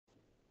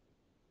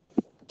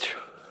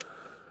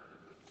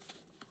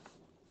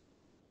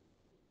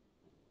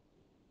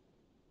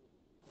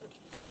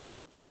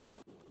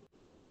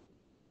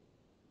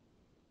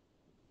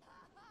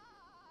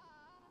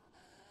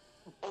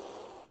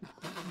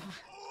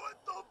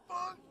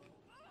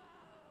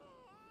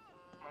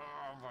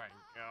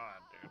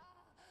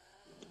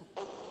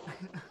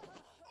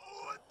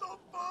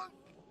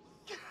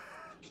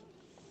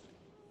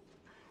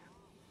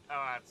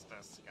That's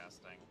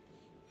disgusting.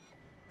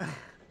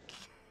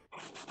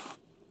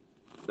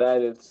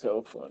 That is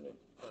so funny.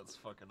 That's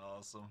fucking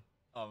awesome.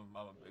 I'm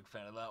a big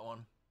fan of that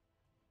one.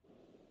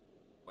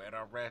 Where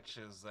the wretch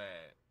is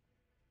at?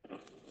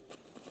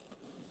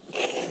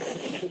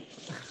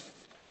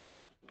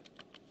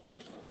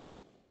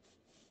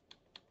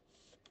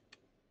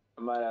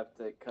 I might have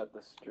to cut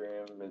the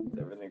stream and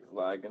everything's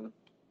lagging.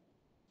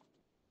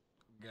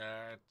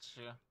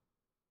 Gotcha.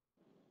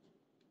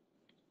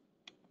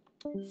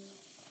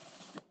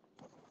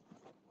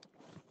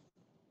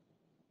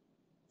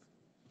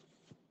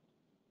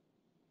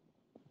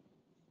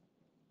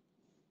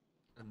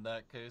 In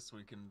that case,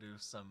 we can do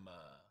some,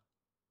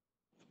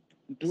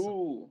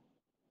 Duel.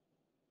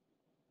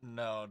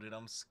 No, dude,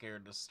 I'm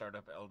scared to start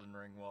up Elden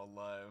Ring while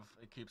live.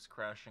 It keeps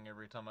crashing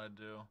every time I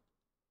do.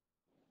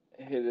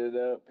 Hit it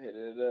up,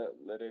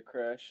 let it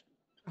crash.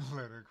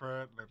 Let it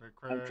crack, let it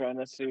crack. I'm trying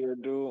to see a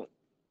duel.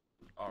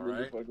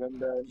 Alright.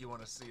 Really You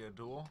want to see a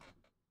duel?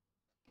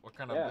 What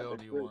kind of yeah, build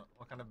do you want?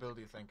 What kind of build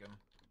are you thinking?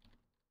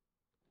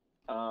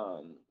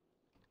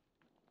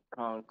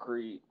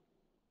 Concrete.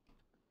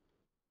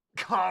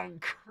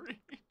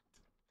 Concrete.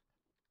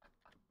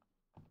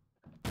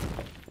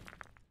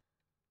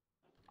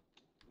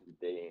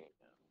 Damn.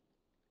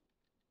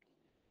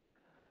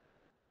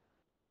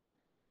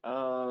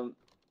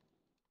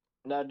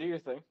 Now do your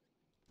thing.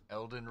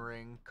 Elden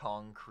Ring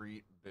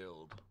concrete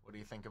build. What do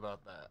you think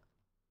about that?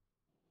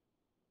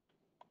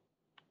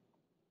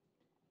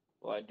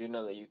 Well, I do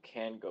know that you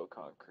can go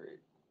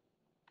concrete.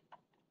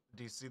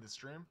 Do you see the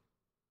stream?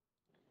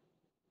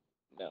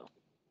 No.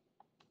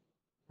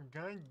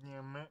 God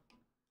damn it.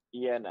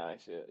 Yeah, no, I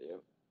see it.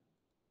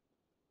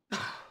 Yep.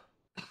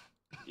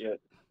 Yep.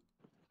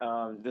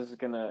 This is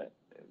gonna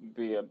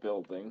be a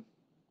building.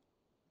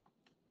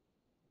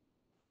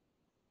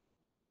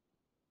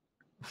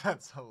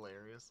 That's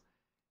hilarious.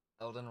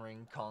 Elden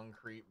Ring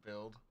concrete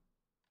build.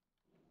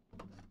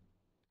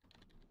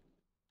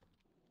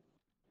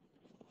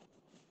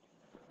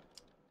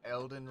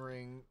 Elden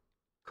Ring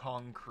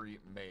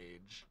concrete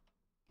mage.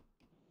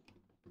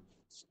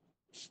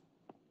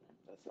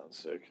 That sounds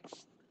sick.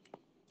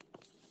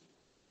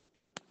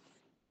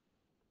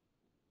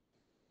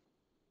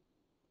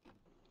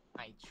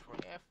 My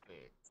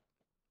traffic.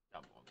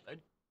 Come on,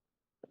 then.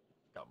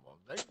 Come on,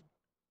 then.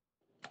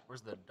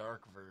 Where's the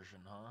dark version,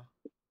 huh?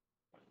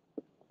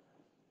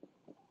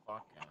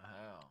 Fucking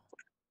hell.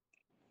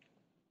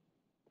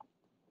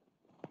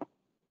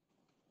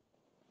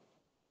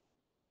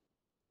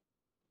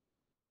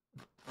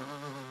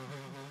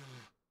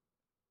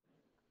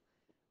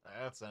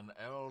 That's an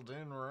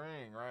Elden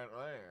Ring right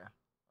there.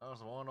 That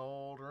was one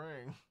old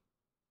ring.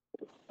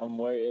 I'm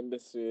waiting to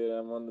see it.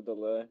 I'm on the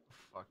delay.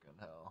 Fucking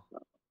hell.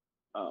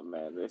 Oh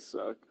man, they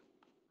suck.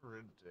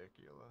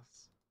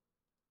 Ridiculous.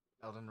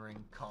 Elden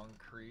Ring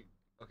concrete.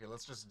 Okay,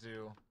 let's just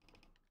do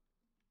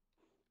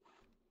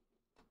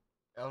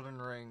Elden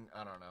Ring.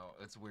 I don't know.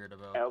 It's weird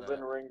about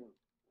Elden that. Ring.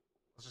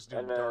 Let's just do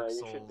And Dark you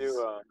Souls should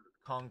do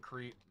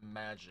concrete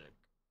magic.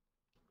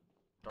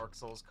 Dark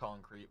Souls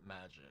concrete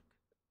magic.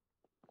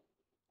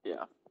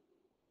 Yeah.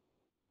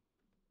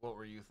 What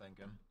were you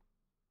thinking?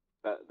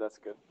 That's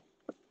good.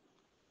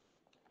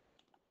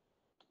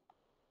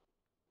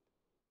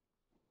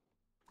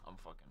 I'm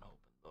fucking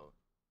hoping though.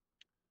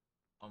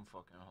 I'm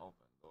fucking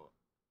hoping though.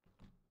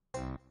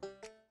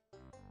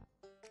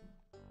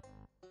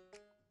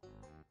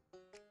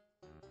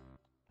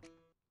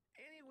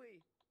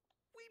 Anyway,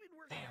 we've been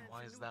working Damn, on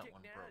why some is new that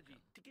one technology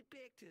broken? to get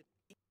back to.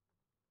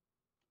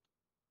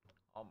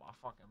 All my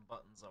fucking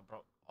buttons are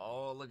broke.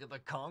 Oh, look at the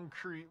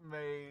concrete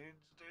mage,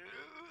 dude.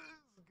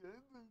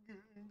 It's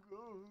getting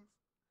close.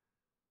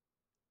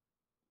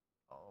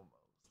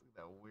 Almost. Look at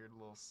that weird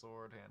little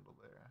sword handle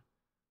there.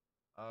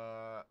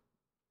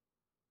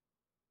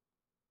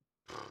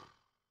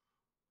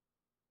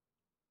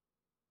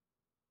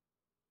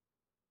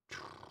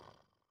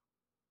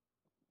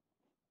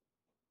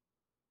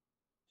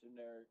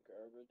 Generic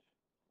garbage.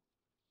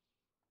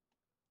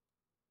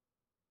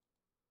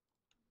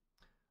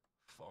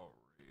 For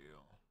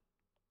real.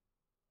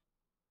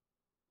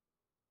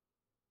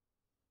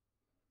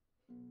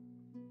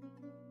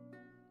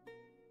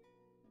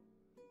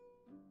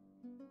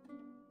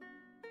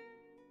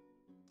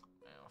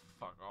 Man,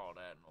 fuck all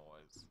that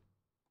noise.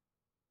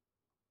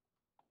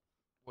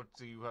 What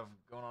do you have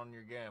going on in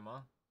your game,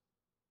 huh?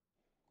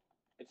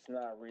 It's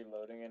not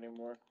reloading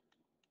anymore.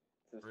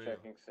 It's just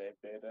checking save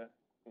data.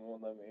 It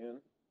won't let me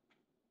in.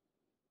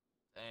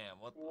 Damn,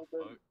 what the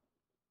fuck?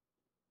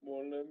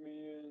 Won't let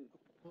me in.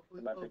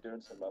 It might be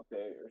doing some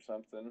update or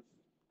something.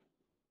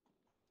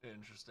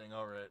 Interesting,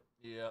 alright.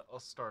 Yeah, I'll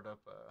start up,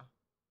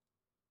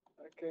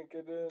 I can't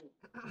get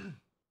in.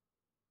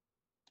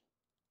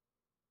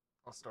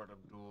 I'll start up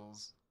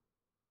duels.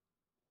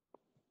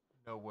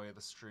 No way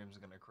the stream's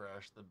gonna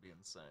crash. That'd be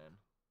insane.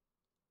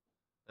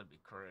 That'd be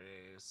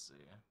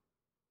crazy.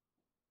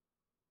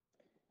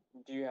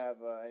 Do you have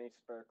any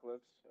spare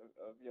clips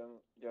of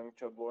young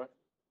Chub Boy?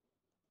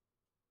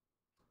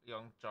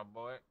 Young job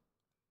boy.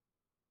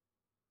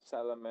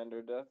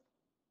 Salamander death?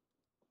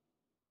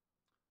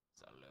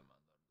 Salamander.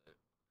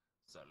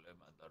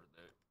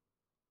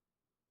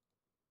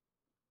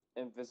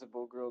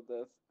 Invisible Girl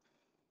Death.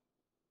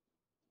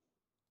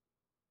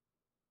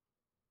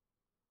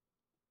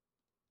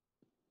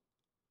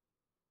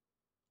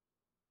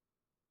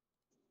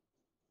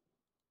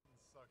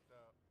 Sucked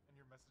up, and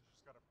your message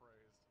just got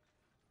appraised.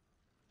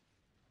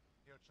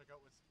 Yo, check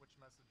out which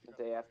message you The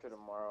got day after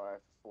appraised. tomorrow, I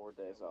have 4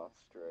 days off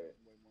straight.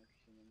 Way more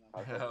interesting than that.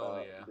 Talk Hell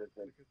about yeah.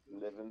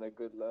 living the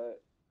good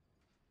life.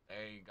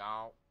 There you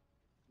go.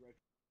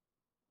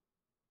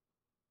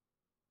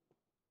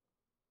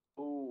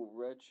 Ooh,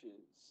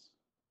 wretches.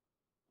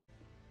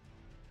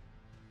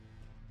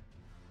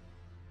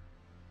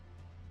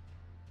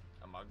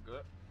 Am I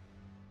good?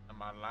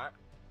 Am I light?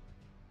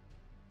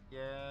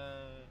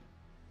 Yeah.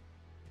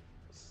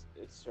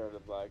 It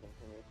started lagging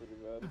for me pretty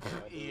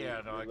bad.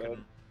 Yeah, no, I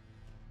couldn't.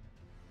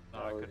 No,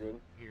 Now I we're couldn't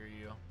good. hear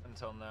you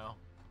until now.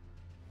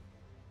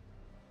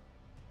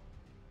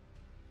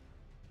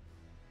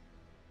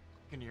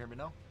 Can you hear me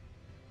now?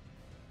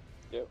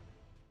 Yep.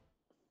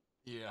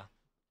 Yeah.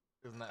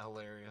 Isn't that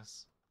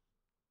hilarious?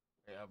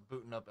 Yeah,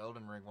 booting up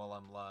Elden Ring while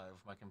I'm live.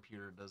 My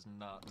computer does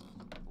not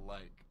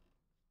like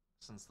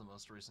since the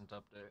most recent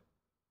update.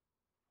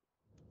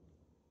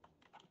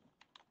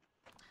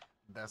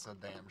 That's a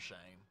damn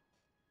shame.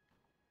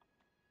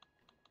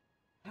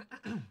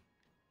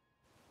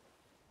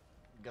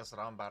 Guess what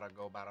I'm about to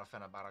go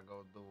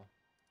do.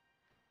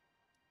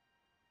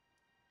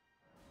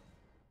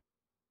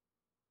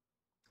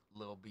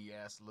 Lil B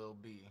ass Lil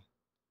B.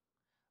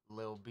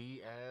 Lil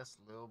B ass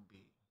Lil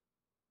B.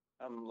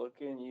 I'm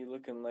looking, you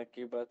looking like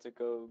you about to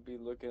go be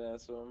looking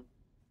at some.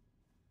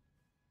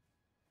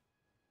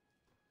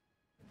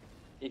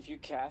 If you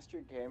cast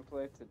your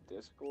gameplay to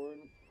Discord,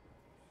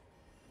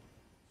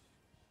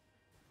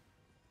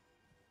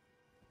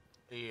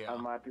 Yeah. I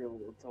might be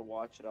able to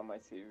watch it on my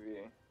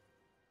TV.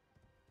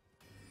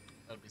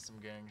 That'd be some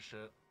gang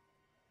shit.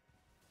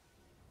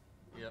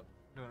 Yep,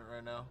 doing it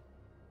right now.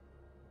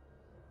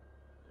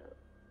 Yeah.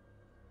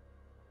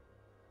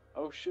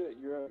 Oh shit,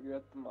 you're at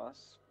my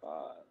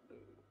spot, dude.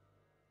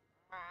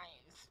 My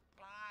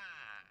spot.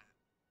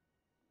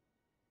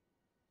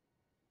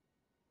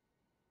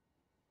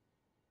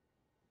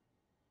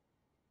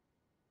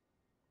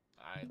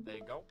 Alright, there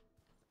you go.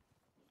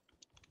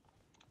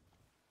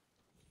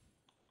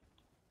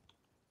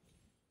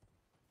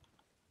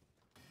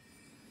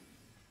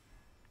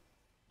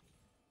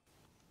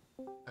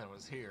 That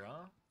was here,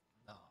 huh?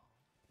 No.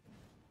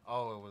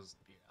 Oh, it was,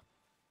 yeah.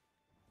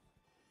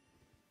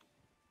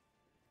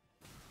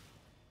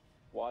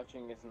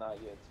 Watching is not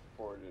yet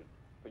supported,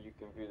 but you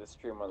can view the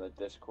stream on the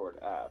Discord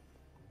app.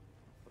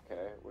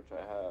 Okay, which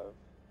I have.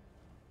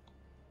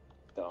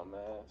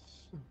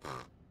 Dumbass.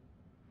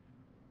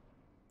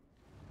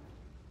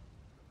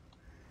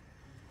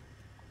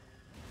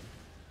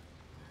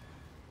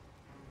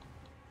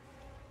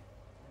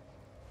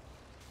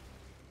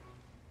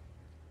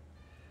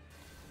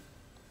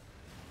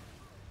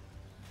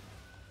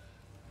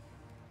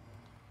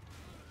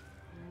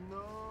 No.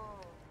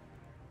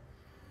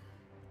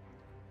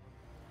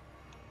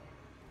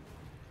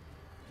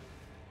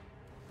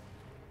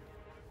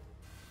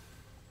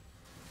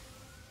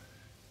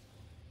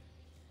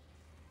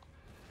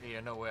 Yeah,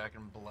 no way I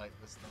can blight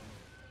this thing.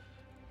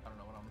 I don't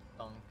know what I'm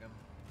thinking.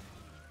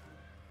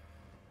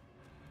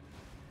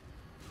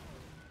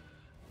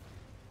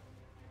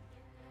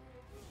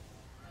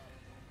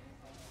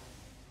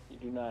 You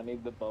do not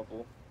need the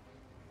bubble.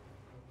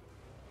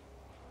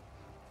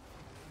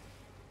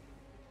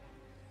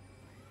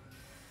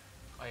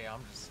 Oh yeah,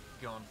 I'm just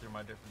going through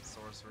my different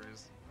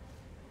sorceries.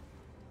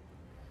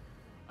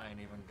 I ain't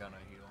even gonna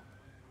heal.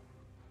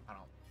 I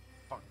don't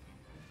fucking.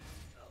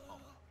 Oh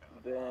my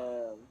god.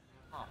 Damn.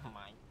 Oh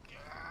my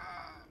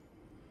god.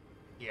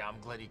 Yeah, I'm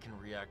glad he can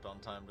react on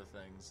time to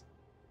things.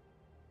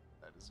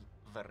 That is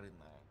very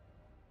nice.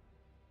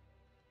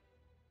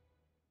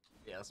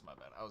 Yeah, that's my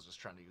bad. I was just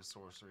trying to use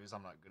sorceries.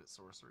 I'm not good at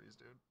sorceries,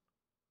 dude.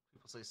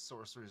 People say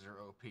sorceries are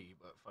OP,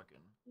 but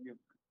fucking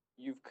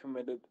You've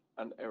committed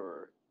an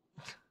error.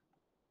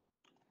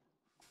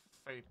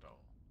 fatal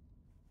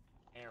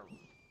error.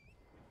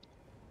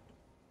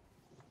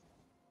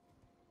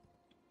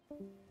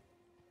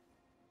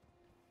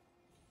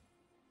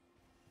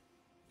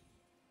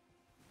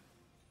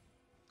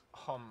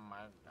 Oh my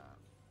god.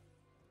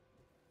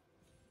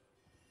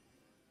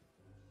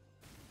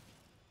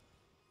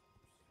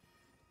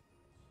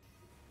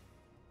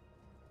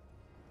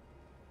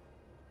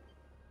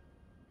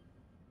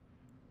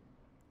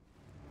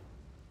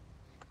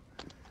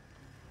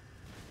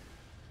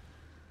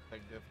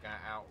 Take this guy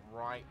out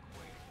right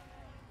quick.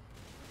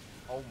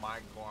 Oh my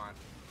god.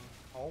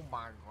 Oh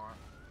my god.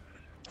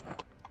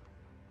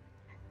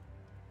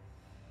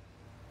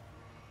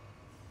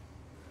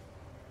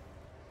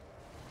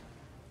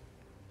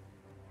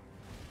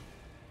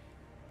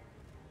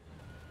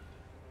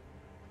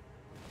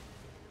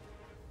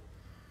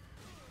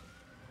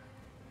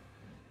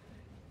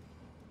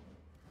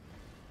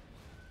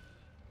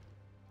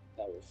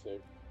 That was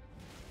sick.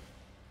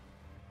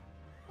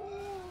 Oh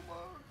my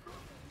god.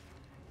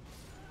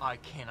 I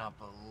cannot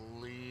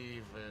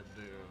believe it,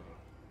 dude.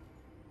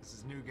 This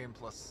is new game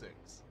plus 6.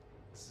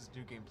 This is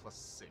new game plus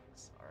 6.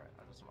 Alright,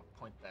 I just want to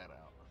point that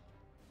out.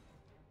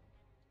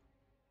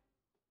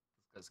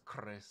 This guy's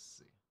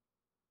crazy.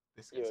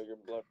 This guy's Yo, your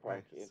blood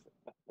proc crazy. is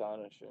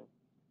astonishing.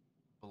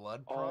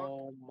 Blood proc?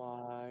 Oh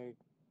my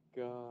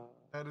god.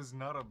 That is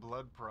not a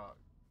blood proc.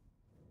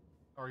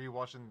 Are you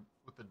watching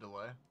with the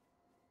delay?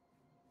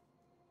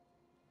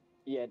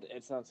 Yeah,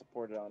 it's not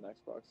supported on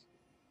Xbox.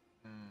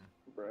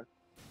 Bruh.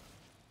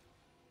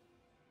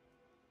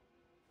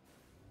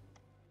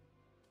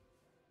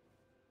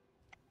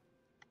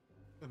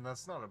 And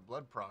that's not a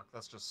blood proc,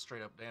 that's just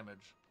straight up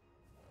damage.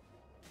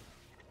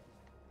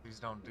 These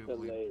don't do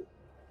bleed.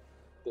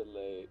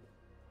 Delayed.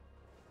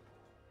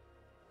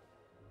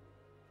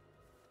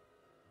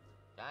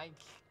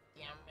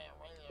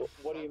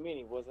 What do you mean?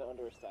 He wasn't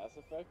under a status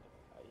effect?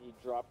 He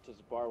dropped his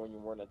bar when you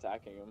weren't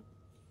attacking him.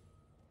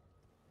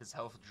 His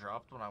health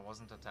dropped when I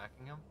wasn't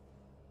attacking him?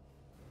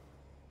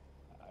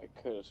 I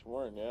could have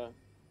sworn, yeah.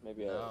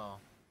 Maybe No.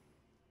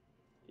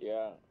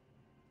 Yeah.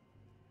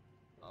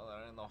 Oh,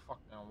 that ain't no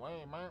fucking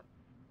way, man.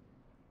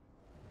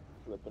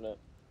 Flipping it.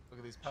 Look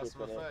at these passive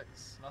Shipping it.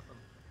 effects. Nothing.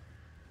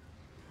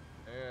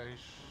 Yeah, he's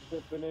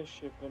Flipping it,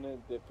 shipping it,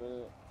 dipping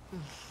it.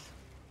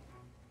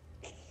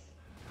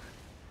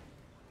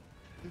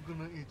 You're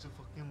gonna eat your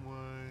fucking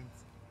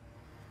words.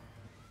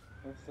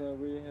 I'm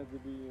sorry, it had to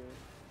be you.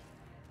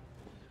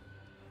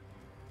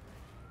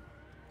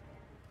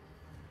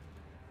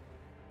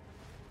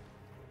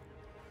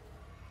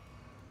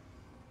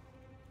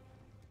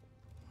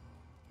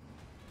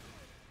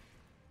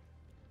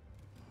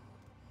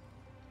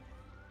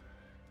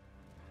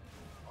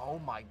 Oh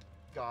my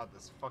god,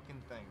 this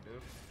fucking thing,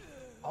 dude.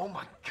 Oh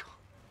my god.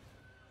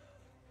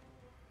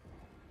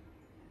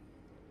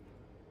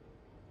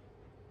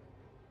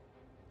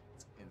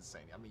 It's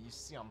insane. I mean, you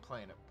see I'm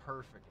playing it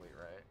perfectly,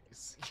 right? You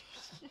see,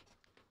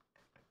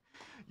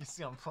 you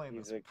see I'm playing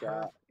He's this a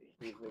god.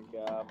 He's a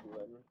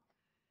goblin.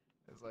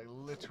 There's like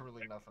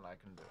literally nothing I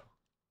can do.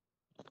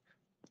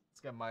 This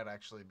guy might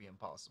actually be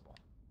impossible.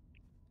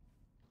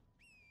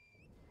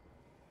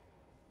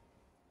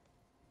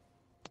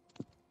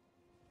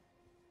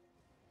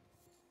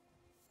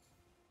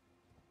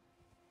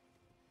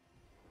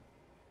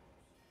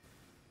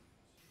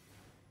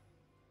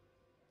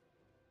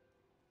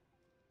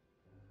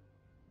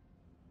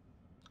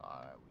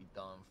 Alright, we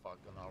done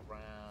fucking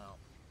around.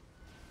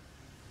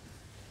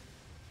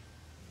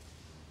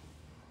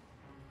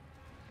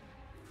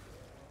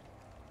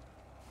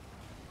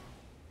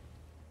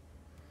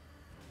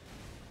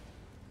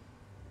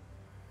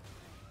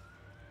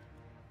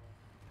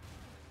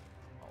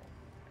 Oh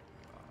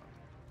my god.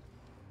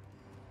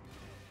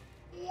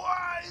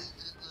 Why did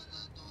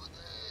this do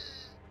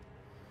that?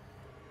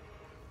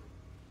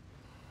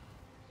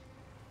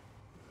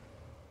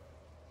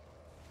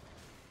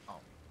 Oh.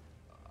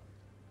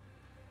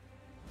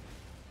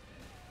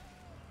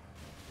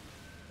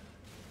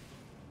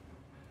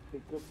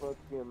 Think about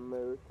the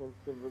American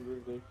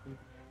civilization.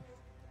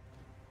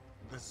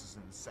 This is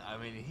insane. I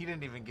mean, he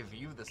didn't even give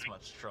you this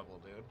much trouble,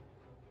 dude.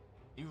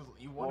 You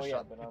Oh one yeah,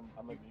 shot. but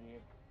I'm a G.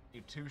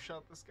 You two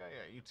shot this guy?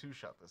 Yeah, you two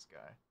shot this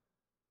guy.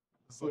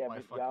 This is Yeah, like my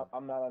but fucking.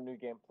 I'm not on New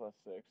Game Plus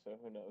 6, so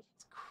who knows?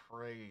 It's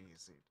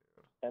crazy,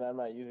 dude. And I'm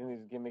not using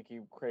these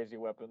gimmicky, crazy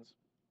weapons.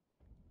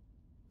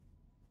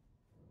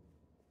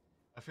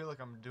 I feel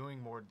like I'm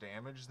doing more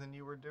damage than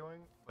you were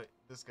doing, but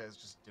this guy's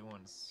just doing.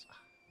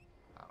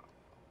 I don't know.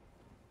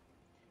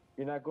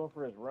 You're not going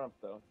for his rump,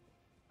 though.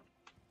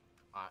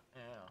 I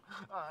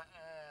am.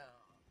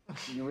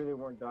 You really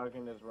weren't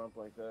dodging his rump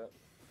like that.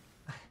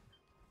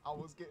 I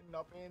was getting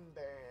up in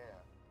there.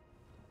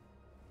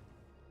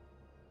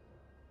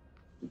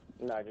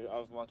 Nah, dude, I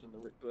was watching the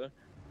replay.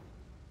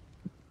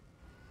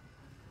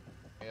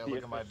 Yeah, The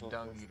look at my official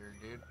dung list. eater,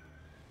 dude.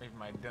 Maybe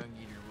my dung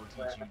eater will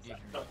teach you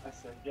different. No, I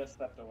said just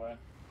stepped away. I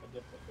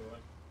just stepped away.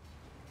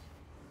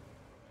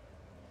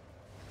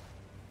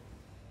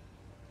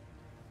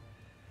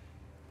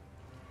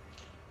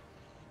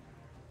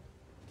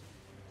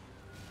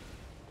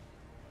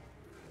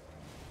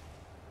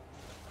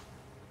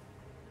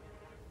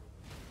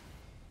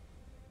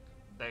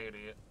 There it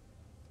is.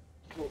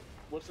 Cool.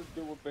 What's it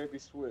do with baby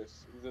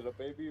Swiss? Is it a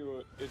baby or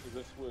is it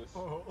a Swiss? I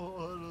don't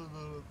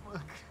know.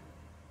 Fuck.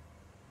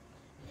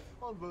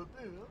 I'm about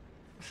there.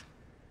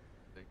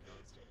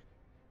 Ridiculous.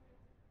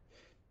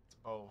 It's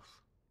both.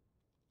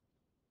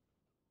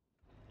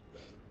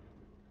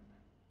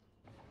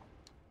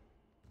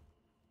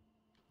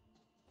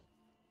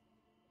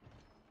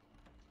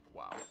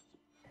 Wow.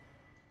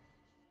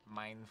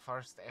 Mine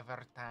first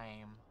ever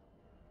time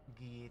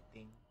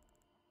getting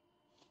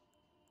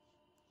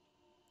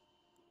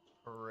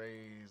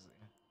crazy.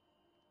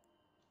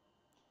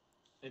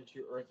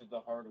 Into Earth the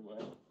hard way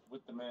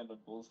with the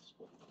mandibles.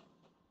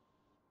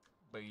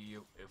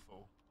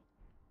 Beautiful.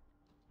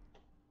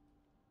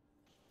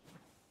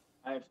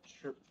 I have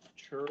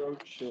churro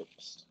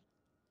chips.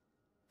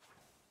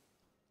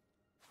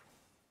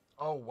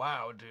 Oh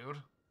wow, dude.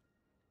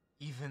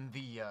 even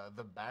the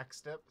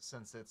backstep,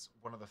 since it's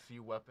one of the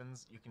few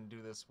weapons you can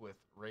do this with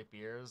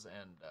rapiers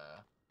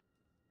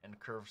and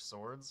curved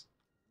swords.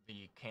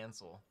 The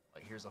cancel,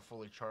 like here's a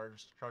fully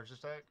charged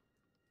attack,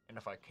 and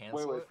if I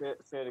cancel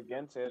say it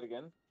again. Say it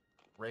again.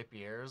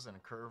 rapiers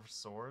and curved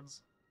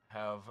swords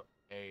have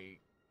a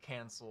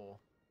cancel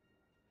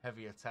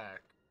heavy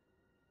attack.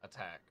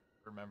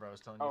 Remember I was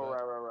telling you Oh,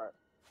 that? right.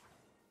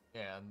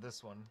 Yeah, and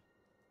this one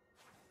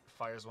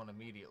fires one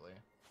immediately.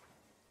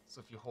 So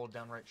if you hold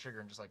down right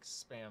trigger and just like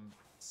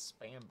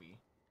spamby,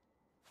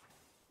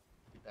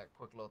 get that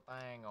quick little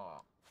thing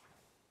off.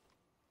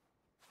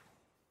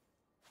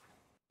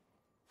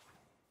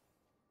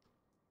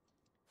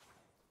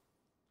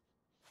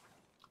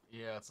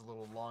 Yeah, it's a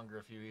little longer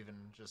if you even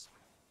just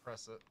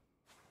press it.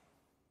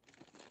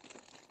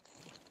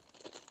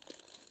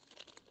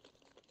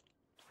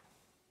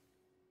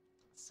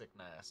 Sick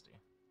nasty.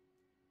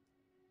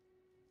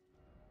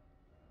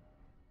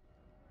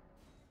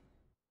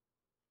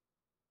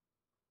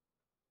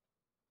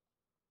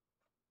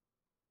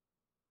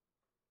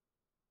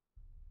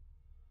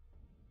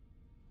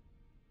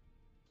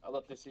 I'd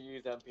love to see you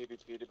use that in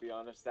PvP, to be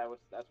honest.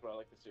 That's what I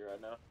like to see right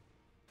now.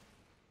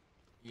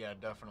 Yeah,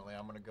 definitely.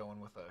 I'm gonna go in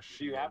with a shield.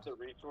 Do you have the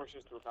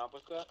resources to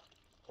accomplish that?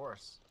 Of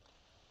course.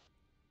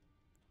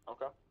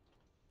 Okay.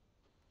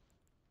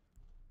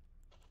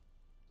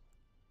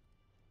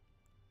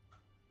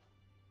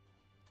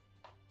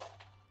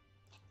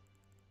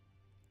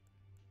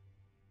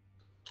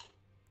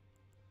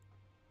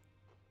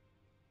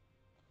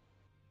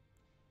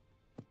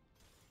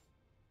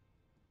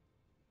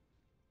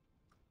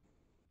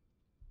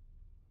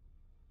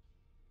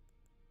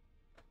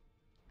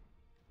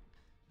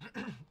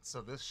 So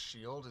this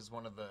shield is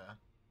one of the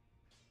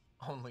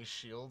only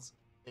shields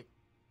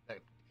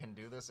that can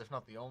do this, if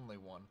not the only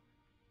one.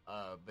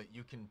 But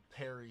you can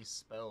parry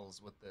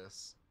spells with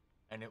this,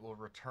 and it will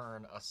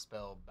return a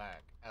spell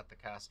back at the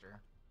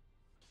caster.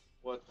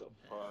 What the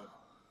fuck?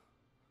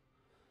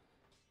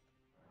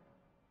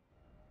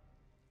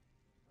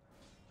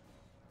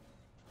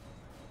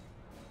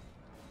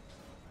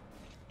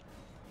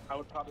 I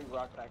would probably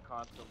rock that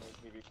constantly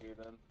in PvP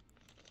then.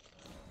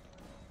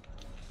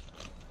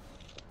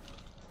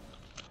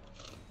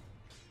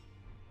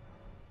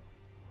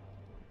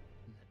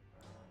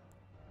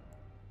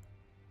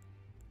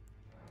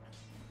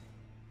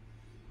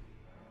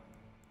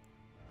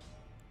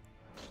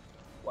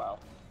 Wow.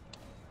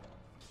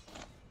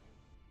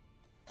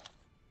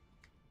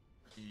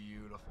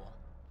 Beautiful.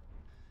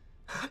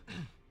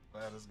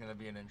 That is gonna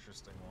be an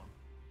interesting one.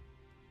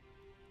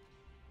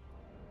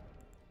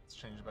 Let's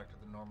change it back to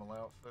the normal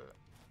outfit.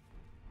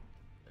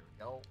 There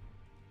we go.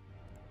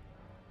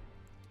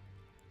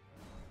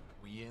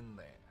 We in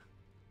there.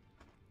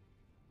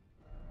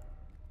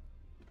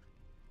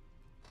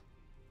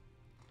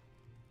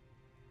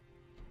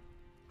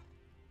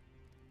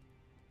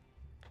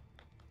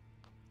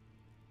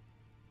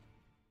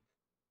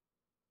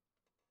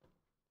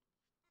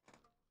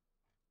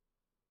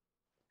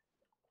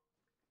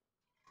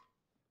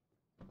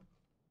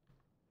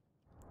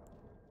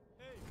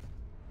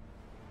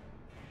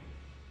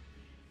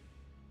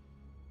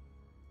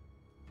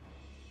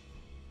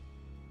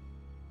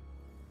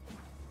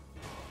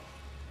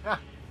 Ah.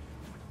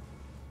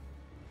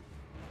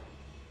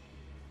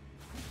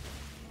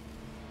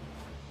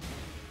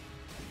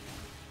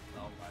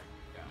 Oh my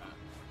god.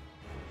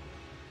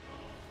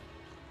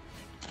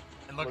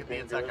 And look at the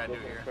attack I do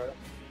here. Good.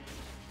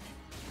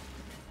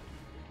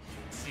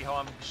 See how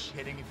I'm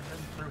hitting him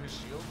through his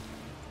shield?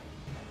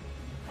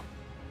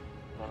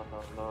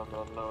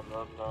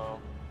 No.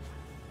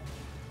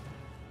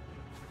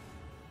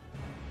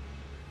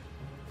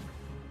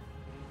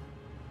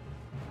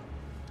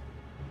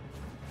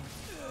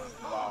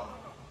 Wow.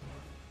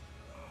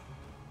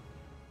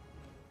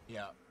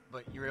 Yeah,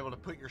 but you're able to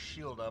put your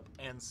shield up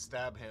and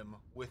stab him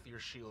with your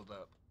shield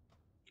up.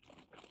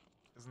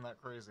 Isn't that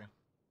crazy?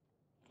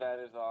 That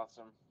is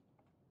awesome.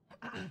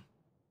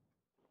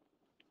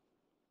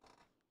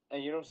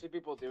 And you don't see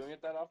people doing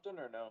it that often,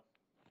 or no?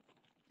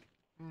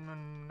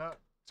 Not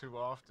too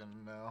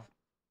often, no.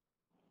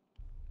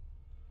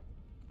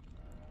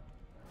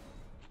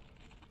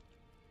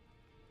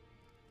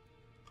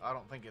 I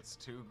don't think it's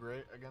too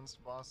great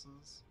against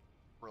bosses,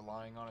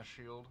 relying on a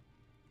shield.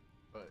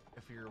 But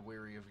if you're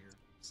weary of your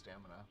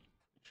stamina,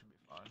 it should be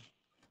fine.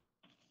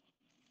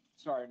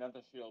 Sorry, not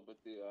the shield, but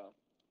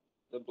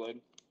the blade.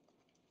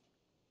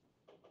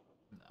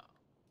 No.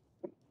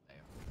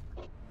 Damn.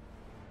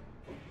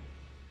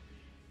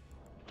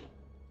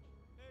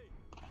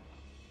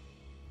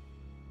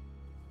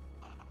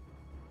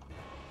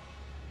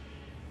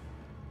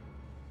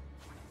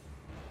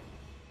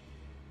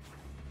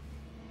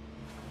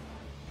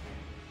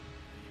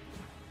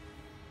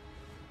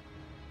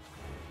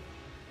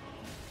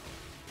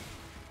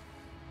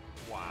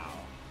 Wow.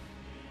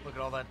 Look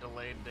at all that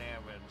delayed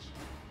damage.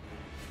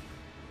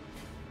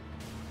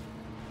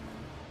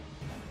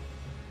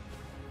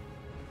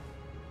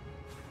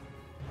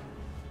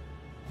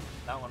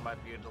 That one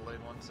might be a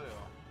delayed one too.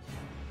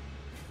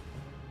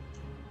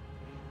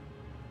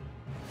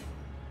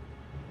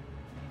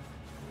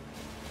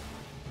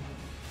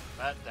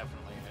 That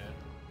definitely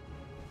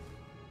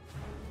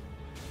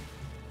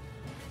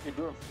hit.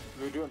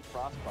 You're doing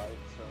frostbite,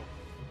 so.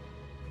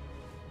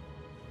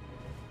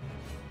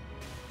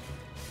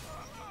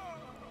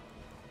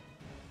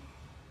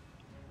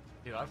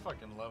 Dude, I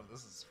fucking love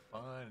this. Is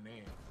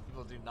funny.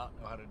 People do not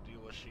know how to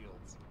deal with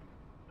shields.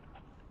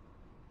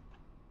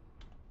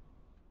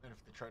 And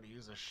if they try to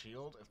use a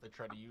shield, if they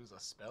try to use a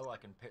spell, I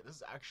can pick. This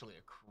is actually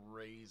a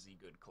crazy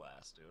good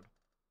class, dude.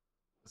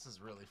 This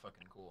is really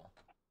fucking cool.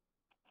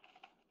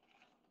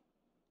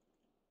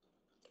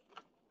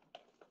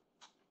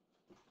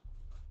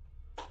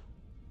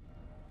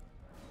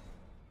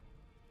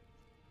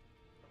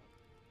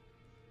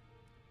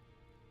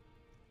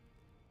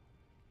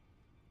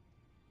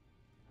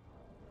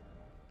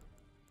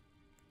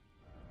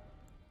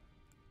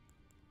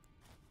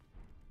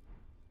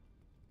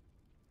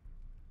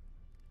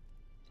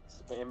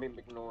 Spamming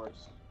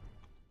ignores.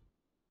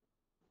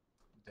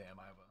 Damn,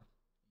 I have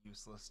a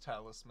useless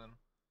talisman.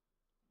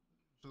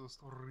 Just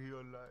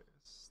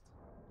realized.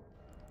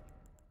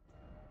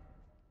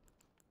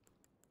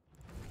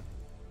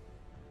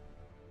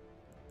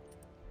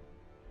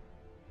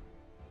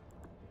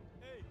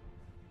 Hey,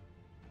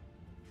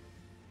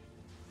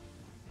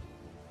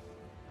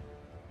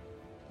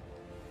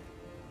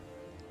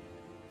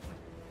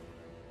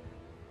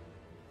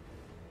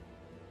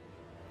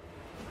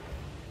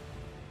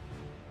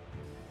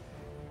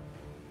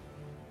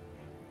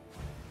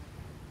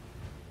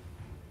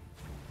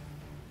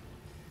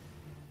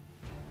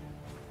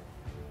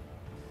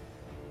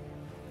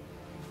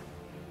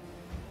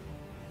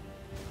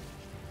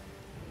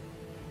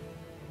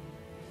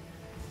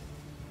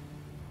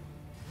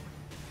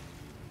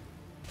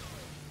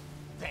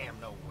 Damn,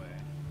 no way.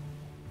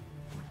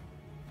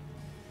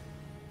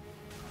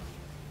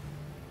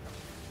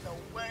 No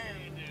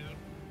way, dude.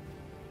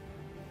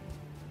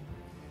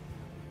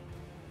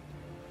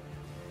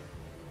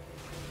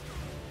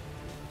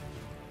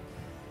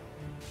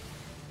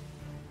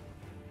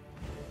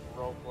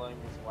 Role playing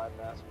this white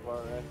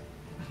basketball,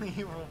 right?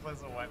 He will play a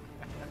white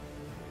man.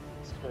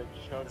 Straight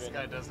chugging. This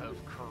guy does have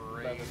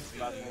crazy.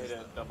 About to hit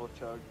a double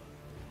chug.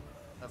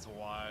 That's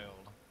wild.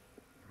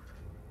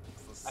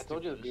 I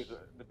told you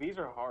the bees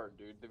are hard,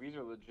 dude. The bees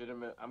are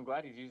legitimate. I'm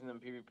glad he's using them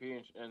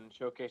PvP and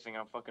showcasing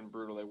how fucking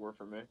brutal they were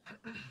for me.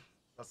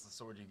 That's the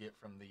sword you get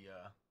from the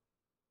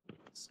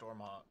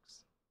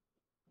Stormhawks.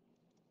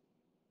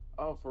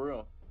 Oh, for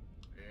real?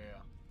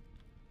 Yeah.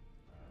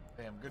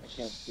 Damn, good. I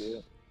can't see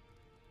it.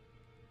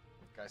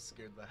 Guy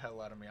scared the hell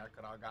out of me. I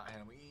could have got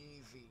him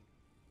easy.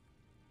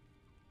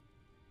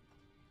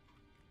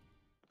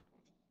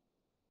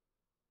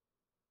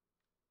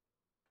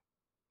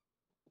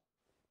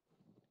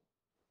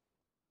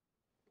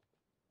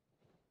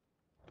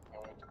 I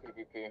went to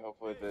PvP.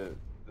 Hopefully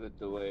the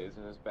delay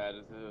isn't as bad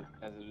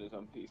as it is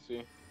on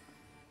PC.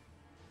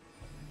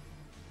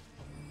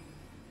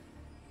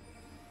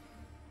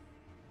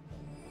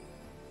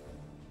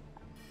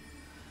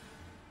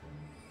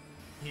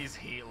 He's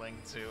healing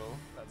too.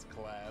 That's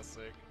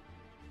classic.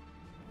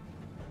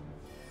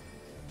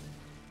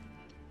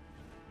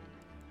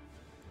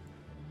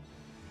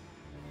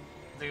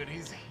 Dude,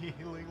 he's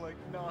healing like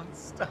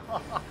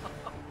non-stop.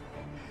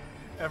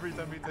 Every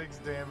time he takes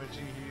damage,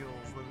 he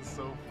heals. That is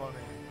so funny.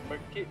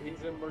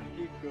 He's in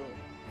Marquito.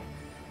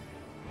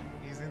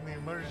 He's in the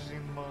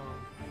immersion mode.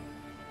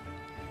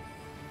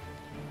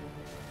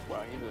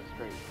 Wow, he's a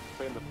straight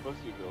playing the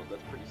pussy build.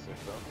 That's pretty sick,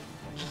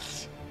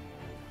 though.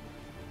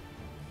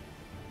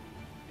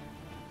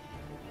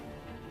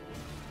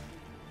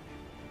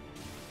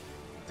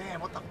 Damn,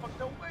 what the fuck?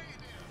 No way,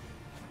 dude.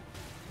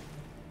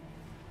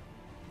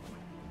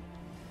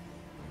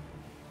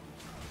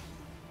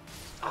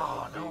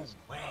 Oh, no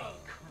way.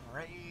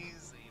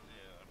 Crazy,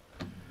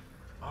 dude.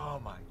 Oh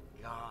my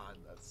god,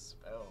 that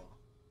spell.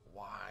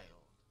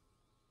 Wild.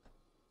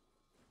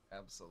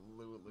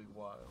 Absolutely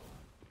wild.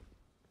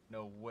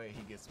 No way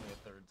he gets me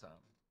a third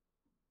time.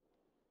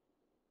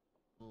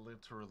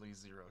 Literally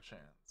zero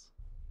chance.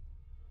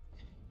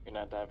 You're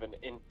not diving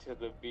into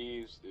the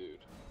bees,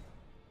 dude.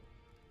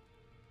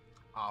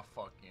 I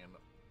fucking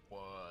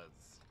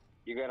was.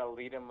 You gotta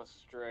lead him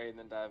astray and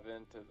then dive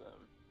into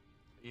them.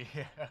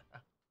 Yeah.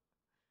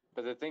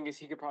 But the thing is,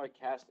 he could probably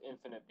cast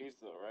infinite bees,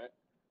 though, right?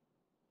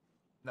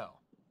 No.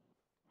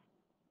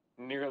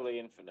 Nearly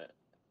infinite.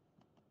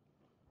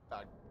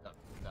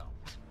 No.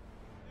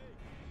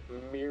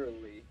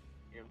 Merely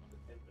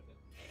infinite.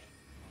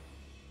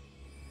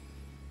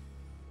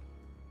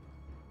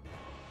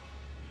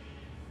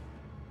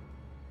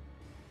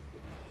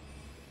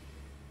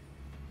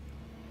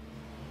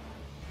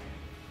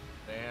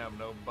 Damn,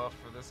 no buff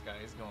for this guy.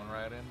 He's going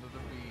right into the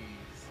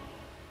bees.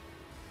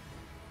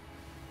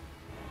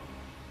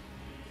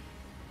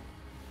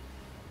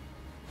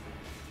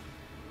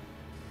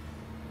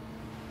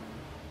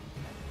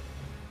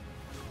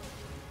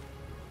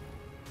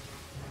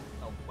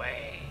 No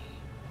way.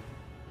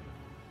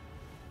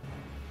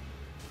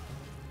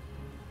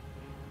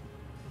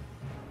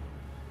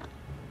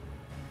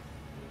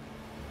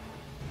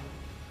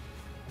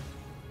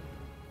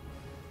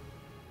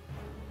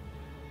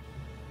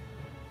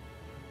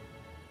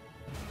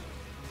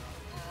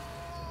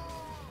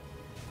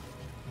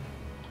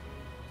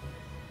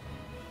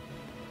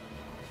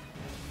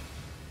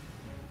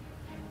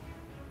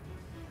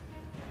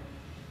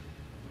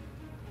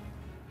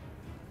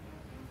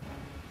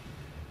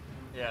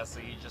 Yeah,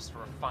 so you just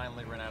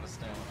finally ran out of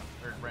stamina,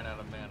 or ran out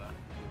of mana.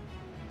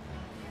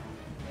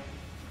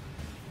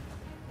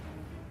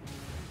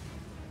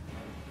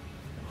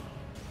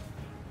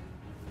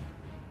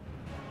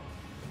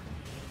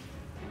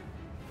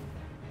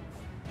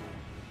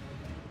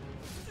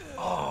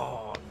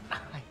 Oh,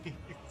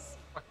 nice.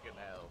 Fucking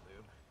hell,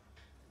 dude.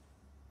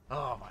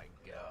 Oh my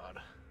god.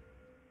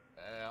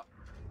 Yeah.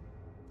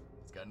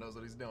 This guy knows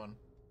what he's doing.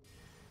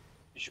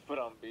 You should put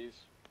on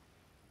bees.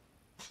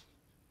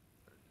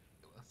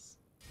 Ridiculous.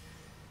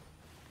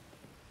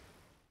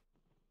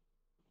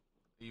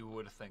 You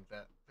would think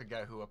that the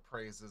guy who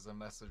appraises a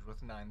message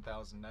with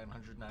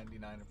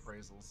 9,999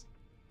 appraisals.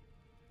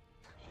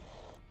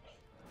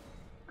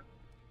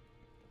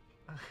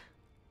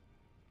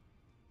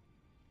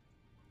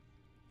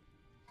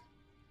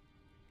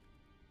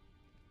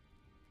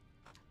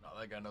 No,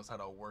 that guy knows how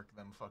to work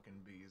them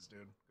fucking bees,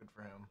 dude. Good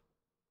for him.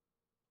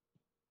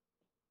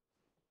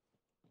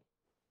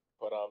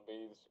 Put on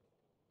bees.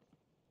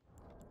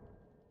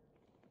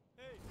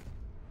 Hey,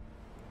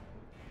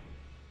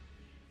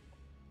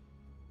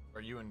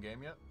 Are you in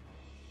game yet?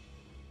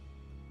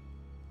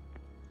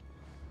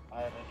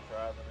 I haven't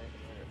tried. Let me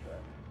give it a try.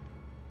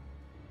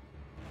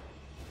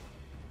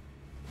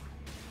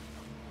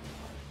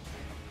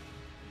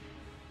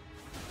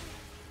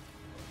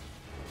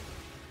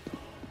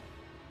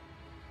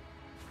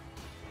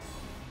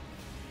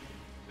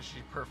 Is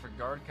she perfect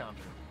guard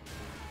counter?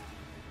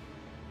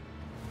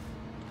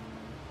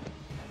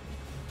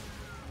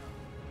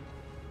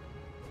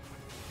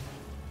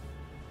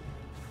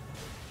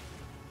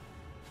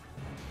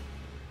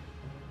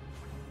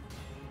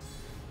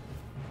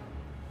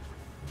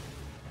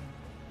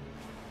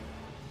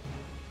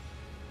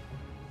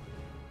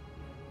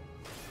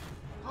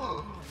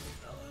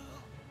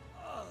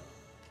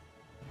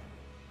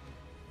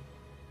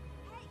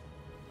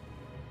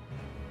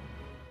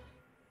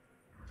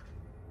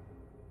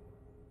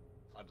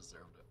 I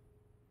deserved it.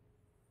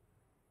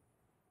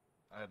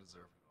 I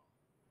deserve it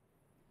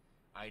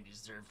all. I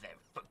deserve that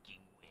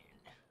fucking win.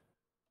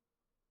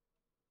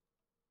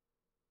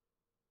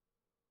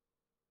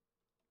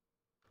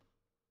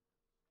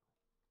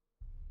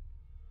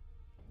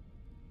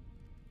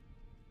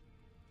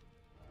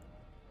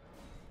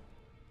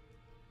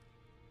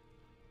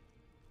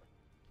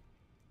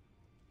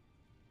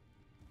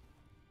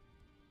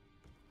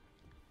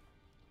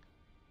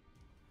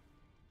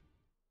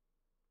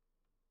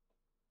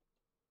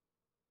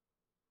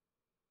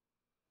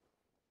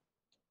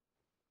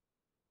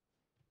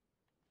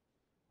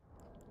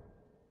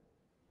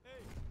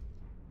 hey,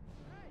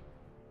 hey!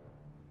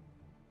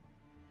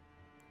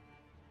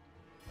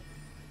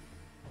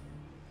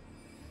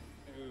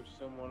 Ooh,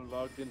 someone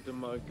logged into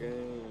my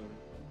game.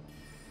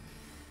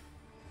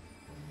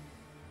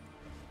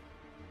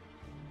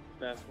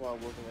 That's why I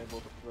wasn't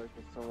able to play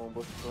because someone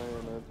was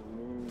playing as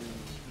me.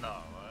 No,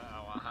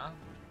 uh-huh.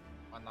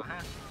 On the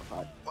hat.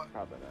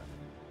 Probably not.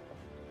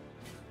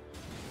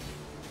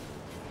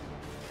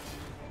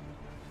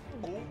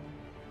 Oh.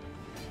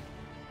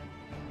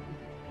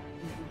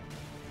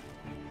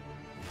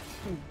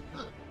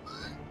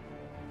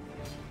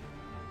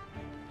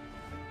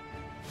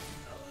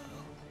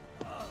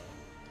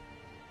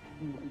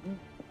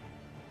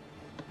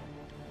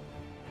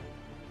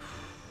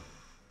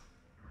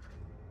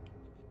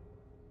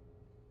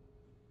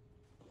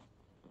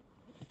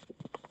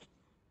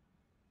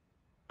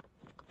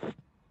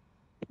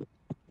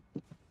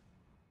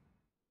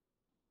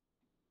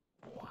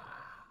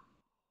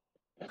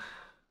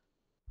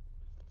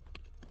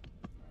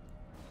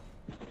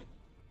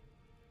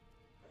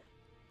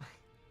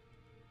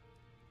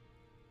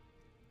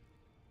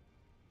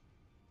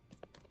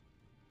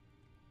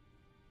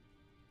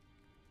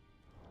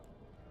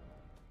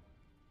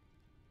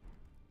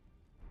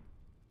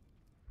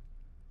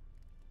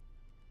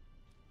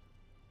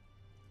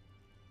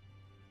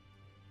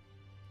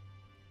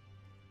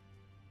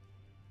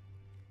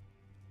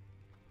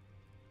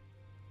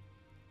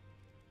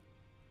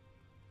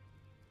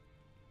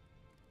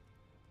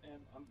 And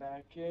I'm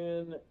back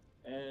in,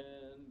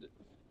 and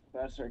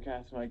that's our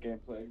cast my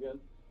gameplay again.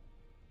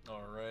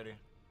 Alrighty.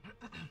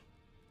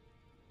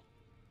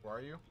 Where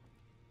are you?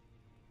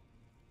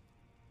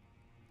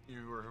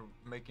 You were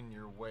making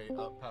your way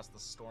up past the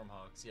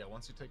Stormhawks. Yeah,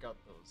 once you take out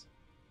those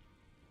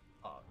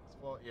Hawks.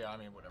 Well, yeah, I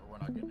mean, whatever. We're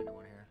not getting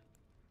anyone here.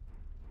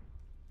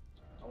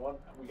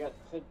 We got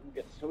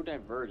so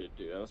diverted,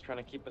 dude. I was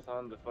trying to keep us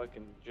on the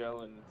fucking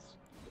gel and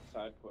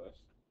side quest.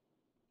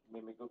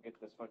 Made me go get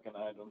this fucking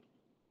item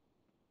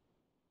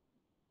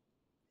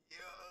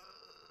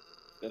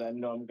that I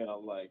know I'm gonna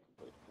like.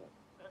 But,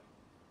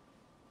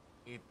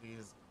 It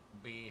is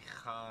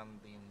beyond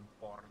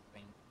important.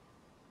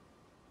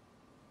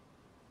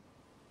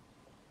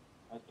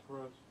 I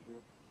trust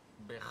you.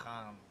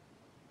 Beyond.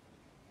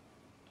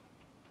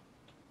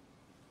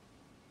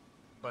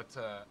 But,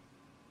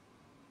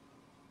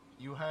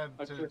 you had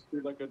I to... trust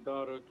you like a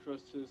daughter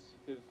trusts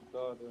his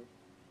daughter.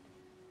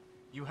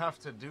 You have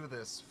to do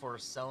this for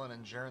Selen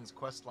and Jaren's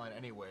questline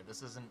anyway.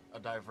 This isn't a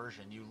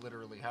diversion. You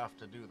literally have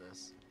to do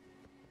this.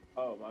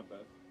 Oh, my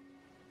bad.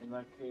 In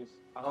that case,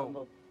 Oh. I'm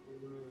a...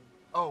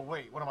 Oh,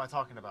 wait, what am I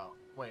talking about?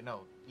 Wait,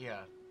 no,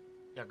 yeah.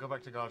 Yeah, go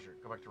back to Gauger.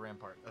 Go back to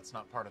Rampart. That's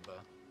not part of the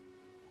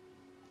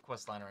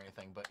quest line or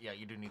anything, but yeah,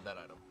 you do need that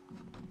item.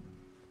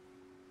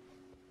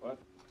 What?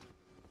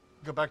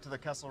 Go back to the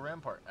Castle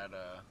Rampart at,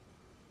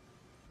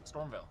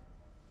 Stormvale.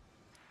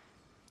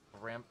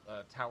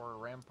 Tower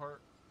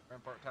Rampart?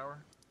 Rampart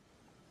Tower?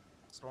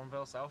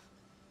 Stormvale South?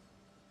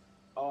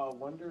 Oh, I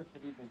wonder if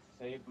it even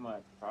saved my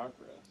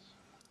progress.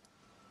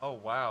 Oh,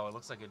 wow, it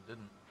looks like it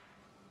didn't.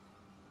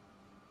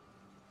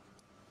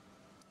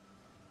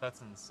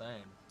 That's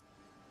insane.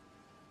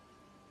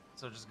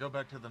 So just go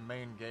back to the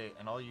main gate,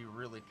 and all you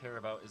really care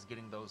about is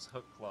getting those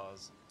hook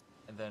claws,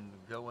 and then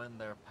go in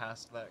there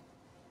past that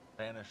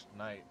vanished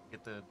knight,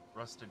 get the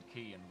rusted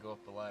key, and go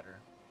up the ladder.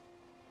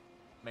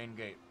 Main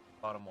gate,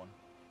 bottom one.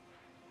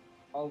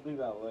 I'll do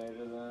that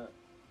later then.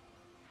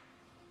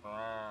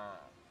 Ah.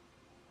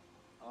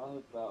 I'll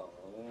do that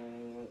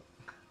later.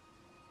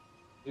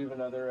 Do you have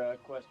another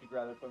quest you'd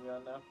rather put me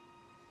on now?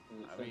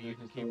 I mean, you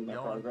can keep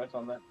going. Progress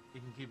on that?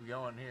 You can keep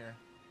going here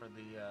for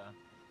the,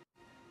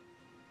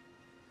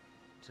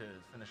 to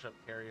finish up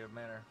Carrier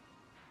Manor.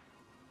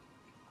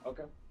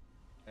 Okay.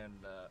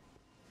 And,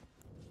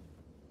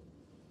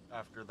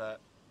 after that,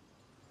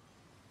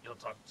 you'll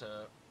talk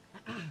to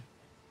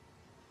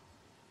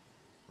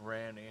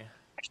Ranny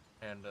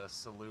and,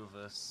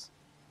 Saluvis,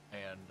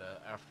 and,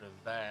 after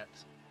that,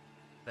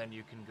 then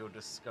you can go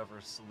discover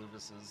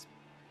Saluvis's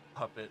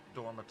puppet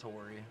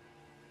dormitory,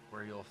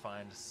 where you'll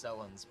find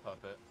Sellen's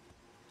puppet,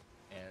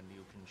 and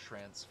you can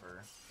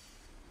transfer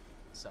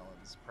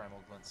Sellen's Primal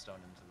Glintstone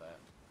into that.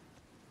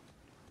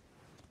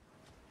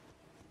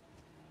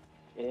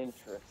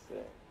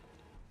 Interesting.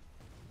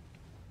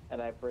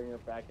 And I bring her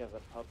back as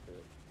a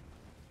puppet.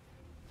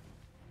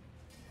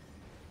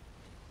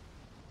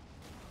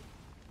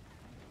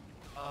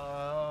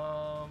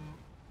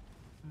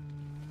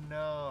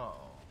 No.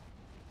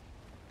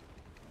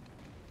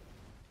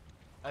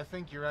 I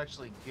think you're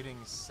actually getting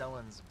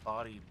Sellen's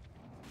body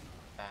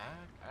back?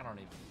 I don't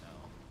even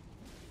know.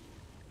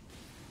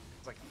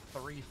 It's like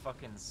 3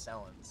 fucking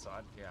Sellens, so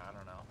yeah, I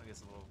don't know. I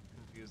guess a little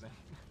confusing.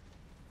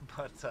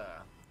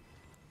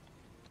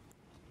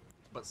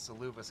 But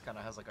Saluvis kind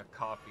of has like a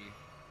copy.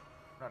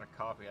 Not a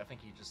copy, I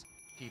think he just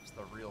keeps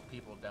the real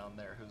people down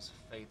there whose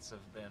fates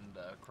have been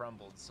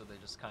crumbled, so they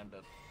just kind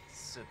of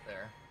sit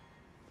there.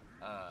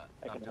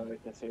 I can only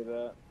see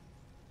that.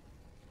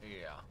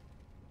 Yeah.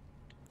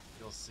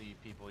 You'll see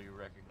people you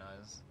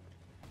recognize.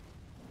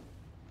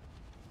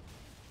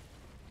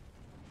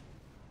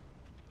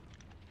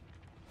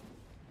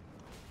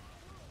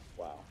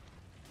 Wow.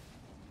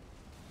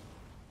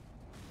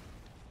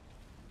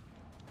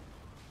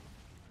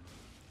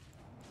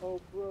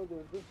 Oh,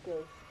 brother, this guy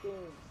stinks.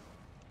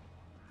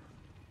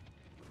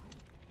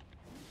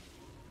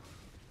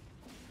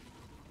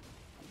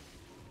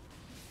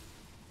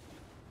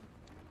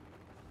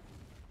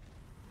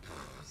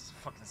 It's a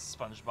fucking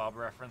SpongeBob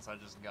reference, I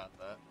just got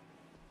that.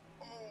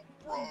 Oh,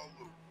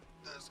 brother,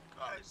 this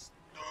guy stinks.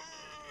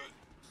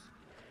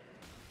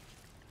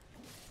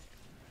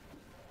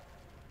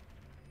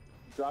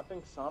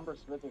 Dropping somber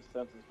smithing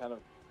steps is kind of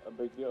a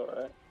big deal,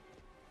 right?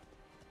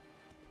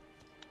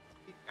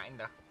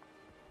 Kinda.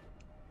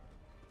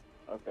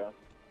 Okay.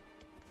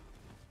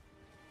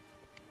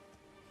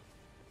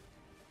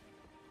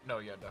 No,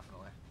 yeah,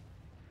 definitely.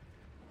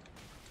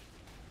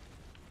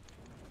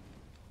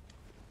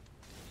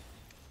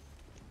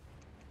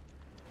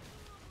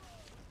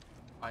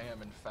 I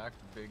am, in fact,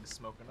 big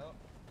smoking up.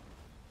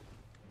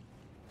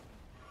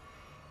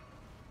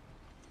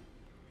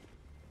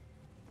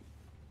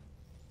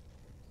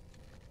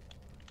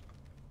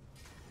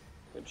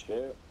 Good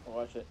shit.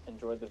 Watch it.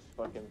 Enjoy this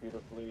fucking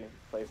beautifully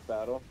placed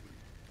battle.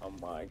 Oh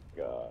my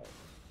god.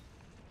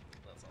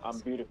 That's I'm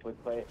awesome. beautifully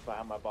placed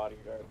behind my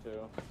bodyguard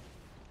too.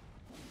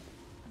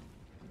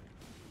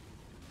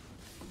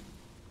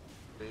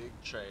 Big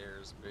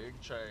chairs, big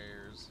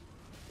chairs.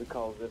 We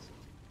call this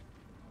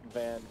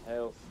Van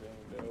Helsing,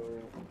 no.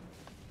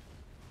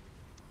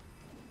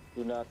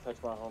 Do not touch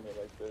my homie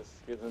like this.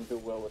 He doesn't do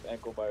well with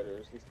ankle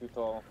biters. He's too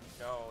tall.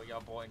 Yo,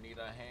 your boy need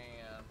a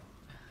hand.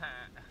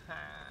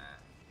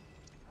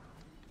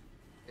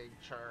 Big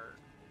chair.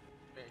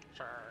 Big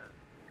chair.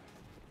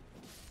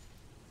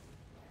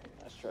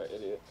 Let's try,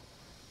 idiot.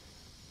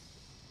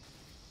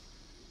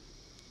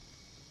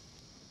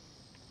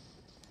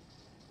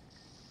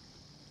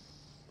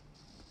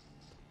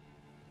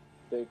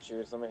 Big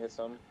cheers. Let me hit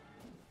something.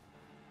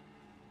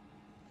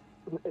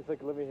 It's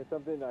like, let me hit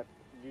something. I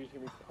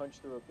usually punch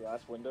through a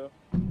glass window.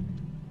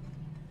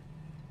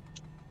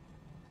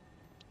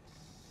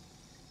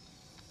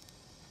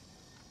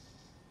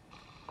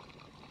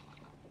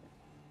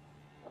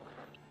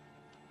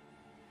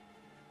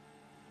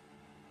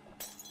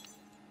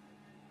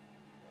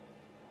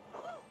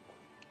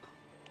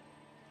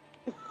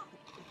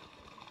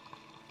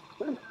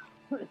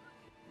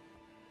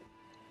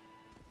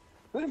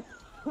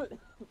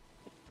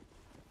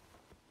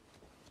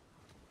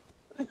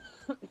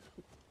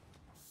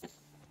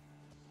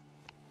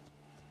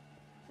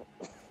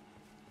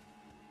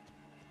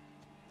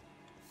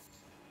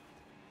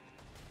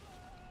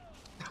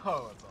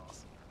 Oh, that's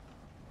awesome.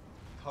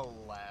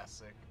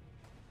 Classic.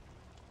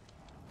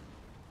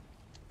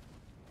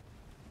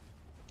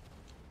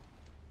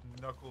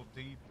 Knuckle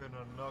deep in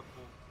a knuckle.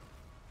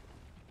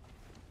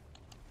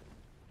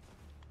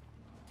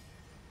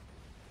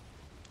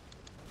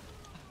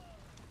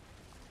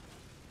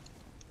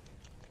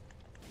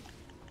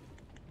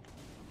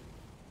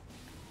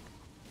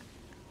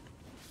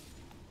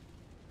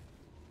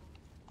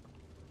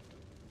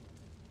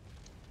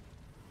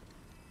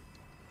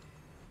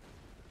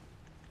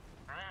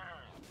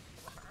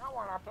 I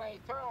wanna play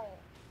too.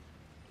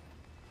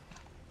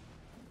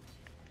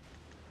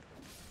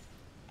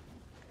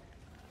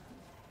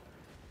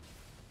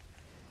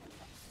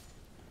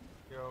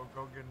 Yo,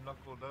 go get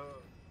knuckled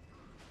up.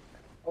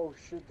 Oh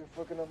shit, they're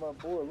fucking up my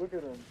board. Look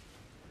at him.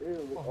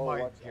 Ew. Oh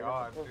my watch,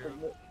 god,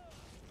 dude.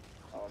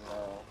 Oh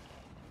no.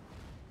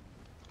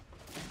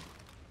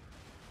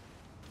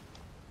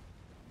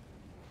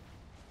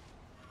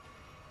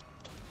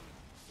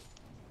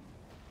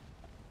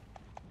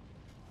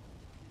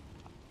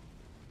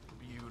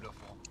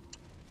 Beautiful.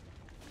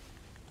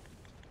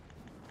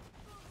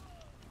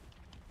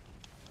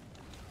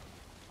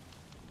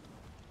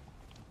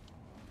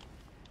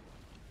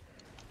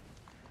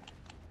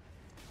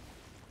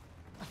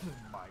 Oh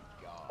my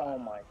god. Oh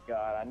my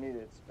god, I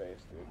needed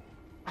space, dude.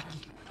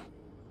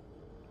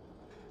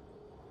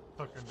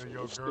 Talking to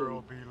your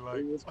girl be like, I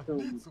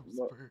need some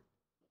space.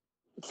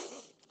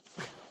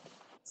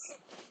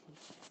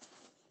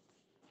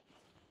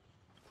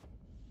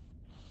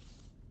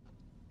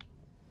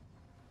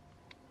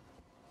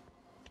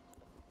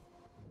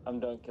 I'm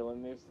done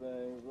killing these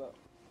things.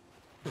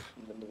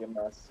 Let me get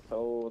my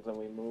souls and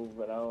we move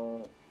it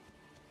on.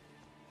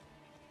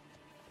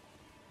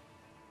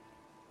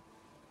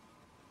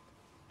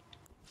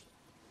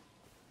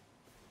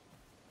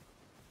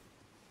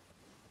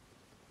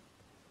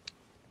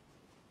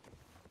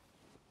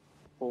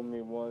 Pull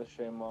me once,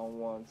 shame on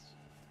once.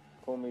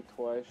 Pull me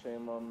twice,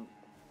 shame on...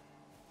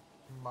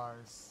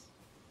 Mice.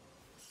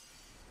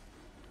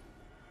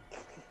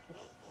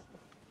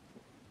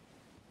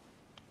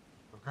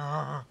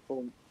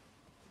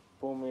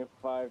 Pull me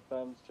 5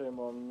 times, shame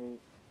on me.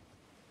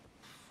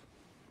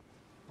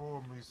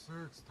 Pull me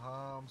 6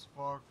 times,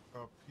 fuck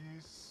a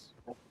piece.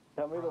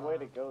 Tell me the way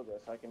to go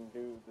this, I can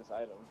do this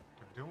item.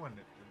 We're doing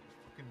it, dude.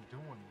 Fucking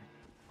doing it.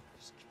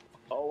 Just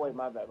fucking Oh wait,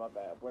 my bad.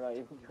 We're not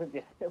even gonna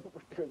get it.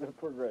 We're doing the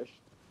progression.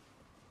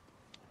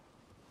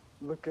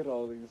 Look at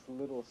all these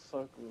little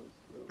suckers.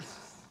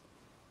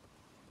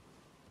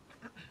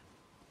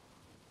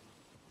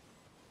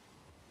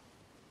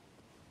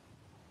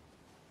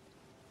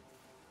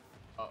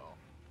 Uh-oh.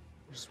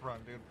 Just run,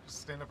 dude.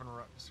 Just stand up and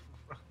run. Just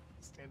run.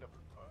 Stand up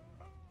and run.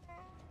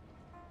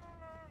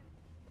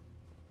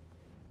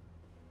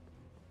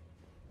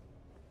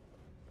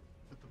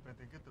 Get the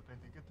painting, get the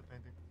painting, get the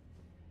painting.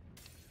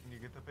 Can you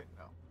get the painting?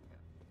 No. Yeah.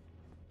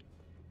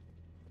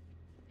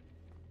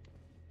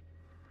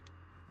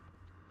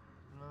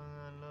 I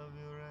love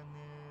you,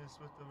 Rennies,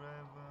 with the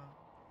river.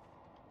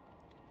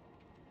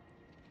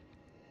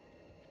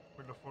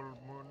 With the full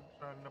moon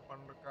shining upon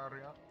the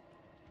carrier.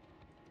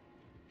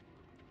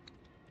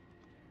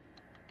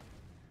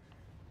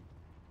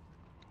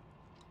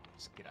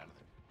 Just get out of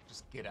there.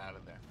 Just get out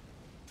of there.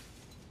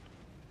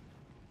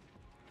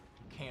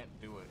 You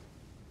can't do it.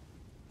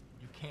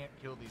 You can't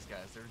kill these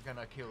guys. They're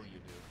gonna kill you,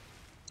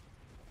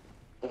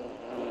 dude.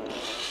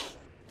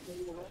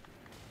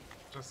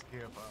 Just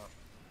give up.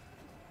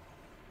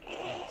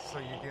 So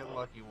you get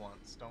lucky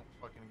once. Don't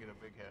fucking get a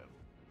big head.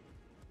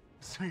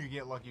 So you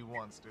get lucky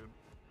once, dude.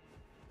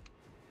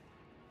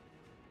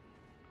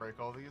 Break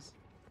all these?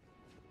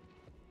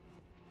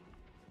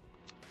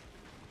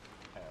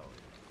 Hell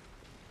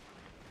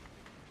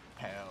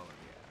yeah. Hell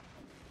yeah.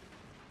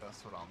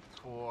 That's what I'm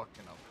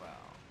talking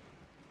about.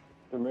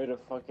 They're made of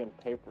fucking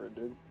paper,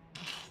 dude.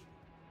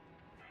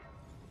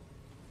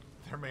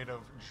 They're made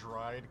of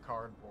dried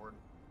cardboard.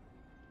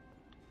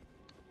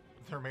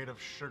 They're made of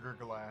sugar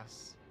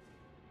glass.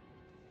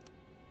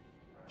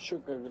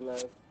 Sugar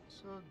glass.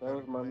 Sugar That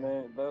was my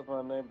name. That was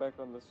my name back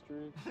on the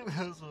street.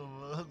 that's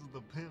what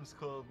the pimps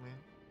called me.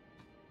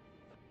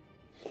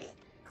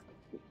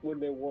 When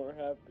they weren't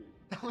happy.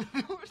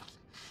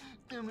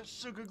 Damn it,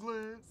 sugar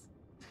glass.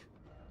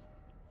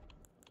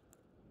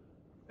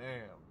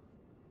 Damn.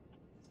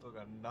 Still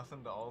got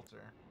nothing to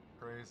alter.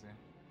 Crazy.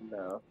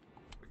 No.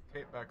 Put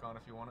cape back on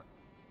if you want it.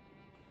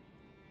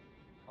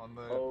 On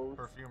the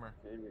perfumer.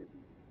 Baby.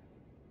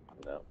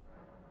 No.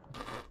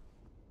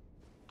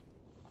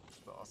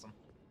 It's awesome.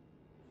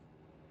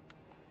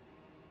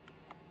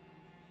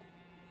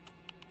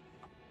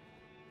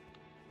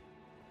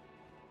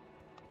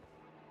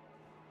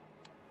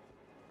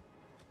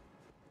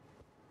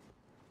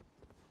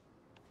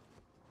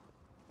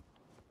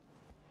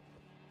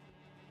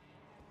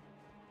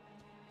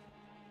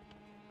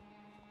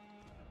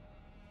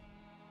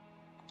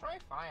 Try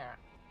fire,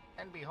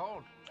 and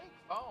behold, big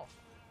fall.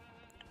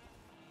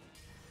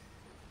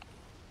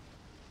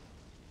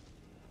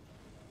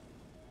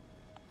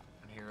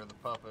 And here are the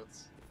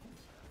puppets.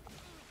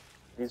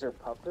 These are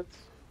puppets?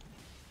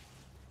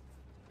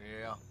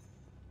 Yeah.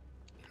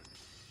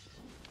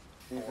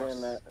 He's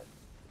in that.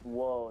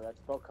 Whoa, that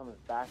spell comes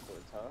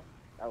backwards, huh?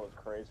 That was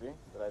crazy.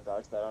 Did I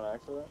dodge that on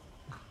accident?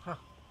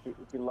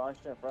 He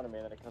launched it in front of me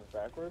and then it comes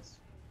backwards.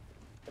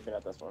 Maybe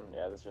not this one.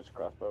 Yeah, this is just a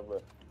crossbow,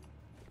 but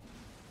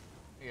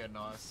Yeah,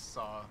 no, I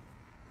saw.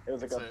 it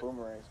was like It's a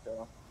boomerang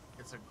spell.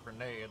 It's a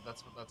grenade.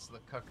 That's the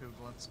cuckoo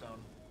glintstone.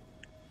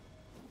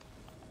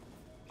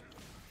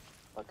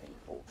 Fucking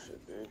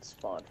bullshit, dude.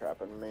 Spawn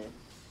trapping me.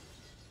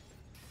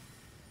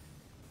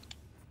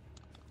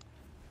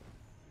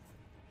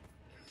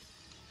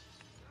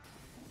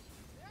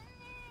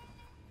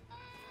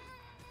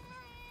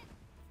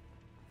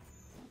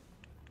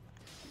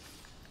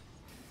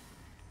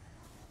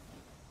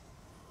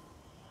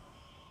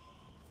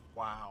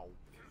 Wow.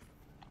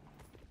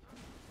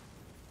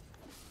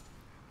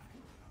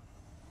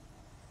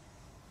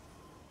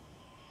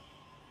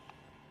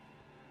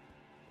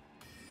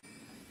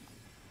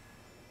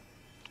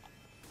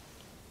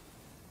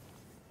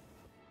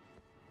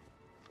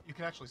 You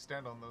can actually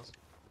stand on those.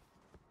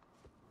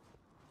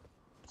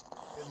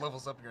 It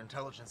levels up your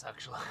intelligence,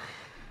 actually.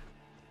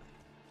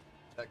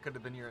 That could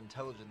have been your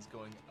intelligence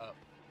going up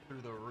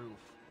through the roof.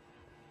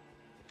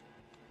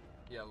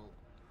 Yeah,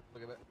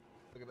 look at that.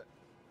 Look at that.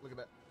 Look at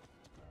that.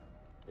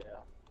 Yeah,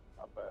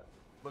 I bet.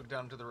 Look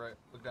down to the right.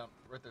 Look down.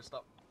 Right there.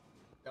 Stop.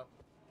 Down.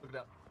 Look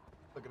down.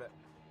 Look at that.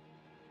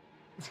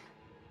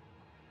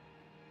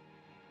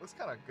 Looks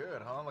kind of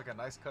good, huh? Like a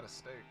nice cut of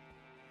steak.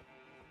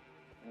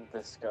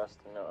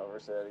 Disgusting. Don't ever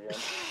say it again.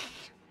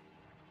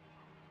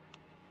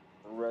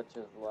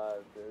 Wretched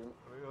live, dude.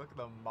 Look at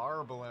the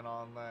marbling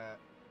on that.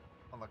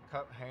 On the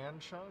cut hand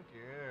chunk?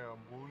 Yeah,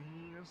 boy.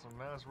 That's some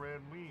nice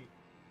red meat.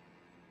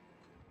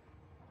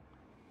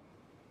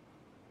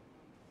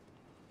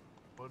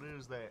 What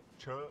is that,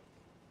 Chuck?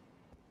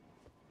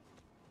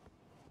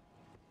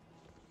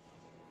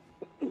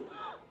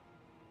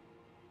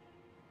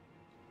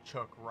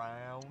 Chuck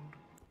round.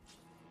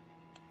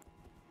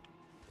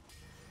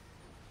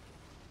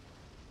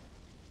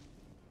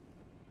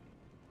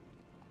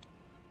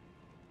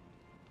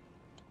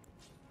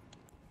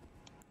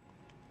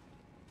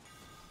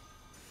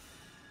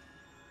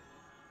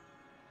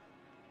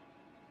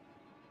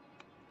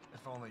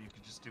 If only you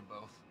could just do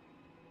both.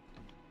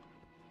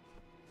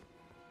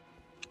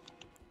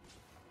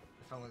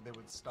 If only they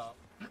would stop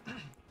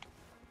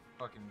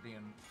fucking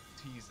being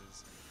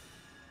teases.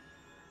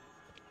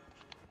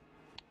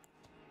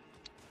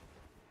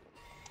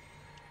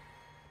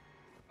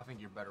 I think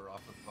you're better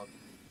off with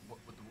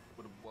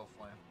a wolf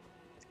lamb.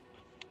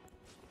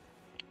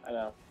 I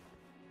know.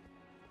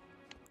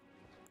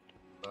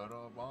 Better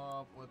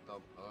off with the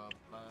pup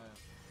lamb.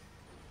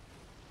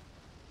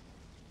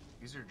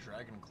 Use your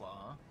dragon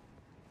claw, huh?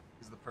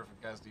 These are the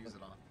perfect guys to use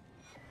it on.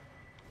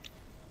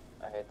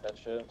 I hate that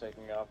shit. I'm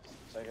taking off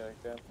psychic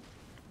again.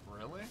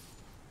 Really?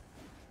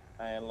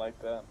 I ain't like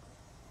that.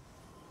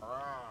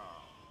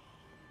 Ah.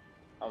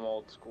 I'm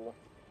old school.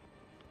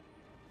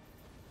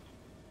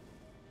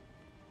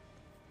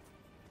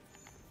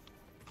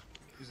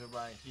 Use it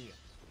right here.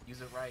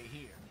 Use it right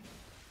here.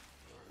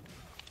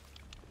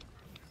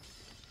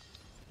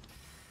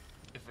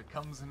 If it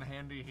comes in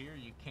handy here,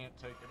 you can't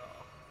take it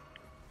off.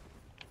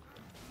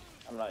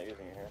 I'm not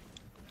using it here.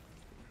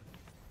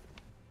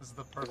 This is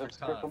the perfect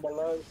scared time. for my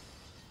life.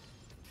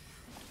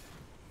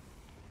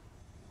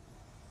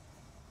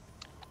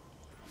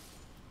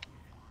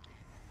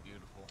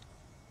 Beautiful.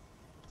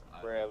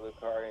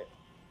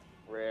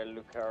 Rare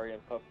Lucarian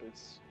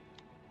puppets.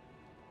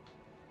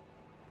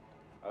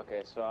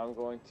 Okay, so I'm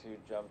going to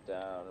jump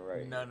down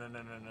right No, here.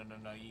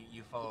 no.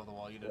 You follow the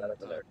wall. You Right didn't.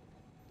 over there.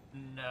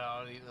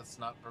 No, that's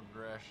not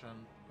progression.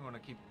 You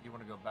want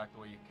to go back the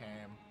way you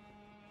came.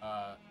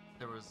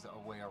 There was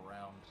a way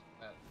around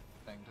that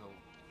thing to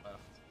the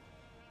left.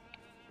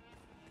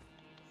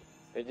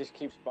 They just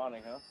keep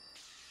spawning, huh?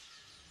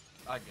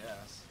 I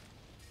guess.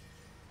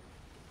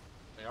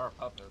 They are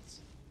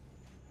puppets.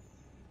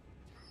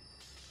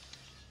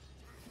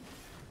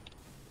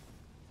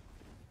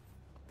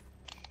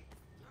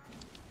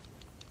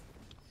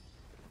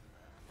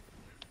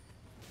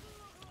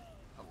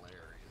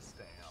 Hilarious,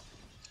 damn.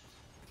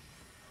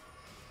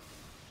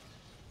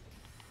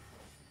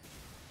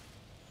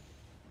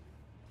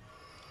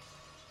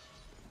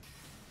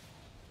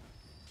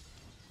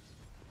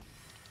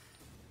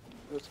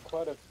 There's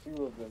quite a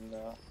few of them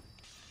now.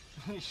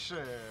 He should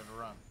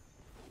run.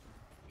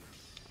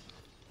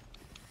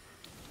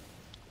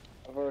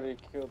 I've already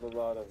killed a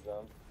lot of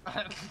them.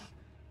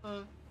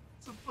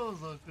 Suppose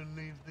I can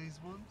leave these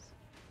ones.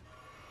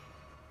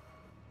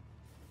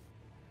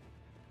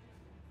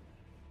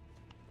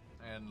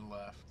 And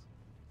left.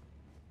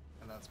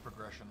 And that's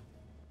progression.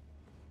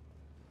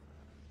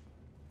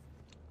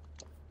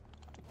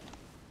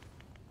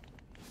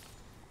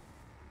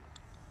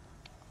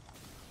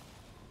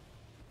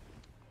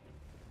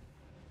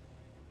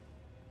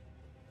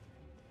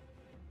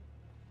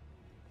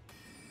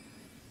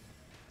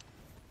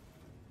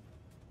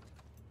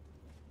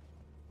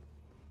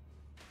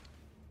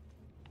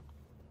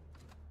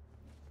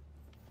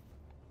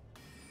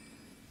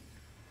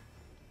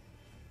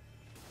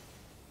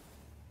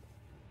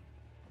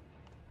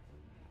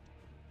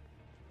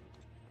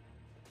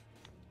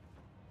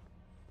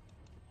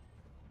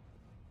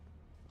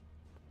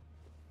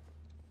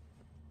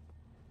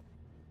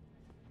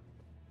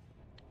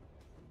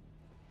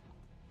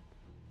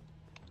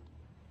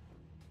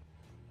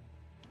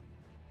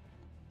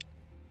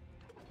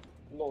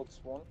 Lord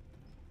Swan.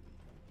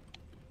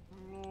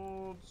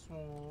 Lord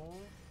Swan.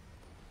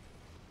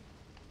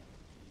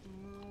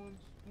 Lord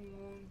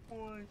Swan,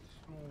 white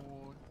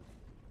Swan.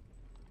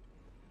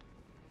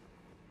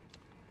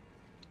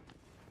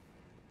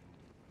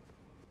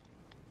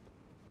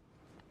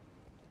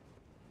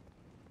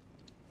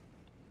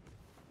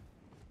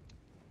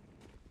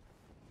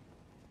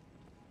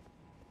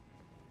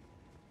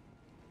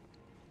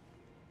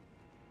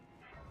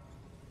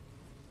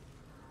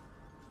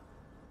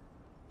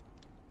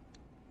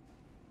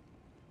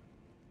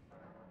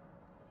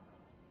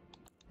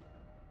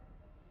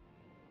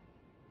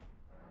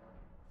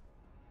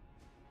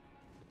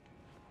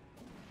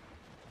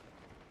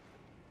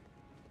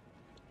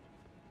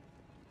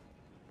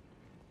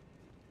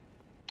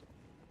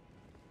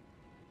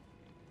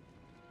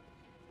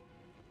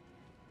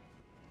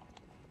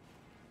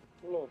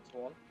 Lord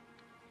Swan.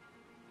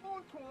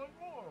 Lord Swan,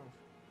 Morph.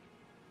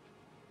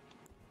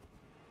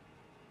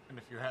 And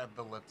if you had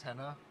the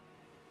Latenna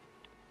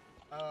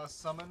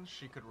summon,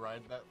 she could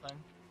ride that thing.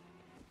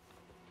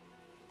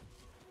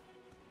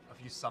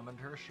 If you summoned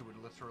her, she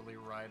would literally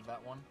ride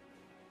that one.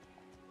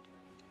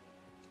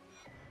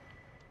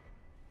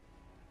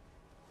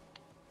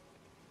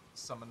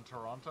 Summon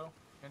Toronto,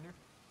 can you?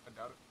 I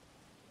doubt it.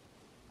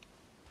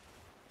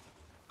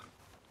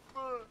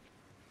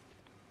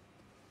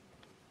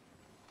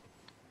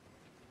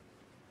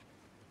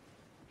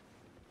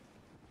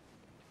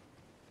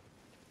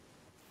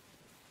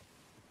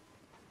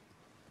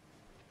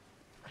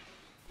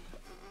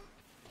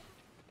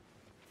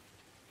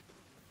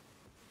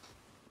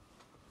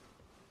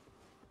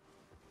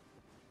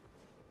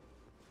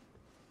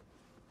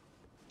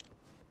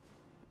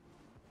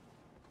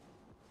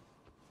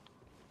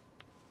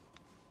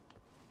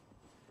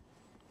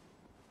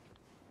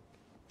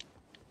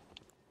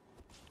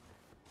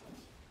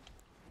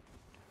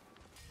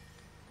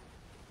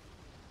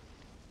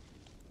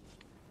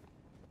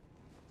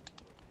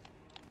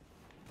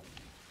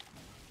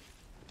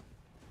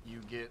 You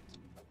get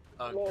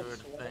a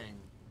good thing.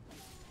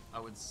 I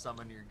would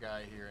summon your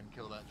guy here and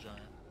kill that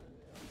giant.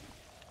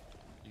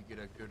 You get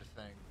a good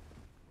thing.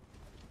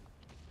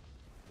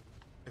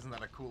 Isn't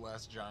that a cool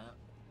ass giant?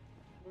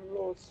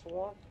 Lord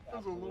Swan.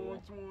 That's a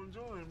Lord Swan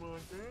giant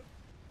right there.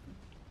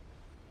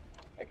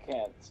 I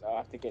can't, so I'll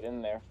have to get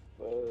in there.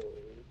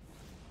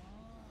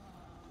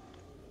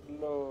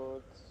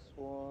 Lord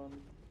Swan.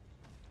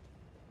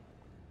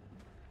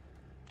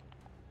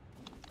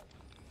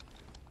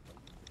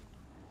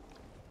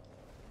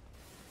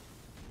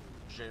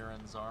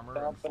 Jaren's armor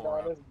Stomping and 4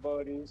 on his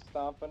buddy,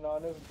 stomping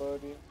on his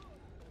buddy.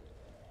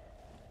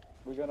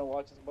 We're gonna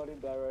watch his buddy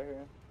die right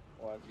here.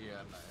 Watch.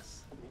 Yeah,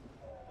 nice.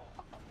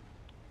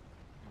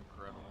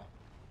 Incredible.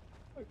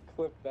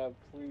 Clip that,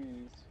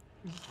 please.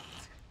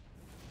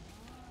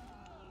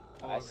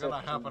 Well, it's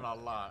gonna happen a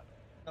lot.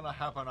 It's gonna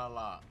happen a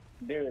lot.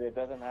 Dude, it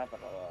doesn't happen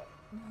a lot.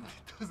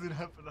 It doesn't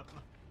happen a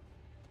lot.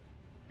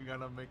 You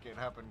gotta make it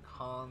happen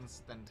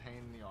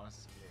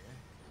constantaneously.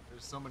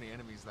 There's so many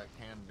enemies that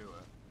can do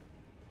it.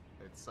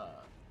 It's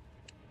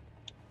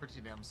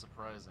pretty damn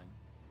surprising.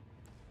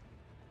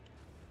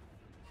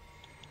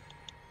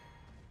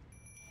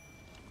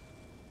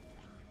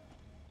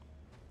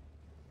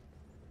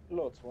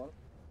 Lord Swan.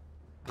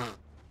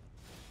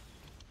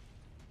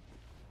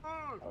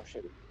 Oh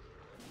shit.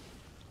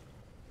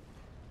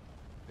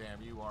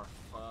 Damn, you are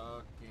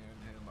fucking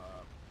him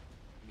up.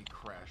 And he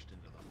crashed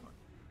into the fuck.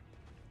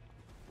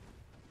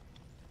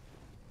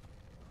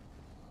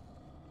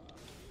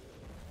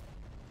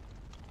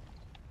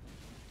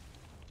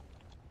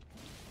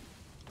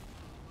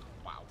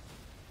 Wow.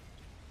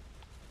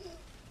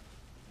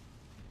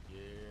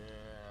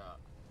 Yeah.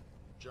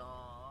 John.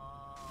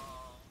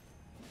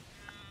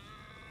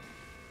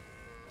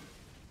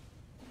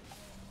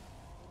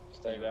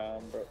 Stay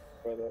down,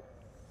 brother.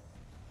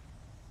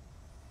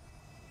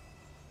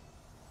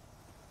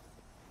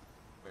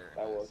 Very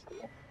That nice. was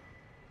cool.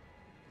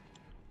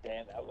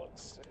 Damn, that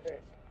looks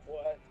sick.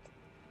 What?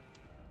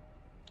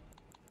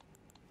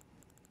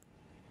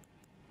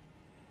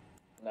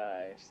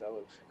 Nice, that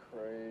looks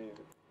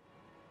crazy.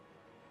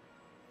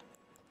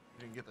 You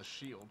didn't get the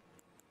shield.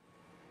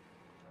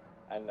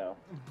 I know.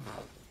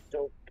 I'm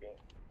joking.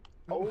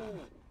 Oh!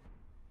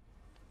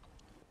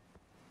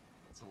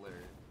 It's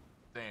hilarious.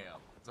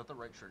 Damn. Is that the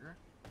right trigger?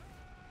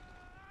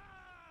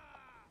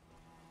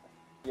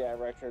 Yeah,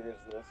 right trigger's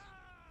this.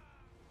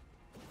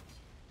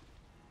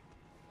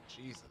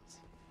 Jesus.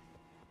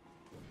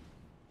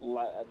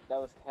 That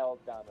was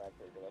held down right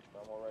trigger. That's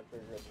normal right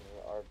trigger.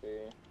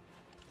 RB.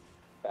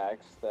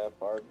 Backstep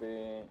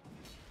RB.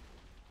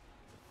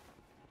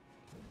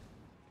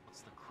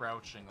 It's the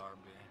crouching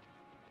RB.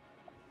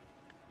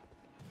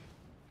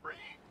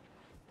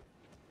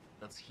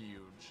 That's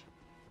huge.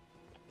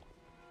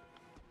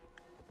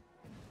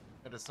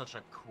 It is such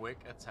a quick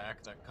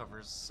attack that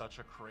covers such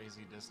a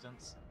crazy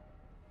distance.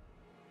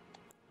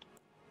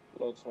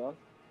 Lord Swan.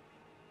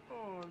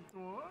 Oh,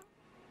 what?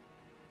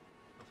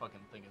 The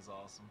fucking thing is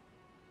awesome.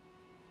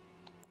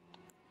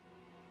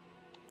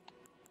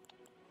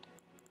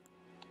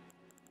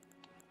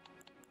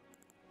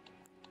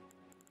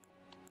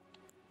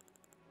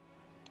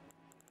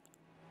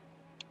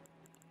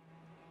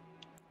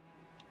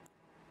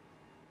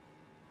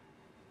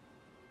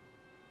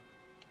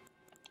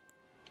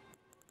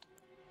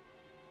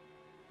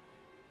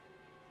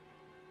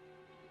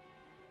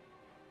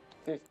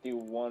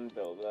 51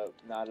 build up,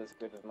 not as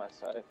good as my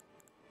scythe.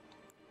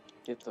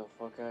 Get the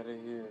fuck out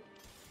of here.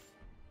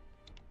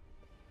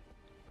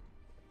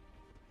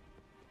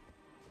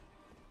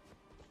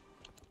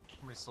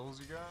 How many souls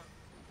you got?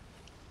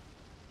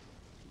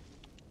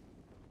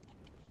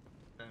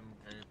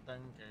 10k,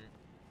 10k.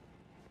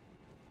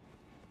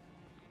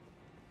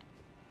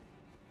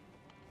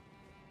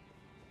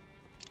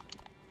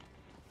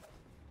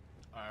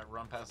 Alright,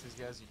 run past these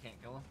guys, you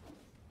can't kill them.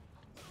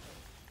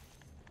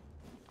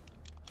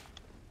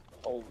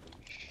 Holy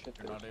shit.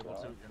 You're not able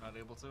to, you're not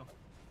able to.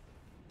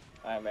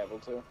 I am able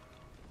to.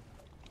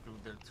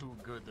 Dude, they're too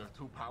good, they're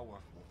too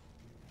powerful.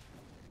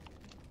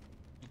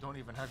 You don't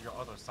even have your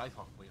other scythe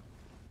up with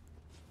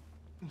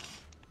you.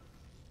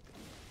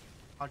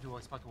 How do you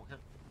expect to hit?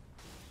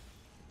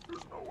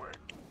 There's no way.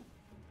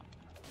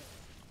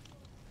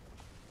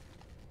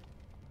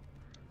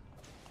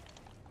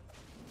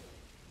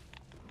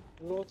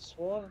 Lord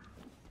Swan.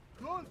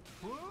 Lord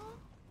Swan?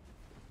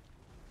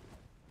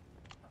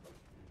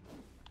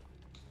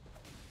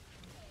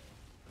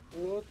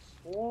 Lord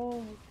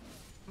Swan.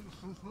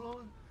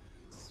 Lord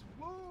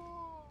Swan.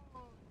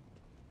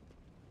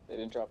 They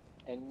didn't drop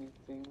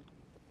anything.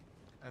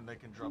 And they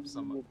can drop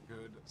some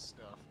good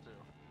stuff too.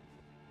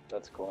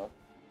 That's cool.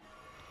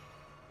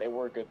 They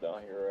were good though,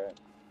 you're right.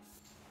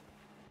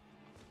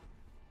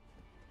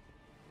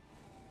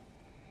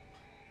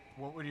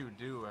 What would you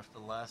do if the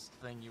last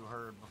thing you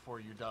heard before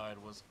you died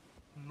was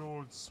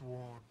Lord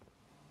Swan?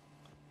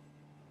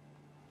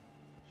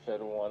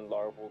 Shed one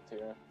larval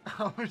tear.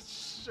 I would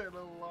shed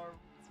a larva.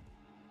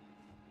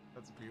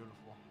 That's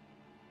beautiful.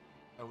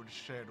 I would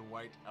shed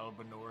white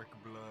albinoric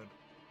blood.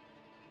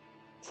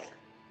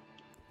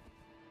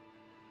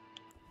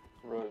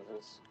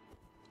 Roses.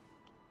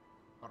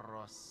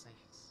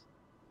 Roses.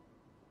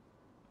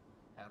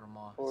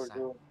 Hermosa. For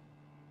you.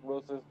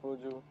 Roses for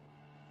you.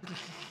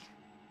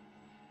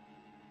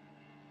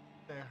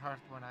 They hurt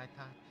when I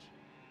touch.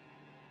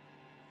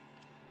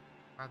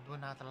 I do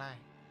not lie.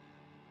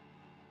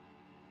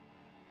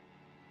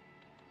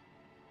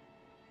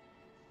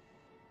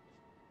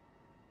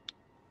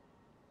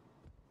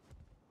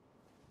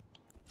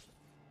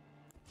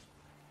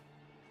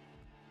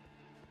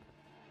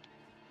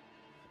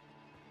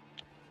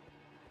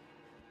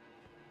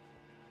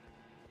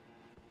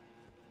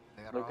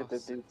 Look at the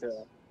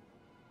detail.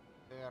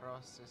 The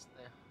roses,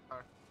 they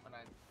hurt when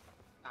I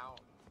touch.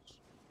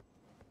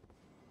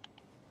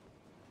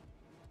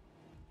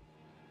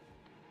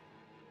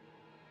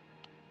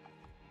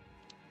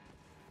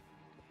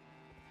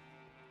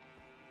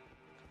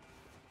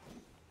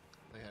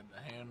 They had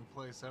to hand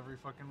place every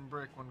fucking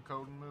brick when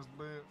coding this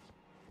bitch.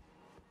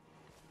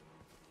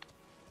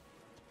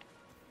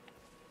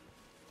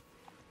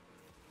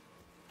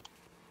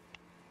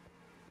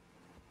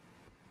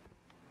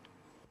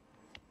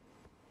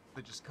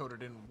 They just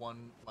coded in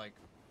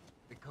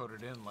they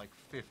coded in like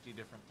 50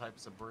 different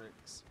types of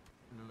bricks.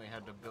 And then they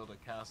had to build a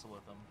castle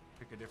with them.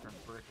 Pick a different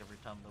brick every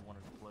time they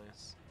wanted to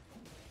place.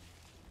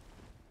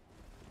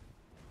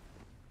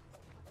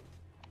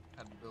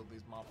 Had to build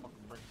these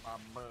motherfucking brick by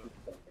brick.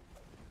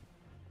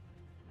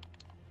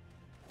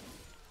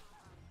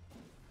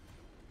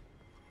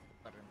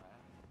 Better than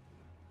that.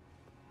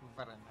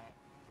 Better than that.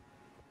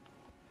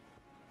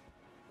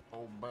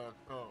 Hold back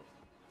up.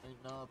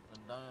 Ain't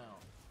nothing down.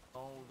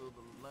 Hold to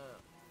the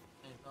left.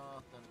 Ain't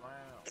nothing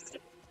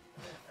round.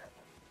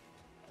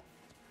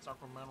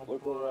 Sacramento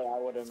Look at what I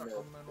would have missed.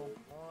 Sacramento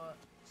Point.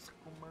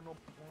 Sacramento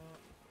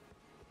Point.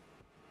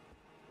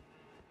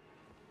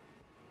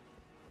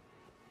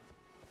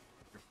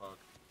 You're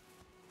fucked.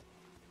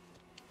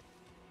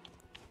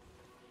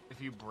 If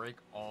you break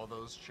all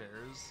those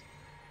chairs,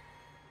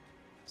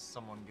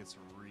 someone gets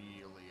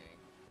really angry.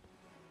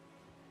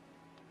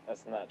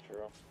 That's not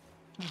true.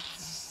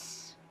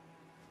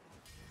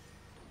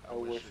 I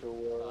wish it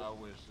was. I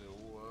wish it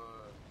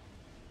was.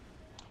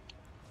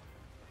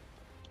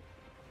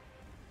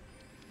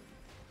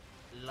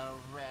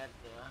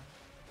 Loretta.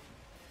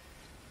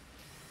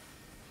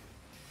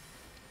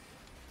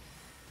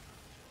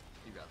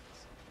 You got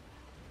this.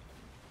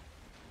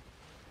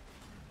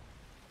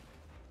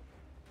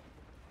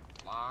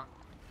 Lock.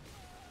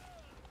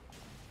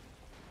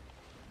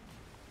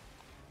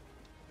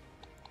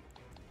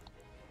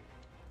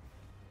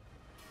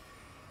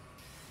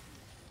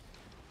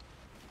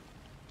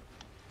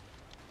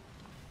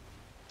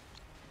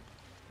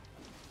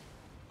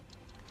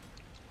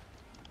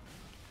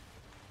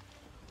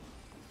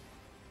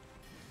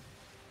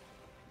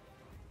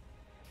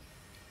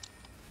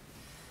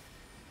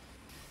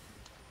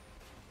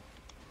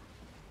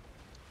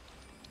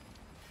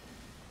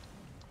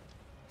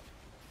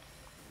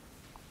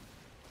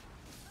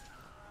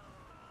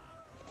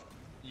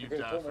 You Okay,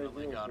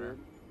 definitely got her. Dude.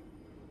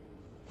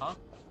 Huh?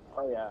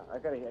 Oh yeah, I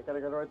gotta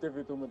go right there if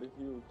you told me to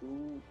heal,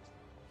 dude.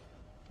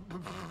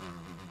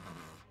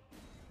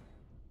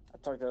 I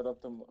talked that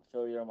up to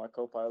failure on my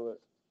co-pilot.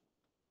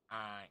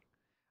 Alright.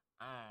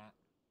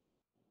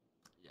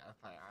 Yeah,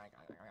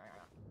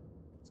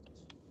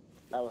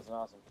 That was an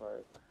awesome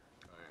fight.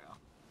 Oh yeah.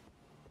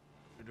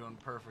 You're doing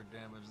perfect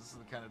damage. This is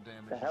the kind of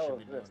damage The you hell should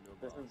be is doing this? to a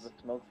This boss. is the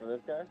smoke for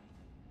this guy?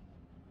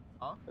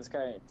 Huh? This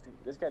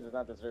guy does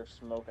not deserve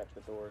smoke at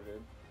the door,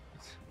 dude.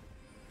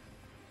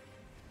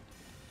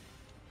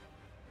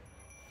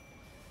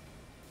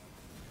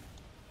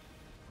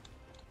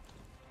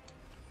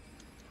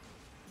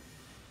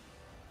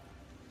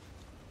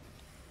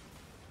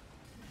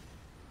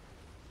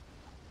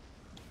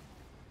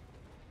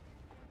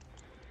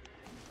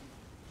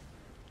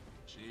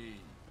 Jeez.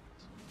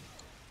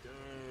 Yay.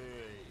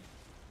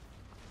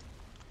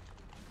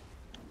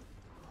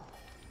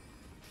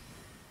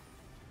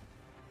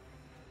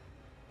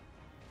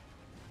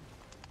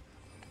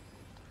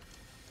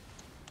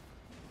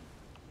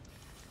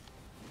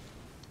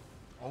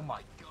 Oh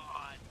my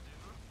god,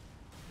 dude.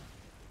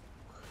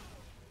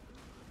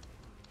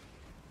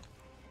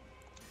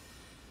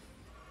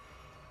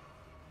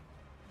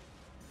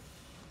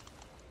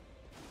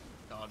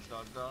 Dodge,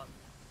 dodge, dodge.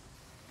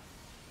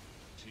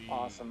 Jeez.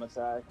 Awesome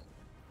attack.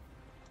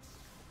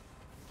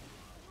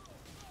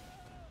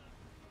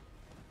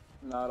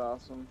 Not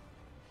awesome.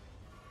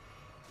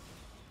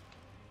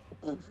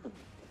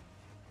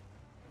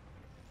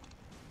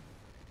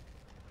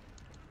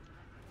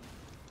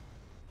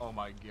 Oh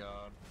my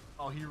god.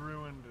 Oh, he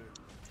ruined it.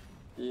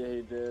 Yeah,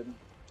 he did.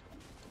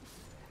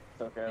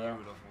 It's okay though.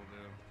 Beautiful,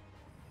 dude.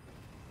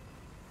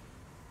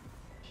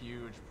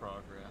 Huge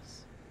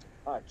progress.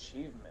 Ah,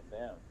 achievement,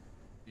 damn.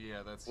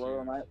 Yeah, that's What huge.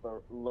 am I?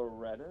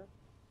 Loretta?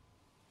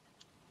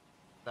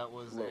 That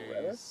was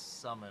Loretta? a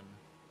summon.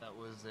 That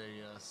was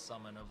a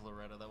summon of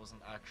Loretta. That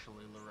wasn't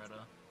actually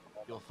Loretta.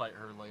 You'll fight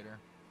her later.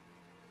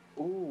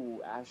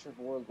 Ooh, Asher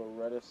Ward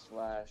Loretta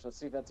Slash. Let's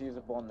see if that's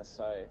usable on the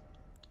site.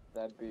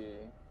 That'd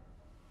be...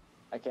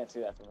 I can't see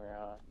that from here,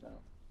 huh? No.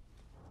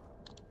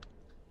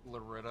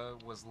 Loretta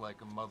was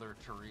like Mother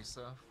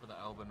Teresa for the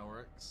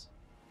Albinorics.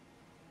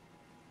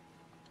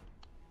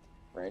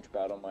 Range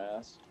battle my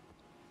ass.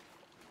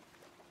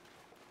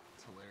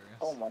 It's hilarious.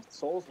 Oh, my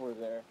souls were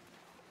there.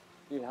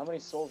 Dude, how many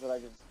souls did I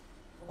just...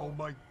 Oh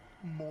my,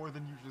 more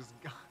than you just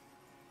got.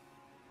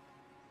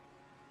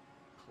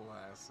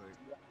 Classic.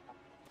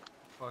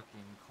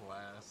 Fucking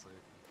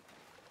classic.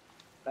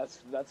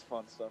 That's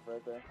fun stuff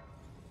right there.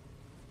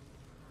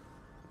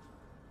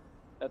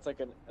 That's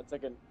like a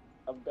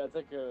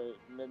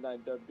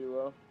midnight dub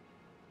duo.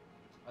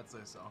 I'd say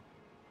so.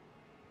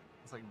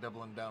 It's like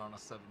doubling down on a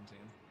 17.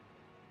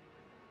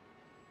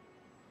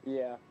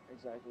 Yeah,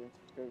 exactly.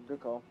 Good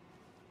call.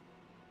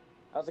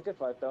 That was a good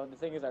fight though. The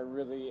thing is, I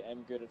really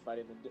am good at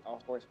fighting the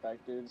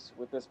horseback dudes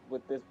with this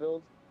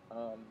build.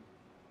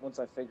 Once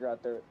I figure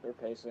out their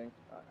pacing,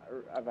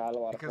 I've had a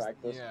lot of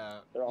practice. Yeah,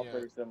 They're all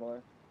pretty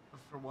similar.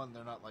 For one,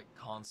 they're not like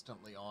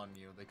constantly on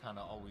you. They kind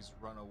of always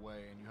run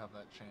away, and you have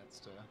that chance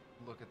to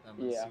look at them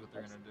and see what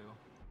they're gonna do.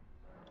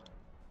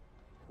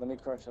 Let me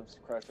crush some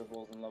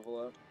crushables and level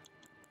up.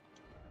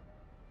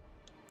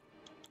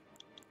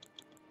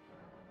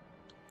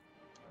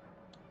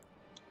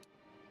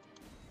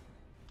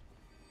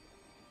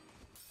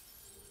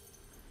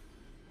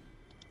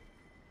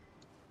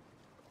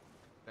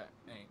 That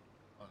ain't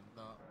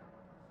enough.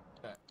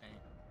 That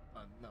ain't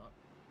enough.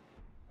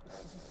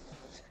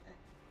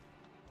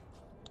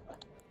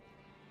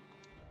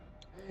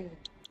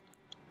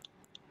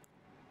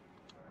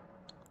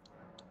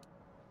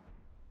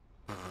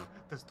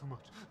 That's too much.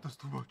 That's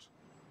too much.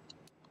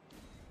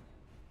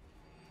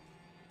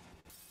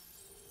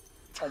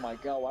 Oh my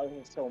god, why are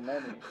there so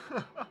many?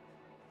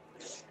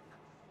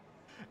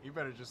 You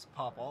better just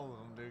pop all of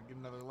them, dude. Get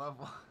another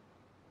level.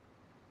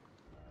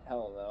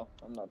 Hell no,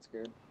 I'm not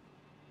scared.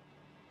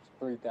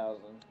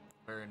 3,000.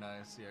 Very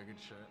nice. Yeah, good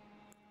shit.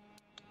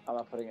 I'm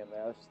not putting it in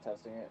there, I was just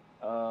testing it.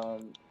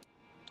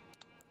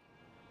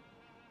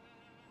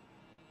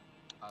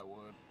 I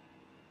would.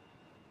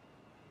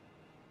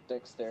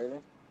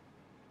 Dexterity.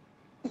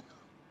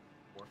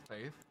 Or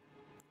faith.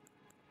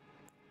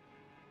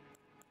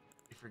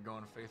 If you're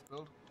going faith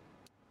build.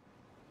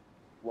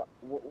 What?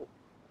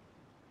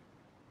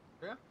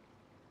 Yeah.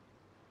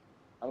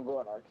 I'm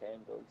going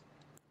arcane build.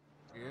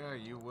 Yeah,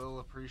 you will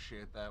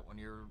appreciate that when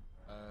you're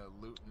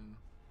looting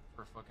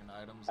for fucking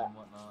items and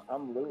whatnot.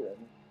 I'm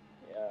looting.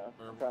 Yeah.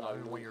 Or I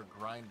mean, when you're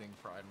grinding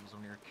for items,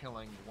 when you're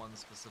killing one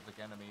specific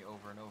enemy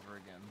over and over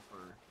again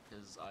for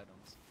his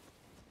items.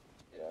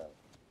 Yeah.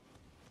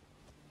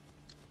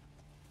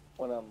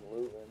 When I'm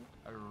looting.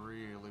 I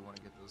really want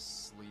to get those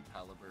sleep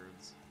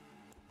halberds.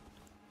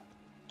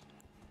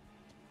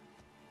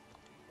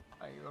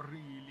 I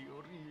really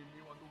want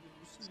to get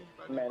those sleep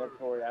halberds.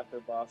 Mandatory after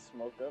boss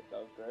smoke up, that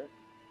was great.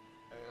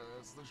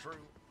 That's the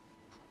truth.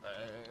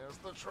 That's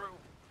the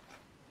truth.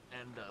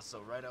 And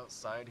so right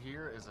outside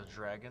here is a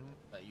dragon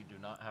that you do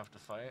not have to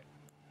fight.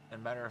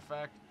 And matter of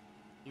fact,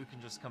 you can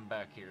just come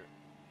back here.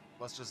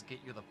 Let's just get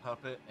you the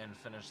puppet and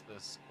finish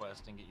this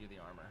quest and get you the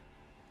armor.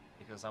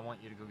 Because I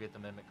want you to go get the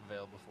Mimic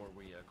Veil before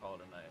we call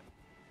it a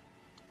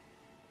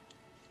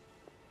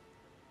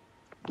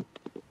night.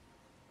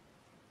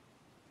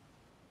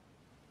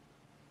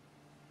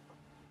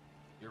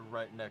 You're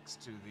right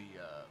next to the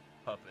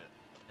puppet.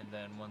 And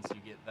then once you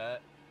get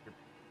that, you're...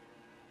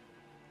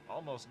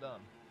 Almost done.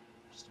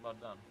 Just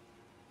about done.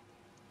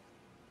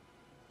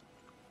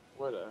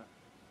 What a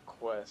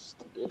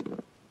quest,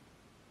 dude.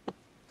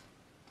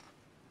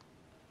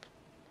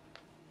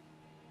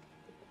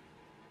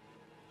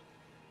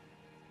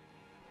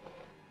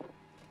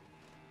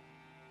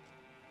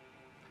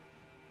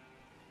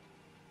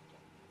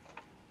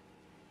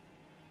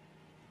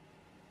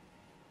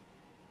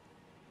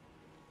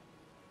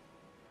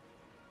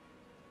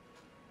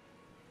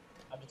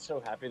 I'm just so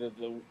happy that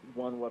the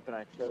one weapon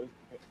I chose,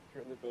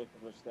 purely based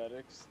on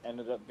aesthetics,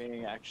 ended up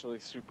being actually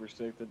super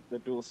sick. The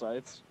dual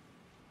sights.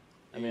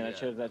 I mean, I Yeah.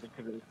 chose that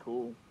because it was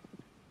cool.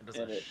 It does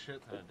And a it-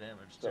 shit ton of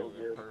damage so too.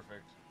 They're good.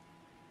 perfect.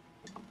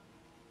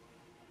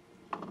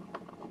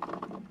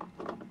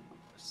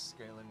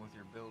 Scaling with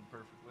your build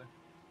perfectly.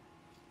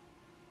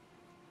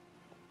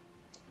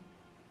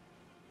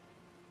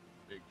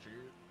 Big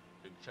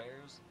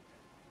chairs.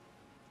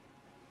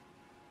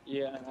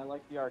 Yeah, and I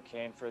like the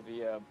arcane for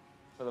the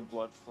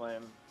blood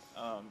flame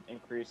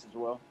increase as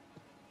well.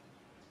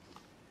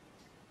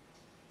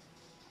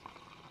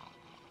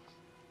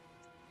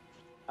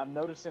 I'm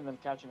noticing them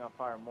catching on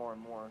fire more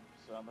and more,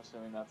 so I'm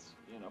assuming that's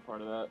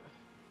part of that.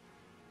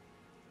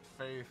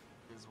 Faith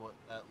is what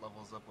that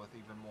levels up with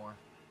even more.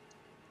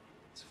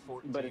 It's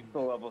 14. But it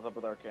still levels up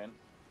with arcane.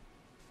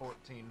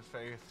 14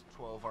 faith,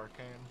 12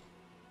 arcane.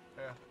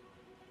 Yeah.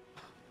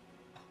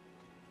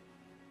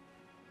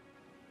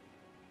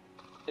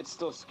 It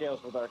still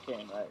scales with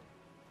arcane, right?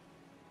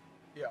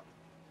 Yeah.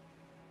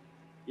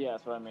 Yeah,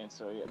 that's what I mean.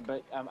 So yeah,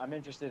 but I'm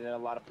interested in a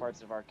lot of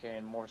parts of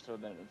arcane more so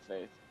than in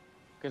faith,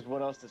 because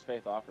what else does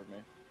faith offer me?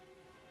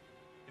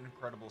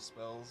 Incredible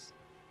spells.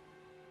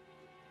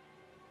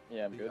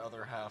 Yeah, I'm The good.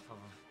 other half of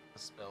the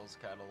spells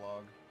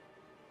catalog.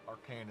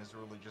 Arcane is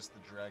really just the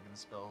dragon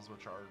spells,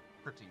 which are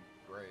pretty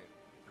great.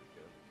 Pretty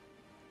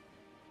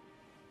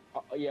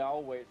good. Yeah,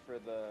 I'll wait for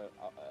the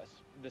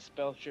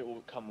spell shit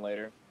will come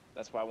later.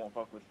 That's why I won't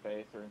fuck with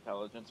faith or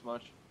intelligence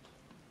much.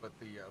 But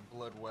the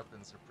blood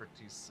weapons are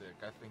pretty sick.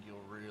 I think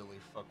you'll really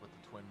fuck with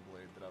the twin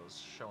blade that I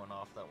was showing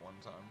off that one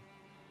time.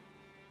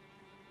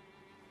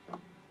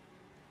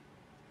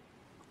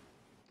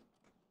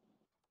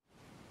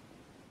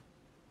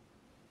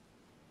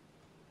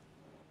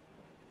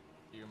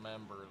 You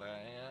remember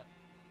that?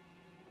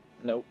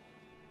 Nope.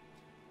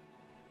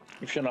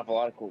 You've shown off a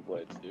lot of cool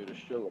blades, dude. It's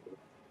still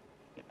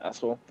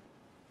asshole.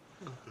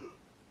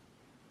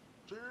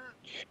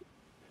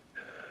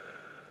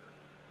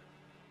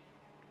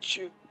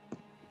 Shoot.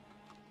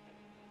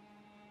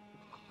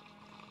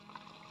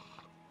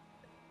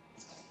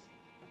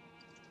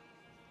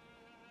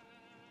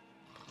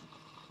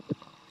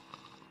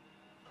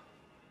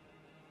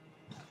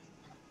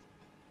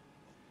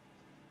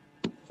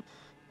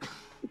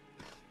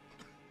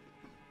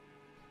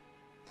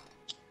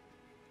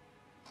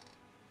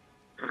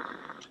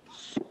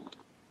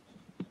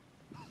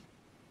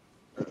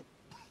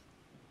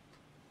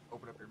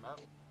 Open up your map.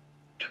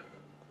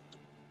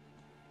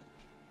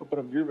 Open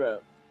up your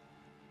map.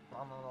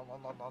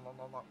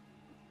 No.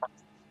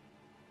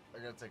 I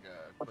gotta take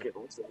a Okay, quick,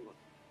 what's that one?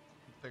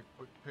 take a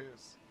quick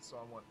piss, so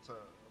I want to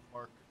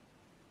mark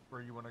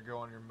where you want to go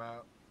on your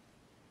map.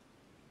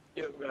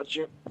 Yeah, got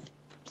you.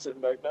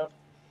 Sitting back now.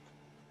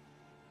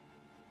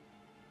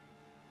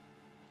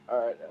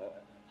 All right.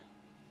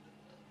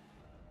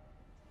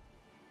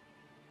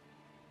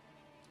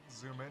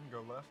 Zoom in,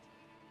 go left.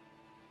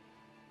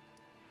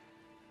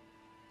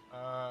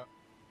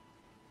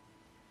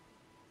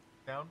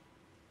 Down.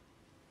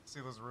 See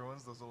those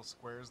ruins, those little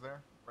squares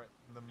there? Right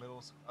in the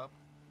middle, up.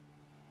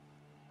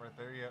 Right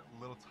there, yeah,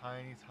 little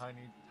tiny.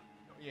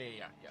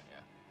 Yeah.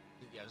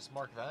 Yeah, just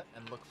mark that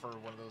and look for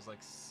one of those, like,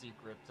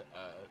 secret,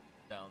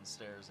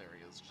 downstairs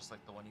areas, just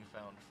like the one you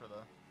found for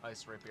the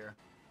ice rapier.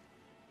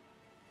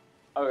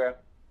 Okay.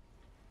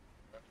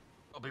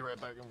 I'll be right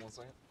back in 1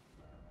 second.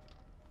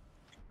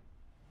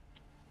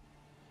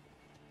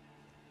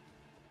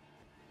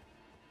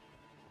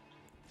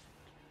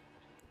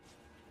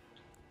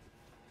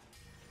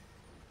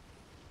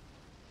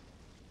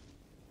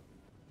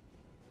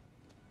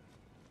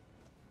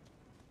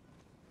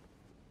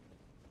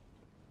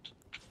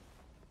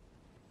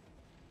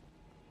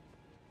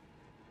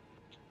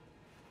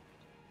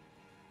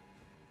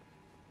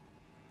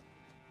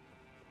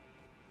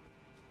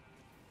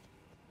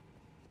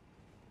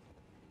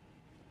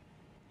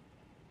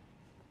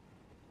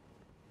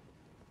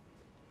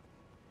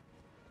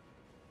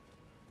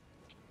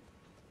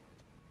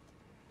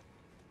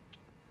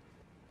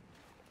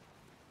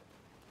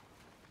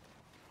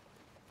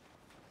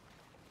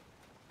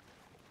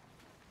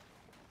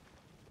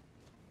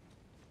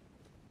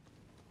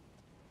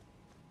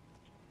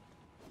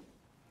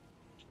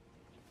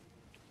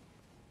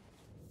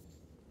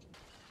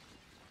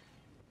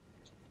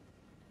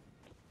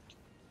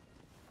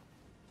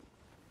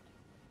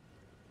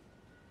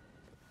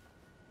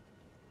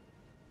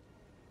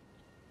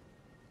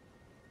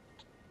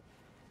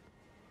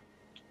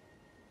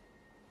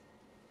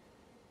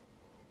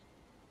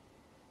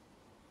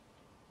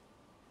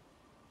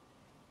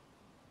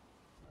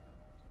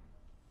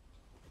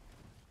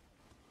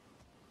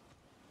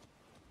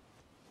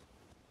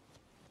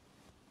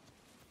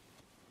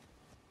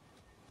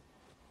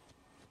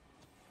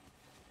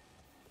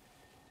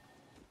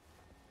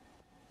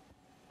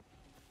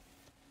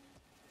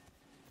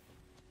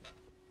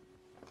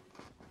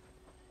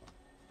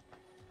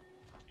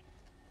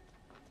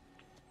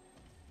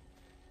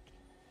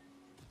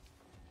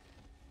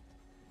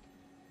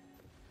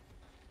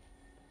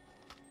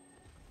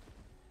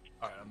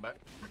 combat.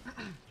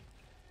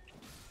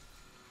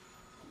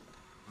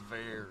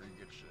 Very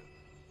good shit.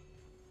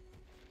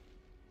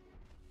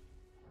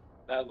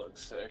 That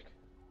looks sick.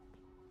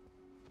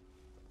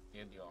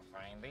 Did you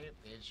find it?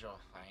 Did you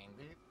find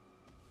it?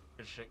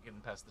 Good shit getting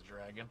past the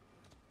dragon.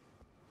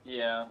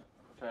 Yeah, I'm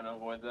trying to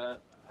avoid that.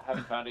 I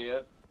haven't found it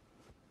yet.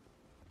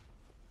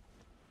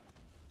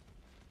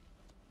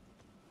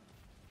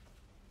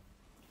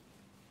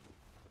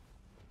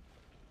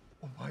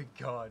 Oh my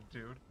god,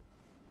 dude.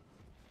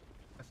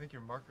 I think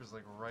your marker's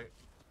like right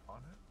on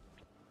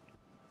it.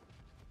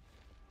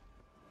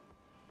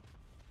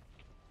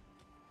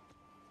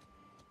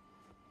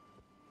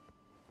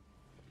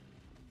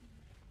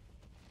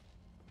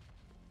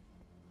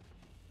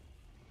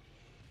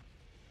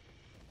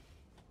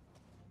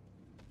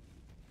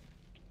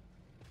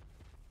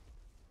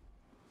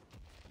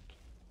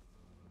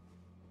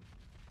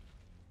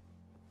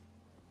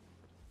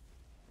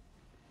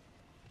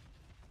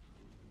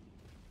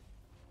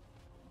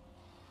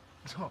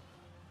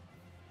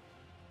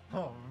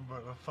 Oh,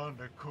 but I found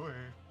it quick.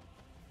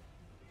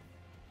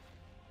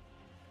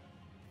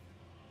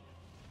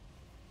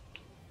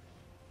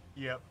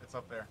 Yep, it's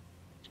up there.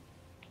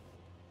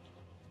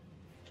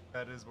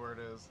 That is where it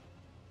is.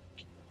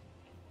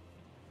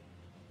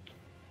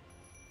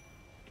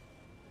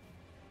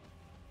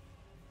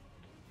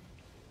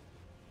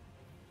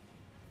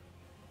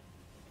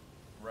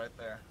 Right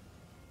there.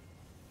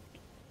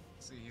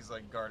 See, he's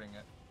like guarding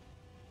it.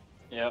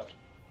 Yep.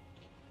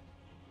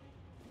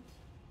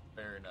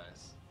 Very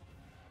nice.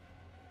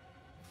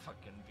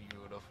 Fucking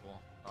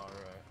beautiful.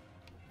 Alright.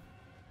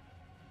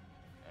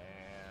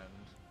 And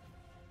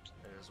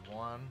there's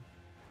one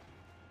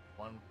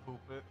poop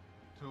it,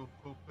 two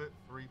poop it,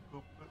 three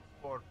poop it,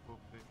 four poop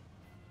it.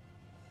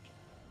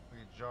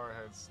 Look at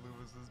Jarhead, slew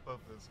his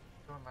buffers.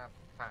 Turn out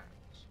the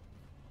times.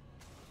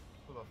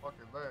 Who the fuck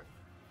is that?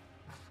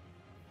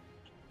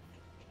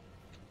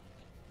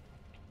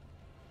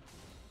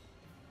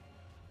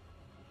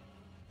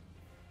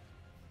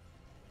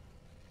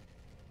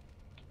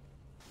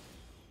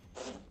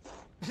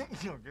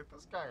 Yo, get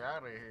this guy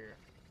out of here.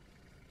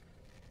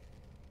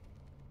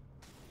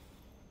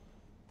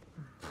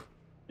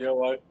 You know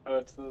what?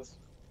 What's this?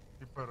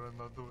 You better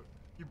not do it.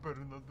 You better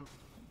not do it.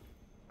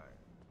 Alright,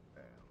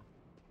 damn.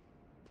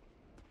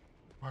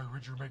 Why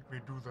would you make me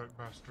do that,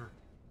 master?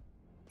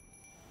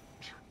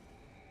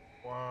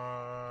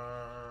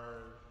 Why?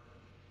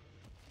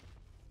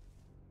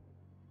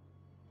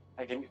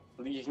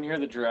 You can hear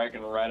the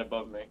dragon right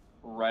above me.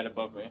 Right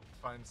above me.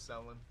 Find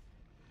Selin.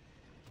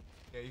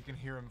 Yeah, you can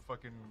hear him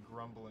fucking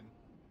grumbling.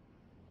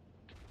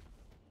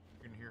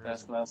 You can hear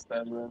That's his, not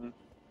Stedman. you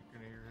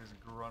can hear his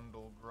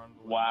grundling.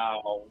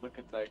 Wow, look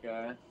at that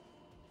guy.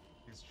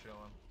 He's chilling.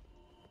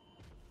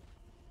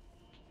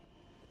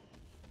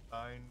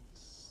 Find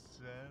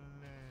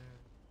Selin.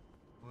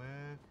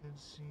 Where could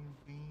she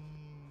be?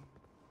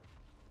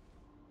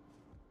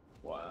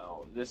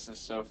 Wow, this is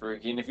so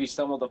freaky. And if you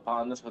stumbled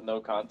upon this with no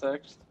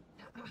context,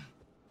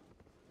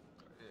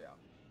 Yeah.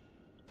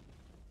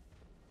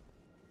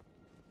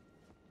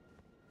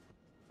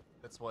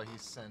 That's why he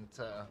sent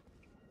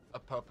a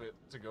puppet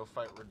to go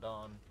fight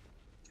Radon.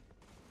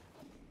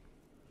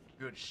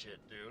 Good shit,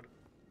 dude.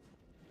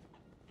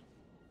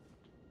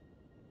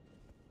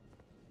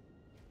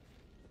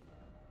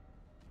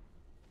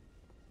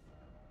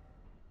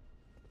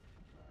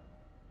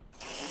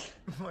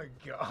 Oh my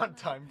god,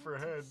 time for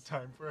head,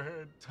 time for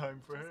head,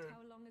 time for Just head.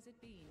 how long has it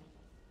been?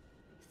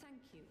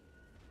 Thank you.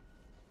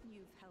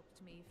 You've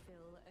helped me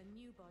fill a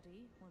new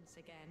body once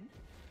again,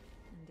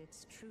 and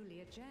it's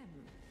truly a gem.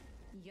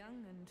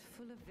 Young and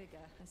full of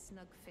vigor, a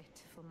snug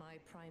fit for my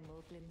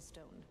primal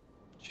glintstone.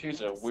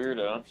 she's a Next,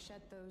 weirdo. I've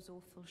shed those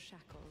awful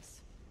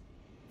shackles.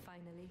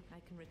 Finally, I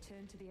can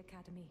return to the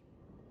academy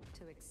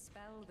to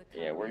expel the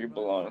Yeah, where you Curry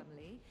belong. royal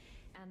family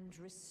and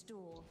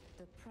restore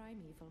the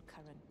primeval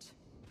current.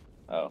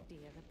 Oh.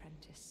 Dear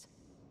apprentice,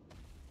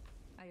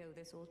 I owe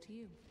this all to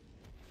you.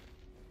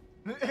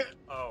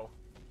 Oh.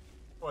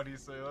 Why do you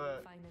say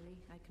that? Finally,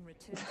 I can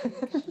return to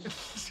the academy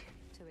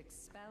to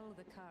expel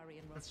the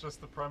Karian. It's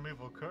just the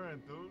primeval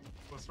current, dude.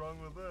 What's wrong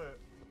with that?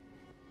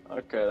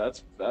 Okay,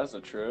 that's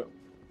a trip.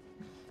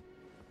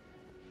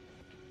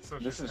 So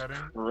This she's is heading.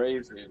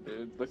 crazy,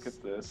 dude. Look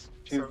at this.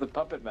 She's So- the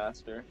puppet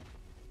master.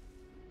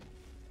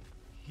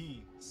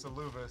 He,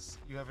 Saluvis,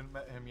 you haven't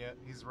met him yet.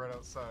 He's right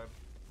outside.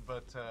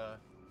 But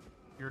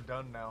you're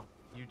done now.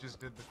 You just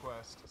did the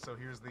quest. So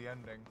here's the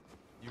ending.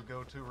 You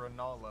go to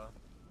Renala,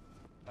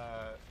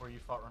 where you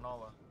fought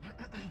Renala.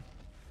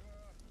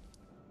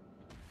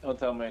 Don't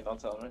tell me, don't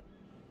tell me.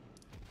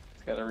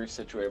 Just gotta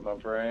resituate my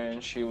brain.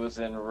 She was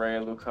in Ray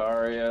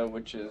Lucaria,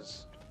 which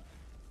is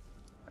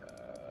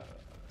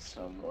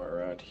somewhere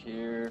around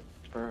here,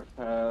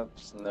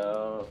 perhaps.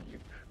 No, you.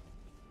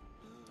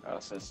 Oh,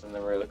 since in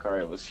the Ray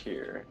Lucaria was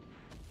here.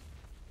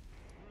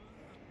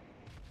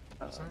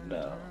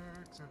 No.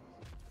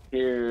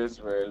 Here's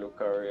Ray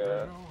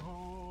Lucaria,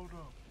 Hold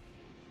up.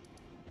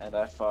 and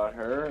I fought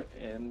her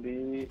in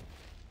the.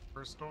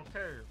 Crystal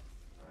Cave.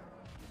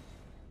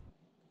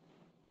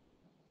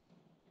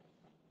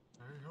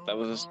 That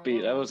was a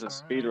speed. That was a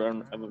speed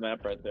run of a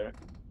map right there.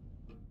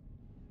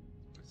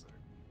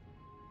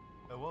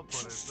 At what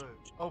point is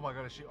it? Oh my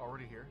god, is she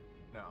already here?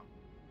 No.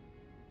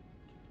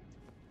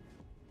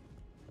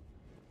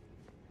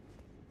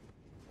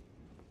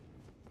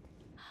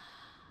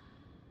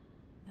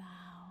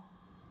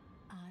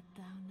 Art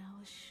thou now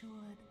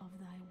assured of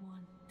thy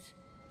want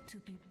to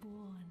be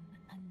born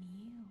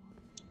anew?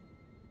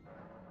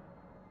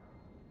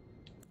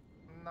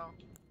 No.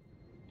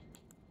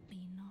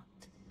 Be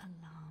not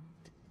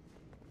alarmed,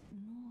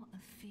 nor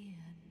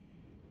afeared.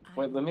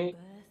 Wait, let me.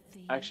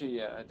 Actually,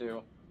 yeah, I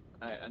do.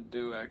 I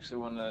do actually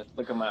want to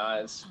look at my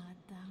eyes. Art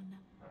thou now?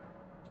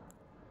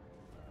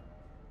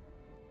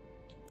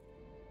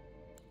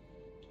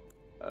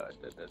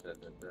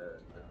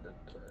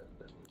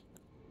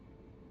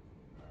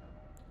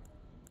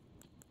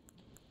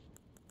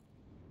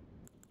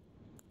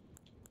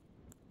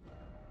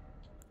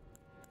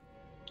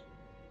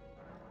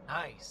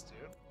 Nice,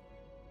 dude.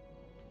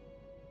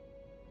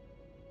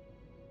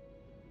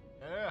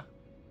 Yeah.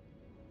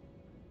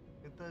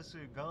 Get that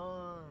shit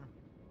gone.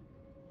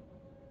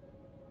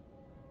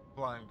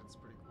 Blind, it's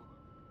pretty cool.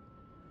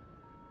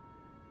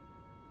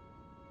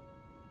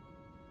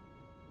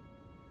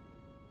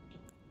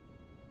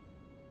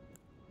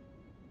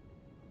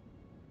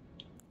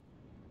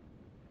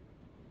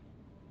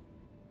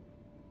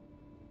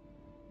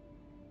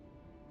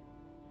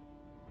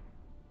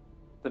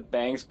 The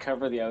bangs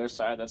cover the other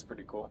side. That's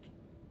pretty cool.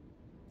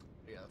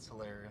 Yeah, it's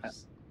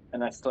hilarious.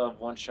 And I still have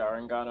one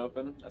showering gun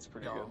open. That's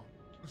pretty Yo, good.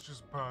 it's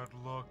just bad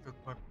luck that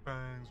my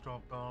bangs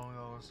dropped down on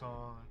the other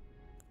side.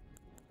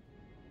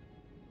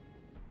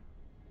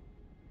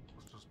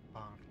 It's just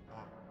bad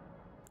luck.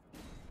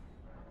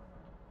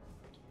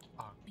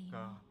 I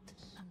got.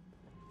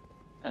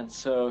 And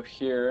so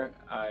here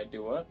I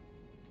do what?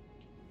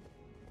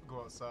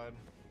 Go outside.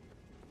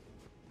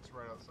 It's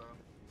right outside.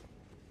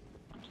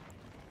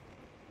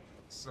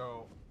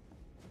 So,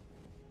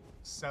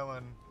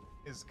 Selen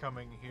is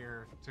coming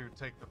here to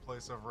take the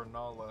place of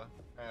Renala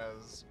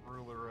as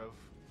ruler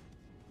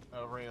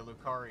of Rea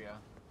Lucaria,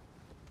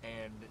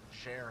 and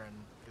Sharon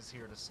is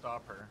here to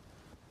stop her.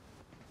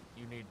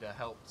 You need to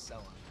help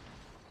Selen.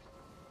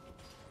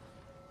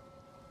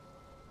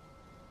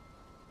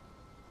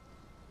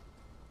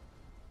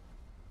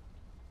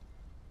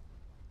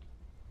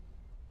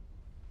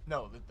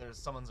 No, there's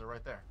summons are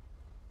right there.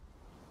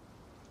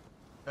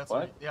 That's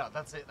what? Yeah,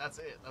 that's it. That's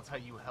it. That's how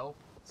you help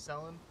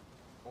Selen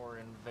or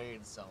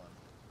invade Selen.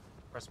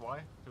 Press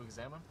Y to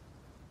examine.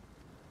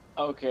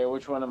 Okay,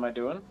 which one am I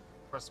doing?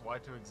 Press Y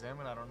to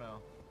examine. I don't know.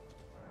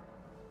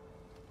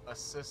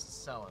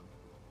 Assist Selen.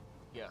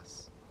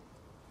 Yes.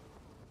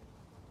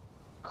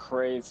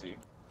 Crazy.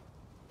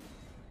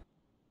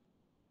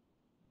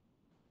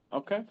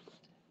 Okay.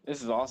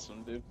 This is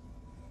awesome, dude.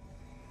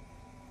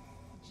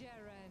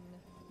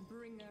 Jaren,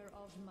 bringer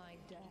of my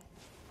death.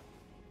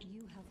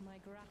 You have my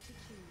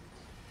gratitude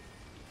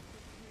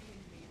for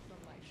freeing me from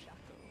my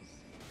shackles.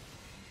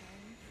 I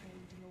am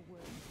afraid your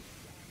work is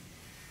done.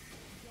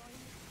 Join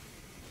me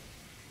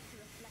to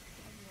reflect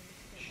on your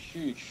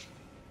mistake. Sheesh.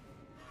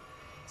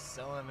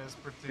 Selen is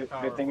pretty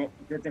powerful.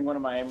 Good thing one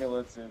of my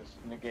amulets is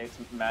negates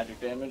magic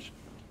damage.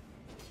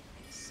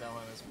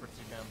 Selen is pretty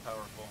damn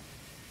powerful.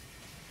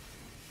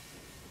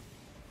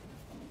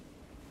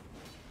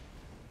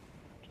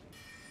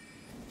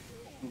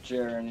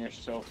 Jaren, you're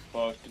so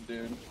fucked,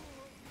 dude.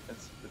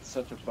 It's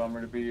such a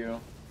bummer to be you.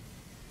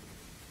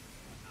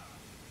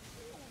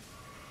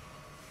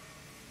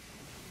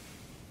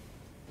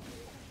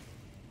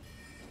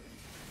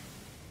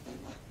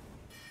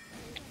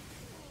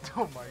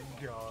 Oh my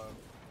god.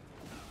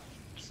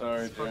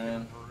 Sorry, It's fucking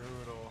Jaren.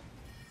 brutal.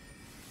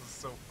 This is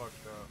so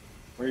fucked up.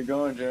 Where you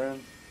going, Jaren?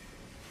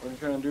 What are you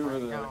trying to do Where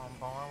over you there? going,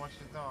 boy? What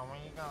you doing? Where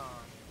you going?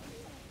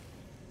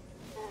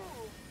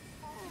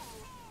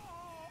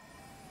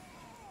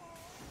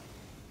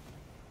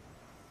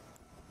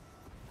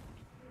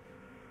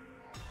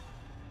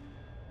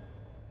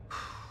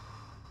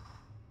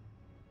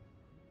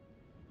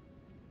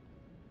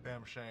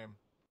 Damn shame.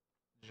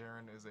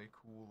 Jaren is a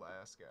cool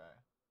ass guy.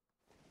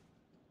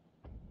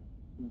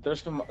 There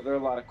are a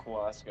lot of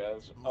cool ass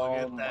guys. Look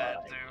at that,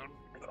 my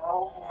dude.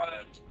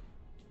 God.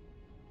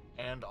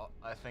 And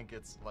I think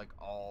it's like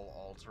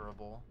all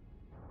alterable.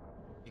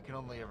 You can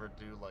only ever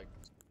do like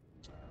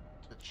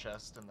the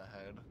chest and the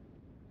head.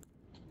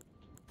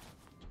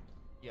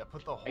 Yeah,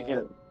 put the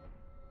whole.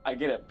 I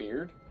get a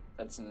beard?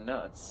 That's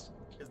nuts.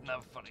 Isn't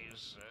that funny as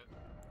shit?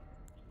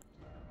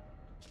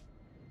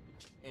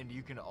 And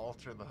you can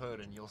alter the hood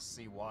and you'll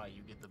see why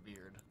you get the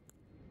beard.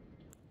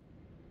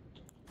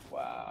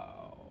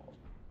 Wow.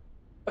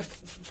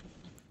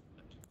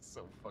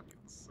 So fucking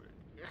sick.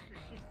 Yeah,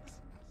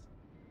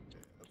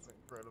 that's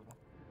incredible.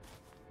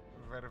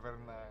 Very, very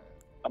nice.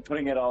 I'm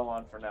putting it all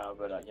on for now,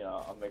 but you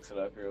know, I'll mix it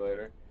up here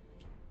later.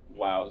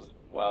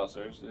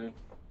 Wowzers, dude.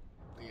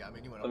 Yeah, I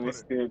mean, you want Let to me put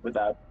see it.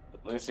 without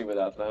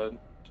the hood.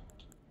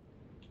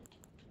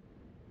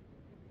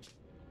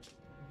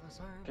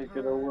 Pick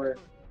it away.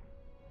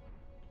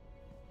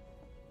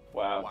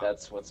 Wow, Wow.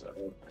 that's what's up,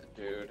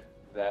 dude.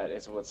 That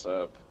is what's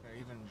up. Or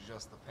even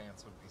just the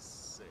pants would be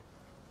sick.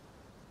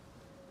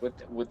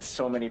 With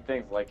so many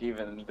things, like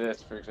even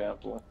this, for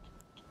example.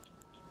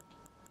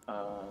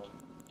 Um,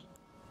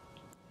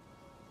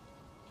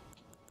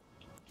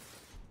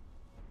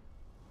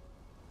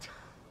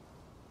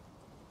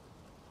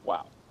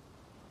 wow,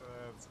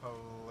 That's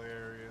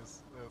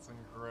hilarious. That's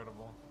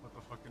incredible. With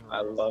the fucking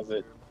I roses, love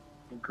it.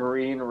 dude.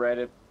 Green, red,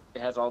 it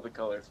has all the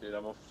colors, dude.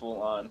 I'm a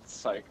full-on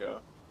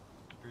psycho.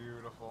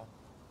 Beautiful.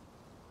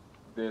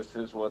 This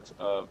is what's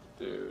up,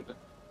 dude.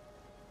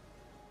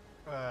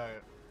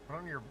 Put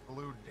on your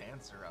blue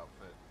dancer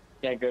outfit.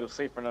 Can't go to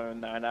sleep for another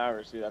 9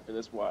 hours, dude. After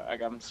this, I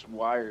got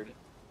wired.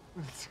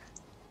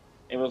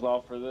 It was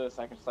all for this.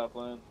 I can stop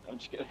playing. I'm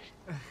just kidding.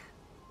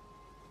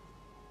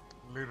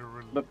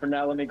 Literally. But for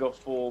now, let me go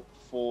full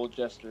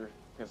jester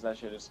because that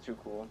shit is too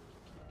cool.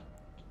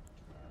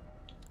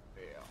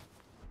 Yeah.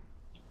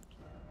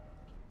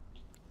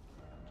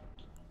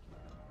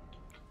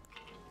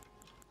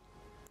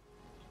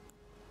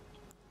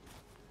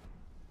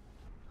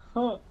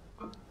 Huh.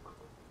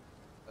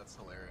 That's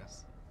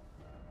hilarious.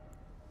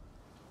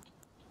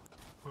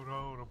 Put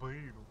on a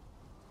beetle.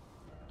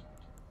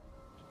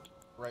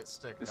 Right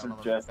stick. This Down is on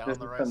the, just down this on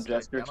the is right some stick.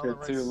 jester Down on the shit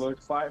right too.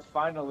 stick. Look,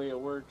 finally it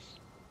works.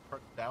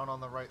 Down on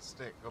the right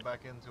stick. Go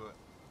back into it.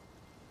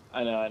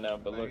 I know,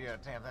 but look. Yeah,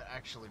 damn, that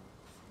actually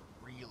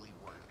really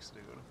works,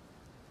 dude.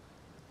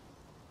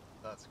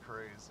 That's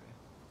crazy.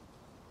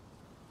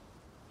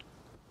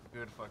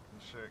 Good fucking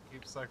shit.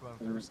 Keep cycling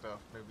through stuff.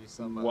 Maybe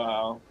some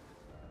Wow.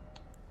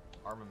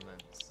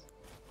 armaments.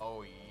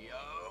 Oh,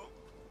 yo.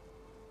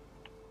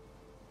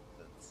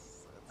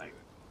 That's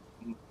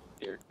it.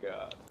 Dear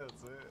God.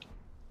 That's it.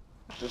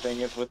 The thing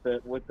is with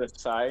the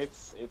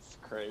sights, it's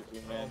crazy,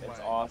 man. Oh It's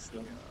my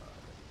awesome. God.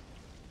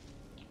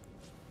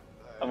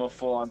 I'm a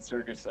full-on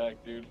circus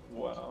act, dude.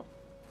 Wow.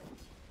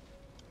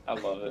 I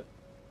love it.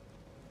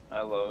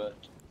 I love it.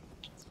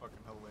 It's fucking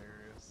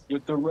hilarious.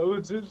 With the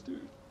roses,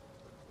 dude.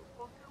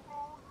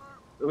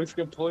 It looks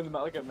like I'm pulling them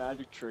out like a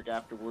magic trick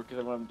afterward,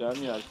 because when I'm done,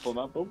 you know, I just pull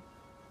them out, boom.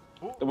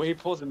 Ooh. The way he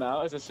pulls them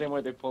out is the same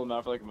way they pull them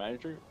out for like a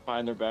magic trick,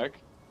 behind their back.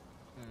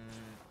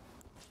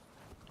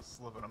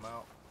 Slipping them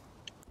out.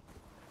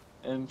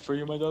 And for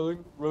you, my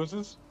darling,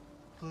 roses.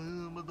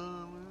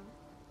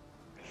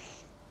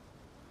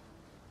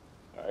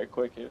 Alright,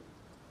 quick hit.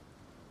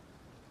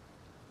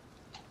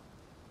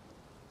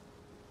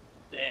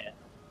 Damn.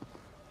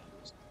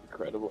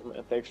 Incredible,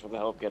 man. Thanks for the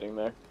help getting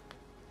there.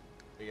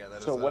 But yeah,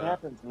 that So is, what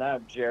happens now?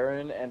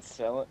 Jaren and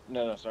Selen...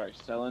 No, sorry.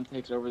 Selen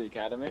takes over the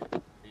academy?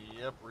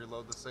 Yep,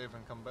 reload the save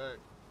and come back.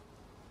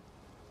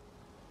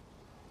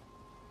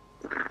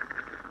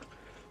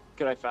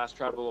 Could I fast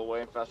travel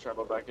away and fast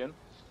travel back in?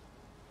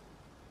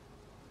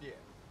 Yeah.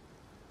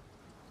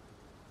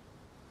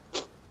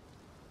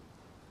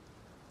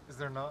 Is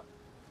there not?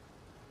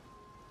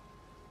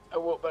 I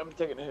will, but I'm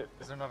taking a hit.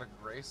 Is there not a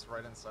grace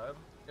right inside?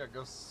 Yeah,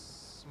 go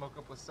smoke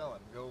up with Selen.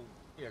 Go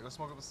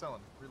smoke up with Selen.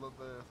 Reload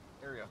the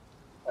area.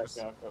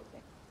 Okay.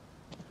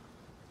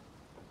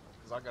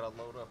 Cause I gotta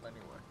load up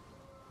anyway.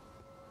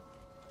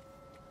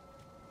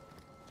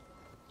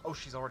 Oh,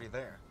 she's already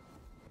there.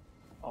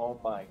 Oh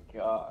my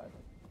god.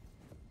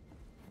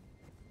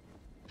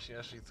 She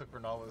actually took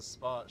Renala's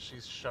spot.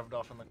 She's shoved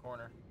off in the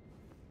corner.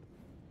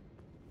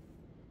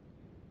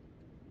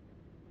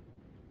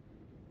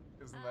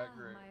 Isn't that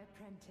great? My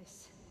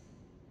apprentice.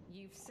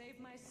 You've saved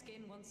my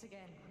skin once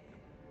again.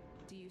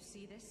 Do you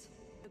see this?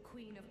 The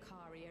Queen of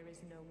Caria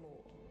is no more.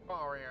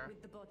 Caria.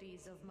 With the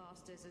bodies of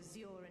Masters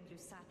Azure and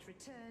Lusat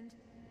returned,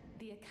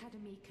 the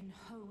Academy can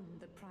hone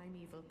the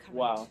primeval current.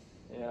 Wow.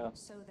 Yeah.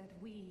 So that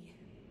we,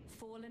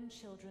 fallen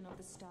children of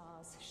the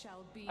stars,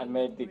 shall be... I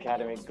made the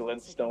academy brilliant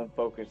once glintstone again.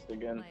 focused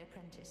again. My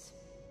apprentice.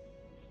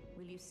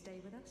 Will you stay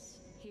with us,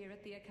 here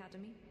at the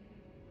Academy?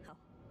 Oh,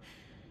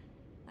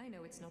 I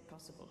know it's not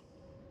possible.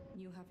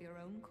 You have your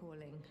own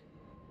calling.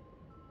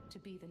 To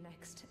be the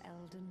next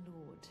Elden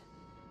Lord.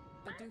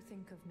 But do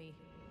think of me,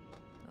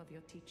 of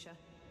your teacher.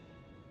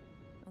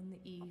 On the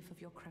eve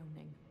of your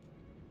crowning,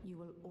 you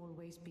will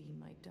always be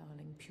my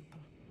darling pupil.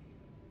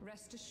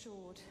 Rest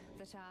assured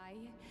that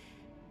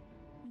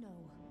no,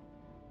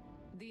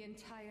 the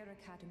entire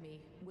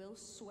Academy will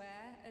swear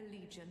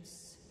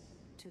allegiance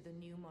to the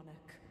new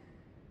monarch,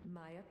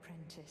 my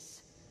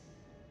apprentice.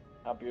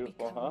 How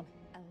beautiful, Become huh?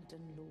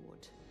 Elden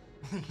Lord.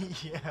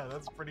 Yeah,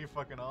 that's pretty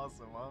fucking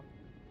awesome, huh?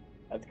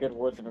 That's good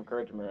words of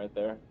encouragement right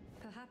there.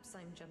 Perhaps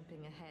I'm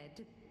jumping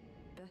ahead,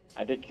 but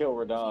I did kill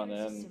Radon here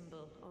is a and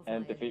symbol of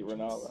and my defeat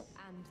allegiance Renala.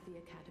 and the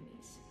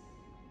Academy's.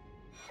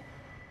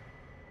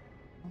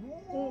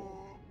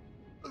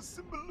 A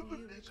symbol of Do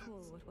you allegiance.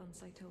 recall what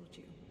once I told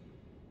you?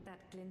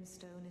 That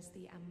glintstone is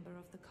the amber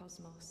of the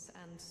cosmos,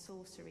 and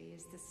sorcery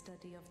is the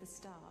study of the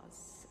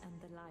stars and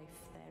the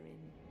life therein.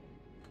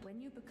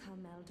 When you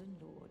become Elden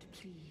Lord,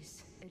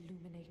 please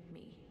illuminate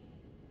me.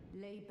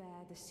 Lay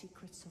bare the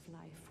secrets of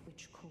life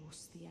which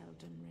course the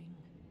Elden Ring.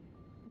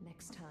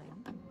 Next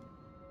time,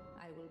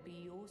 I will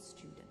be your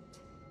student.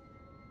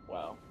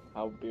 Wow,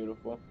 how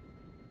beautiful.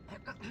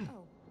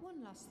 Oh, one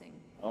One last thing.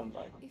 Oh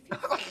my. If you fail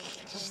to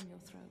claim your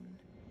throne,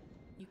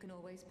 you can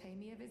always pay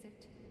me a visit.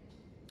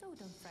 Oh,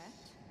 don't fret.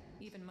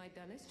 Even my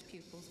dullest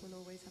pupils will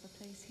always have a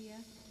place here.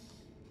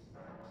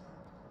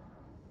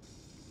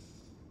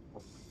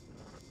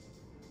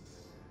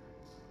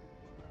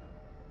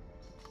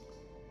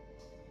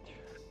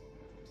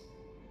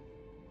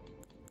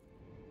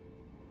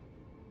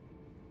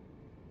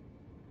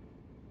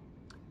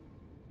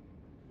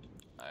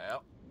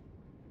 Yep.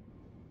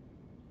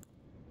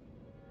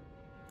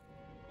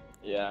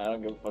 Yeah, I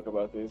don't give a fuck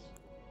about these.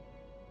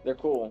 They're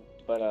cool,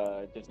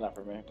 but just not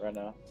for me right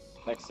now.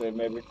 Next save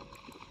maybe.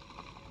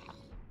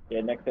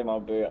 Yeah, next time I'll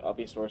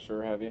be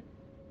sorcerer heavy.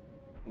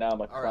 Now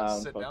I'm a All right,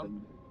 clown. sit fucking.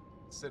 down.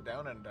 Sit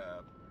down and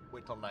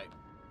wait till night.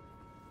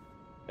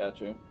 Got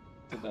you.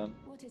 Sit down.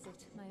 What is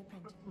it, my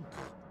apprentice?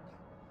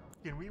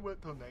 Can we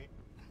wait till night?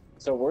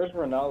 So where's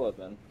Renala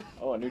then?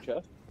 Oh, a new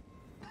chest.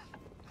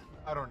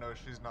 I don't know.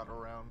 She's not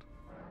around.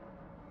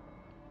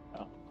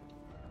 Oh.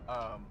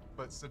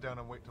 But sit down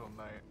and wait till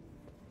night.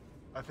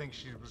 I think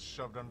she was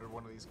shoved under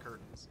one of these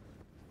curtains.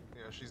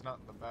 Yeah, she's not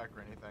in the back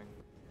or anything.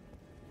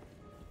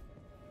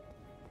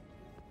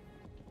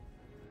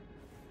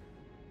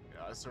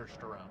 Yeah, I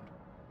searched around.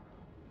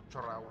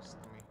 Trust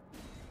me.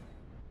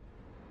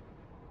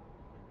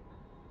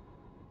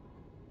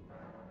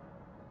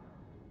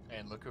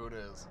 And look who it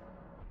is.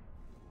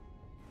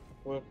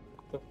 What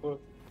the fuck?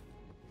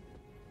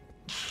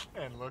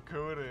 And look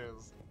who it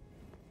is.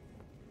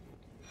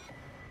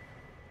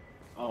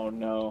 Oh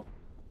no.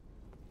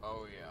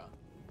 Oh yeah.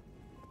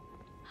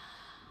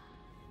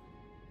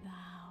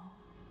 Thou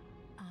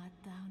art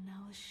thou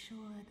now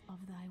assured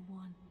of thy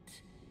want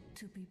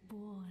to be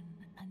born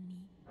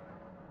anew?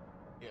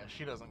 Yeah,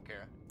 she doesn't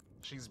care.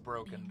 She's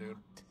broken, Be dude.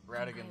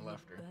 not, and Radigan I will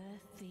left her.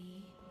 birth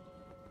thee.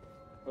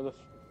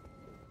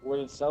 Where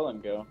did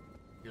Selen go?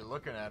 You're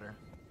looking at her.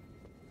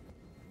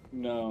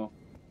 No.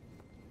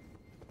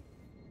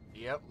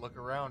 Yep, look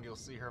around, you'll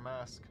see her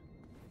mask.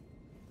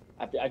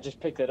 I just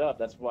picked it up.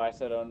 That's why I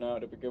said oh no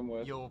to begin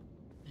with.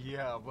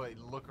 Yeah, but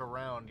look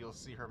around, you'll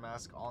see her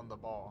mask on the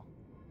ball.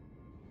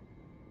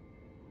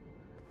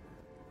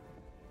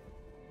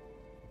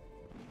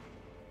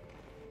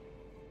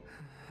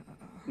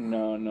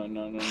 No.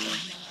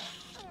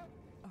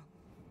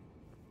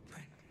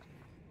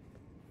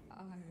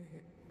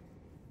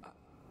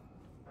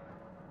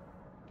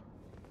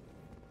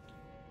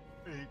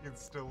 You can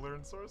still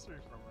learn sorcery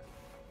from her.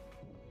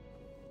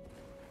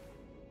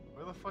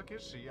 Where the fuck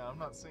is she? Yeah, I'm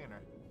not seeing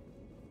her.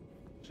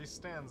 She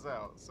stands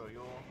out, so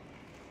you'll...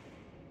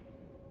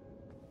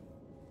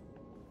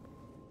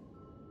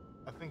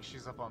 I think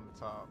she's up on the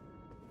top.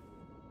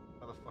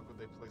 How the fuck would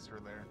they place her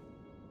there?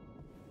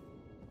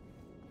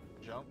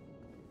 Jump?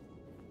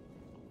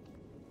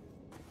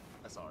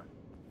 I saw her.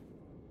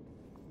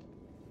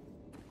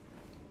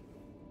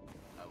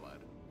 I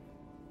lied.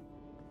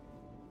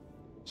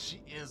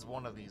 She is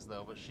one of these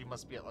though, but she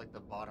must be at like the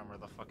bottom or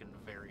the fucking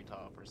very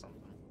top or something.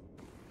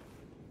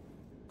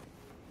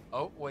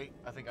 Oh, wait,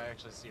 I think I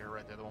actually see her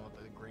right there, the one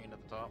with the green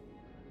at the top.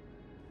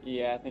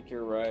 Yeah, I think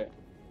you're right.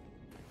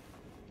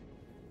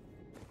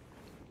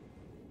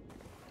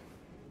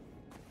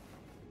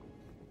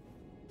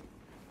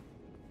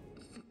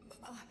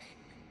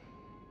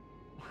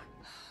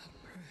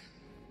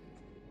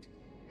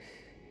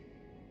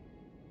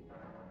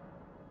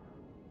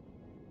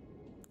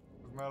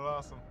 Isn't that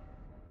awesome?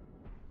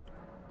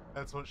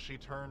 That's what she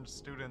turned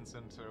students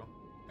into.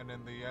 And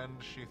in the end,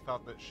 she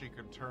thought that she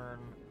could turn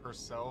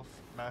herself,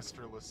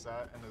 Master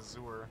Lesat, and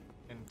Azur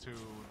into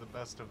the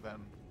best of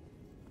them.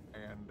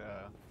 And,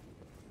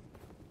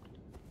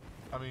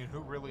 I mean,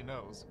 who really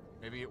knows?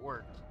 Maybe it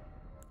worked.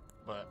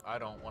 But I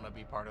don't want to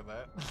be part of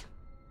that.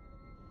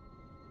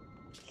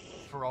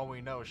 For all we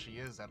know, she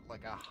is at,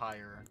 like, a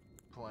higher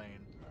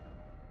plane.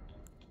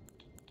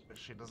 But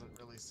she doesn't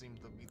really seem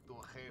to be too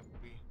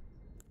happy.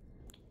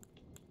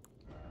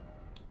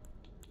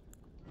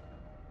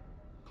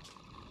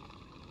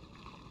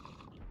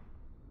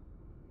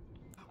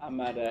 I'm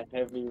at a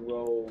heavy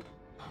roll,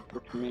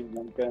 which means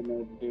I'm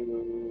gonna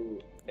do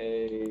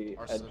a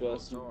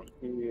adjustment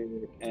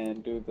here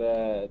and do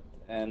that,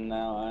 and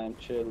now I'm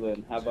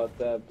chilling. How about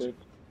that, bitch?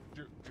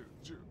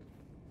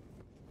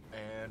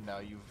 And now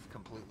you've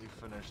completely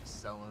finished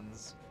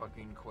Selen's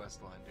fucking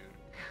questline,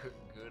 dude.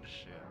 Good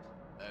shit.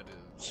 That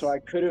is. So I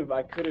could have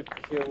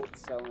killed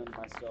Selen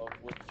myself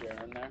with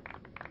Jaren there.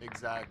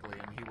 Exactly,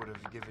 and he would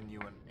have given you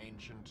an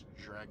ancient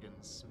dragon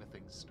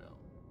smithing stone,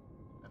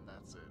 and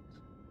that's it.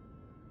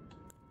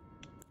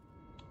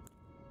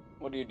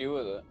 What do you do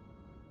with it?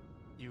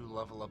 You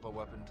level up a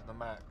weapon to the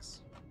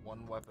max.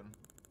 One weapon.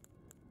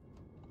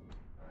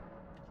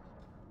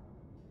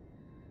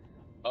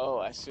 Oh,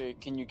 I see.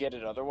 Can you get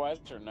it otherwise,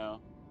 or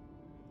no?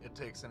 It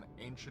takes an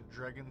ancient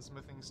dragon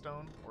smithing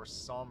stone or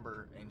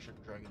somber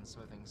ancient dragon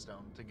smithing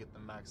stone to get the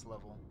max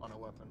level on a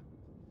weapon.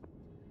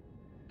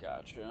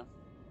 Gotcha.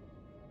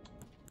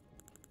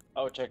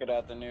 Oh, check it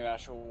out, the new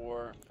Astral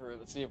War.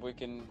 Let's see if we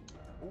can...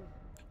 Ooh.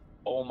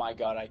 Oh my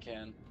god, I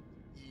can.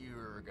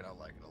 You're gonna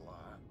like it a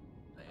lot.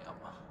 Damn.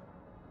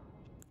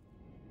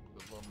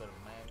 little bit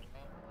of man.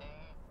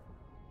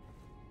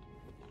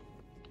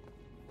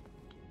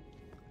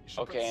 You should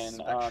Okay, put and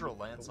spectral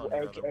lance on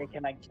your other one.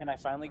 can I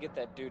finally get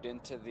that dude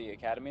into the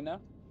academy now?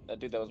 That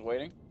dude that was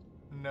waiting.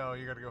 No,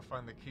 you gotta go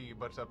find the key,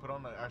 but put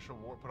on the actual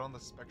put on the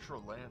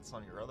spectral lance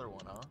on your other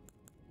one, huh?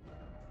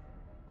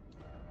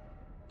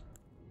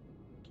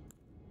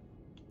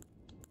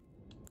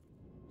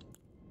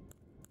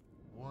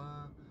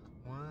 What?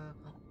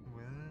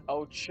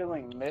 Oh,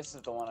 chilling mist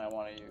is the one I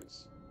want to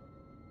use.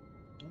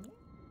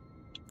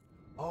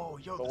 Oh,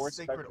 yo, But the where's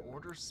Sacred Spectre?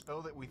 Order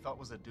spell that we thought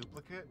was a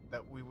duplicate,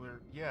 that we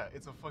were, yeah,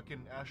 it's a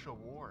fucking Ash of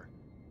War.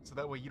 So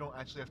that way you don't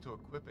actually have to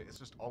equip it, it's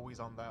just always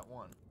on that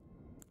one.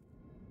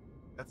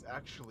 That's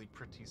actually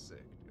pretty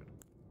sick, dude.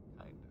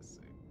 Kinda sick.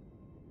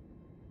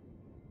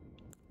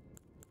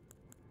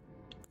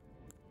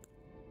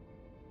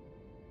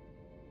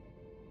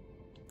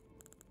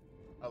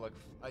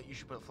 You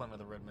should put Flame of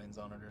the Redmanes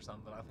on it or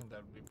something. I think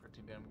that would be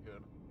pretty damn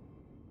good.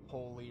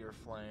 Holy or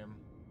Flame.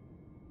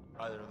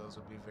 Either of those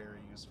would be very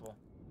useful.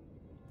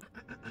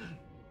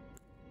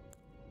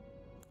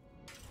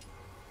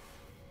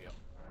 Yep.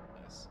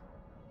 Nice.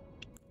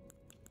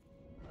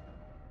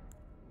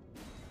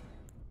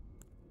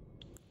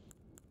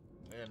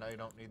 Yeah, now you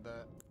don't need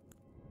that.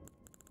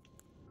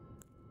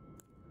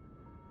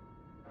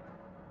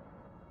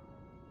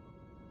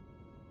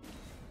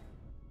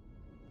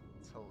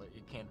 It's hilarious.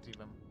 You can't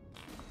even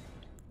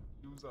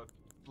use a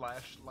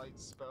flashlight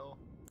spell.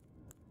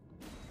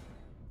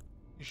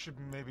 You should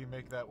maybe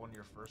make that one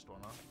your first one,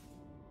 huh?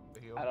 The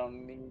heal. I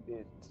don't need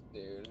it,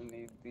 dude. I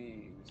need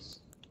these.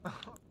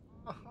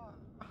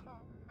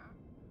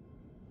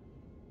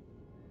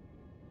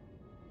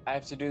 I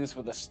have to do this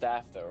with a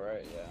staff, though,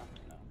 right? Yeah.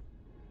 No.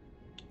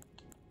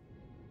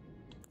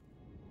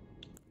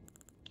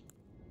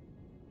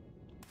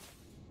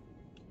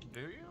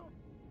 Do you?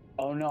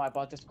 Oh no, I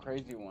bought this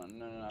crazy one.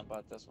 No, I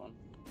bought this one.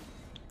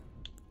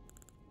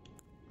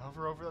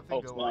 Hover over that thing.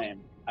 Oh, Go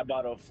flame. I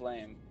bought a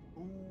flame.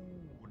 Up.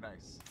 Ooh,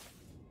 nice.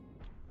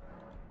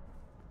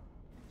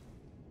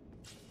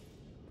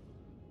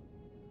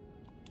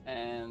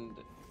 And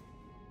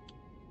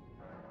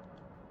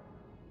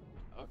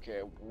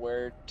okay,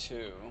 where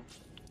to?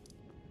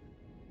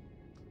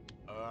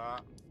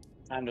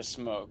 Time to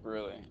smoke,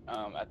 really.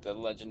 At the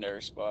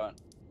legendary spot.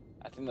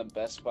 I think the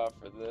best spot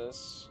for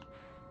this.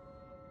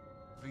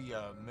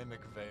 The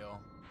Mimic Veil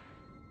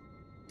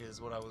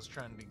is what I was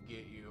trying to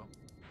get you.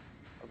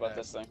 What about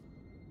this thing?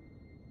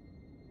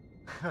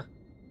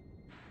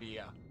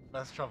 Yeah,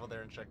 let's travel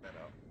there and check that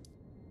out.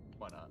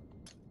 Why not?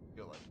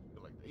 You'll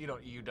like that.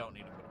 You don't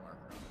need to put a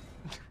marker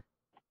on it.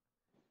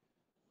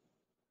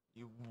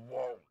 You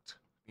won't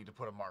need to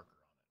put a marker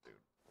on it,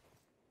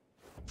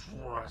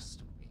 dude.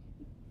 Trust me.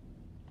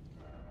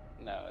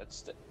 No,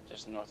 it's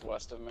just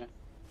northwest of me.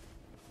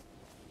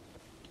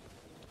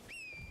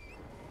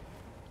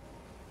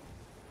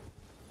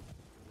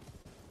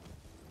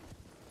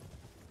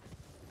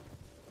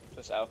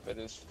 This outfit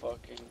is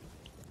fucking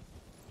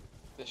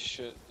this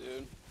shit,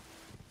 dude.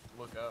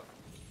 Look up.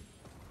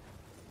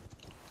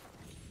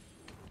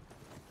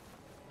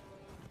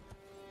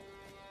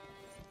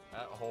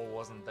 That hole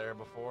wasn't there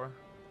before.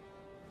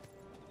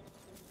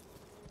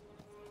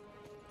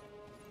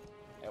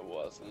 It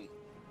wasn't.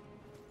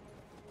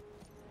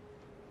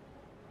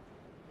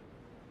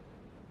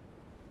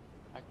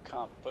 I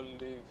can't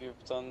believe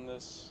you've done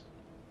this.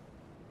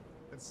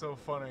 It's so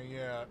funny,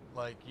 yeah.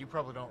 Like, you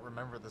probably don't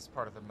remember this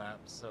part of the map,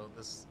 so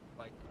this,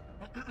 like...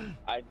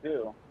 I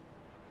do.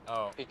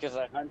 Oh. Because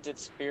I hunted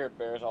spirit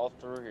bears all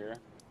through here.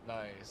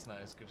 Nice,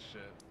 good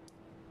shit.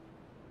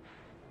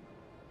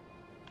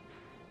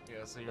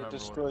 Yeah, so you They remember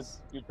destroyed. what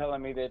this... You're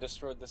telling me they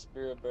destroyed the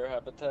spirit bear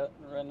habitat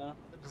right now?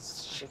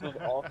 This is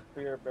all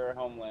spirit bear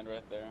homeland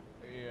right there.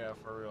 Yeah,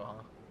 for real,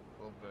 huh? A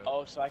little bit.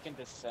 Oh, so I can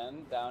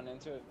descend down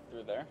into it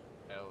through there?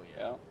 Hell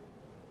yeah. Yeah.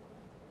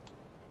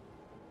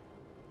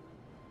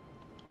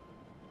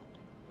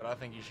 But I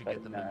think you should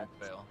get the Mimic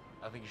Veil.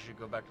 I think you should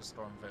go back to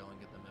Stormvale and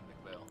get the Mimic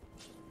Veil.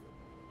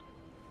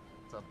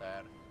 It's a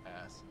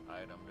bad-ass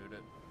item, dude.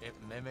 It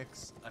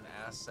mimics an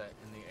asset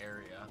in the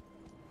area.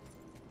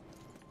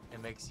 It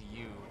makes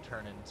you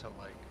turn into,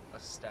 like, a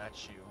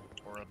statue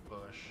or a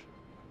bush.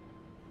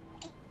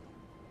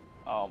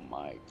 Oh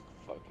my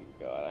fucking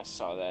god, I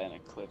saw that in a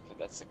clip.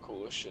 That's the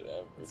coolest shit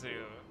ever.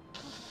 Dude.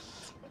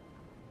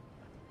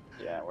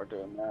 Yeah, we're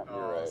doing that.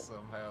 You're right.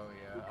 Awesome, hell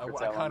yeah. Thanks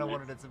for I kind telling of me.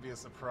 wanted it to be a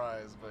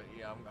surprise, but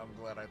yeah, I'm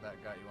glad that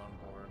got you on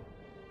board.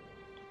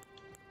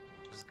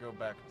 Just go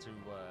back to,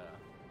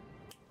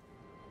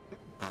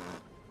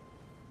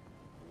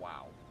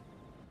 Wow.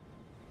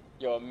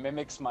 Yo, it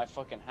mimics my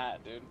fucking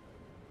hat, dude.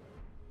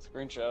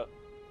 Screenshot.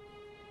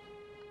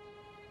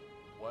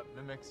 What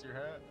mimics your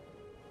hat?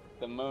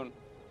 The moon.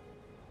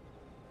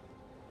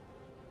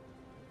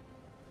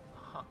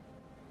 Huh.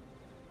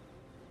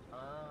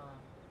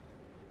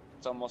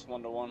 It's almost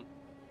 1-to-1.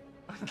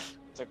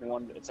 It's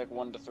like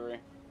 1 to 3.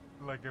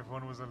 Like if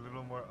one was a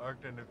little more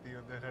arced and if the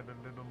other had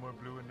a little more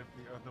blue and if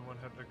the other one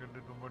had like a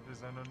little more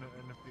design on it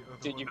and if the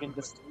other Dude, one you can had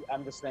just,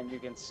 I'm just saying you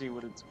can see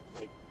what it's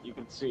like. You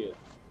can see it.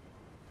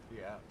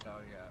 Yeah, no,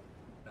 yeah,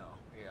 no,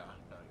 yeah,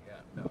 no,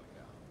 yeah, no,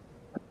 yeah.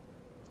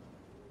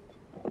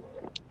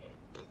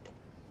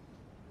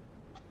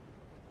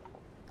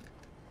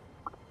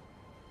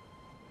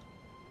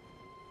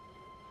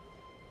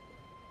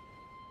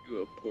 You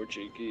a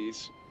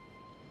Portuguese.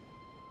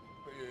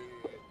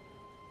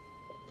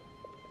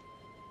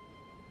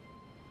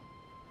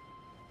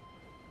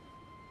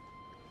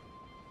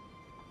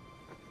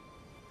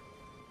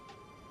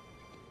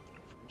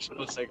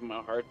 For a second,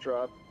 my heart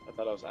dropped. I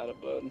thought I was out of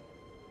blood.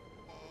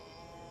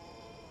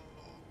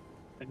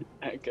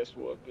 I guess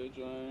what, bitch?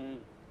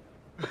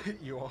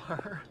 You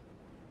are?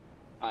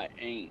 I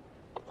ain't.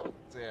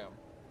 Damn.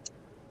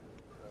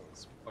 That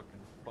was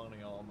fucking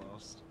funny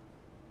almost.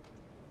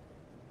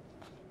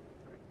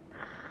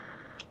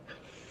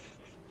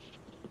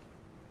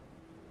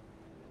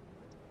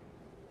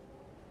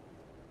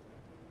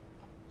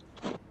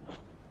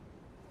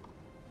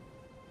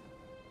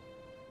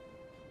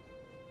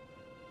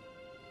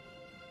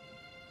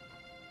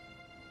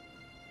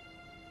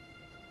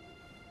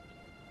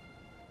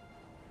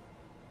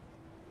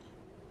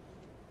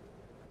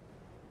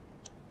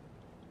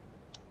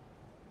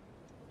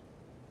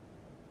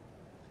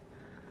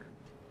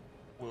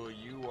 Will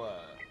you,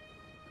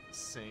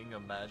 sing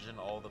Imagine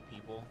All the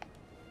People?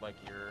 Like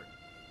you're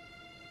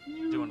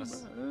doing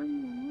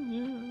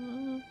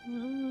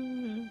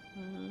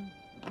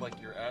like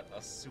you're at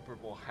a Super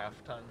Bowl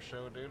halftime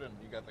show, dude, and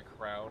you got the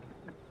crowd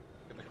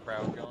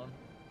going?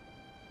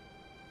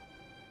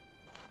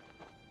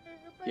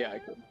 Yeah, I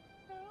could.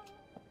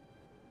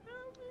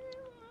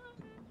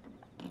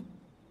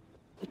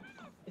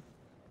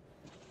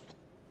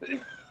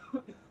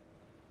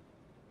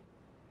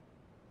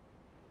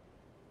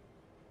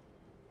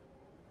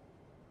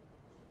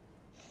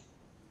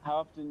 How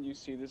often do you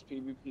see this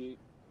PvP,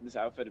 this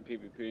outfit in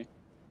PvP?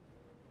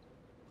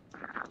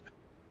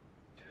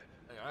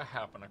 I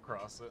happen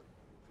across it.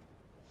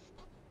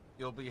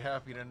 You'll be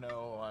happy to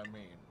know, I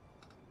mean,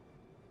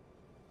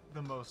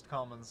 the most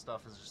common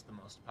stuff is just the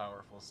most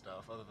powerful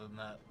stuff. Other than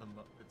that,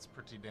 it's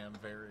pretty damn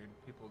varied.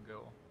 People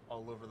go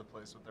all over the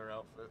place with their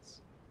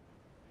outfits.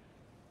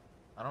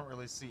 I don't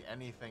really see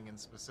anything in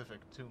specific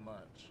too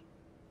much.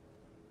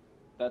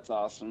 That's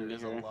awesome There to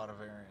is hear. a lot of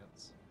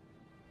variance.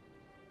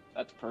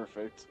 That's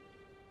perfect.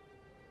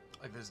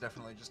 Like, there's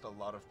definitely just a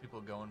lot of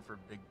people going for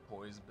big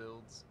poise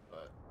builds,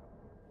 but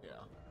yeah.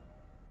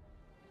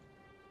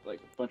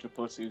 Like a bunch of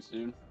pussies,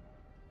 dude.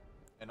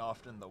 And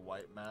often the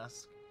white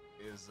mask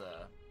is,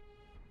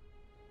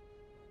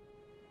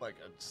 like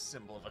a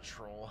symbol of a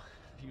troll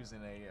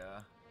using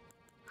a,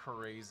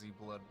 crazy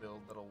blood build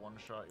that'll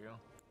one-shot you.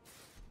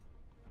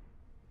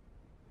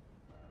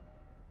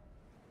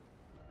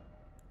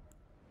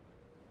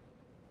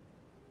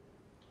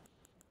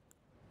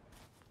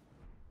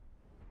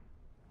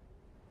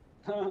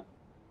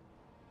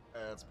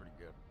 That's pretty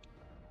good.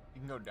 You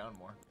can go down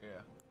more,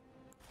 yeah.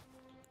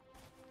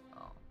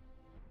 Oh.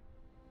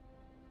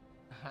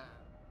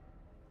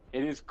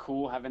 It is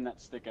cool having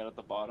that stick out at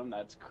the bottom.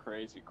 That's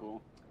crazy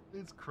cool.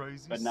 It's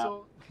crazy, But now-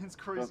 so it's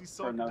crazy for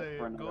sock day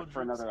at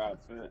for another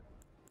outfit,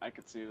 I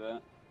could see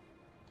that.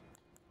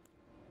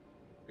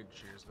 Big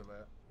cheers to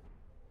that.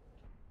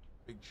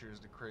 Big cheers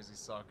to crazy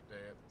sock day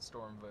at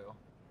Stormvale.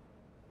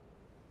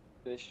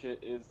 This shit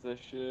is the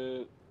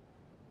shit.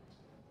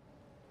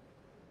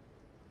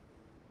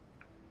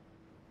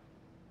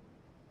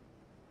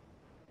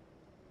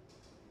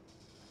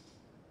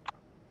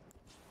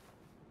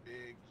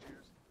 Big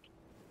cheers.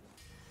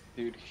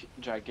 Dude,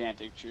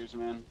 gigantic cheers,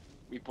 man.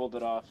 We pulled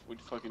it off. We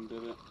fucking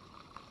did it.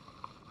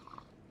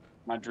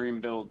 My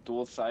dream build,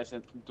 dual size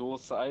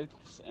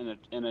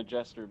and a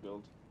jester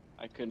build.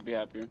 I couldn't be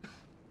happier.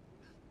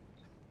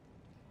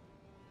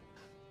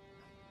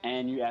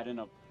 And you add in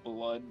a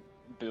blood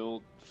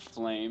build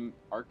flame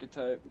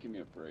archetype. Give me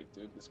a break,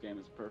 dude. This game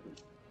is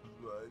perfect.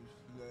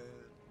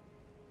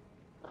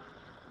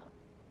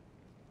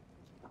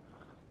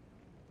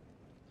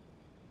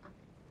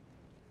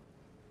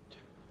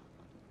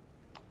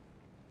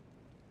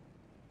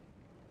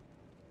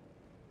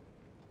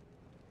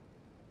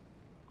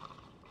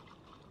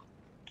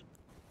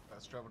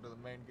 Let's travel to the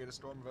main gate of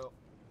Stormvale.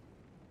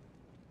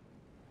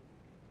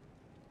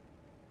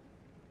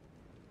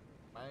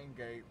 Main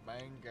gate, enter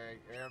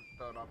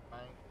the main gate.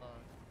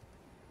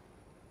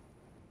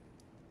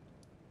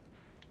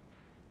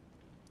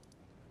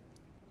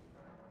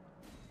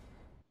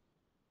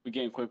 We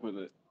getting quick with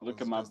it.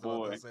 Look at my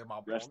boy.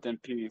 Rest in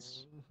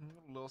peace.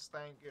 Little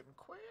Stank getting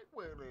quick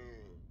with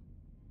it.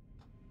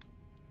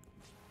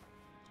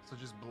 So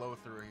just blow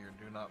through here.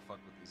 Do not fuck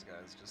with these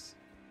guys. Just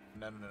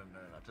no, to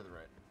the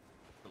right,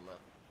 to the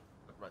left,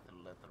 to the right, to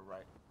the left, to the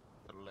right,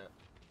 to the left,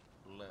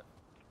 to the left,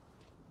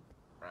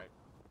 right,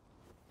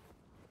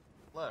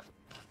 left.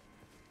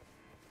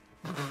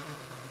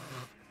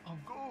 I'm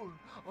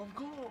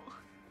good.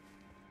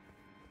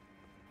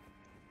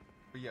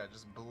 But yeah,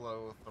 just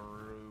blow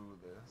through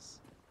this.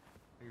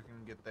 You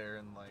can get there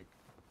in like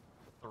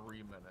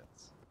 3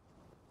 minutes.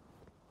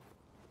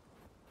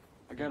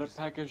 I got a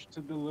package to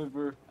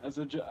deliver as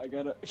a I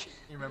gotta.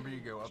 You remember you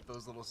go up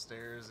those little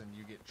stairs and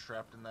you get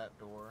trapped in that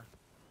door?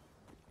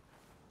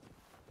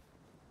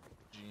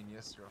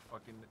 Genius, you're a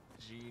fucking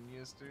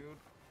genius, dude.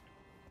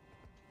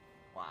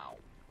 Wow.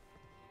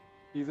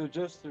 He's a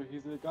jester,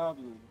 he's a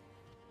goblin.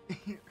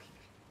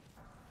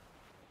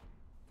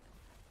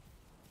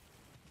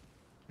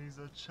 He's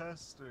a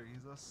Chester,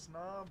 he's a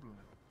Snoblin.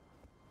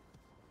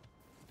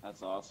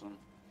 That's awesome.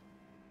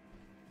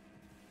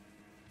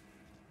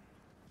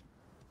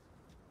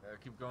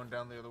 Keep going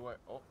down the other way.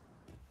 Oh,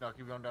 no,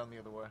 keep going down the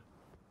other way.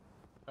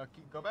 No,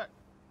 go back.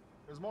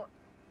 There's more.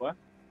 What?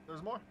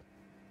 There's more.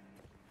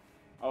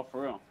 Oh,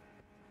 for real?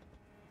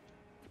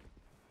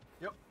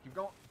 Yep, keep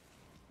going.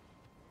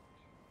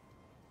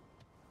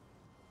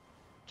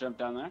 Jump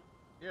down there?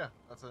 Yeah,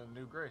 that's a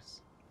new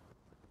grace.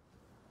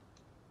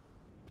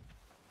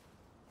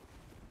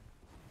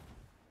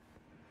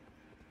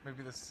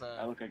 Maybe this,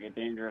 That looked like a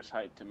dangerous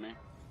height to me.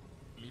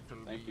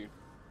 little Thank bit. you.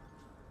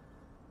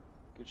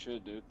 Good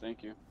shit, dude.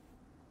 Thank you.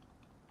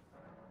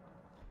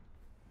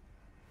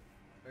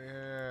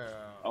 Yeah.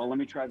 Oh, let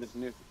me try this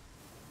new.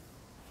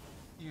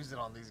 Use it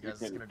on these guys. It's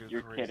kidding. gonna do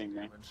You're crazy kidding me.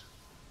 damage.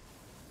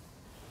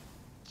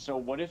 So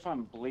what if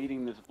I'm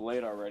bleeding this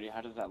blade already? How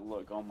does that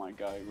look? Oh my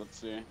god, let's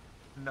see.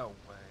 No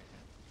way.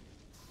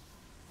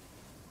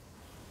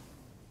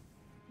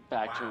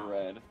 Back to Wow.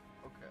 red.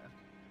 Okay.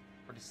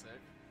 Pretty sick.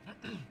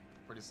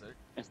 Pretty sick.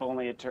 If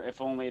only it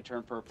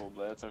turned purple,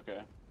 but that's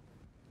okay.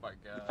 My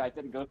The god. fact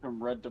that it goes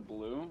from red to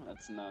blue,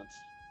 that's nuts.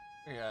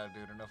 Yeah,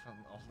 dude, enough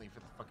only for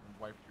the fucking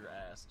wipe your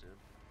ass, dude.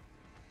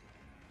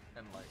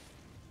 And like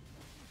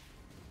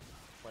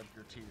wipe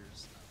your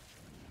tears.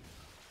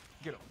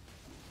 Get him.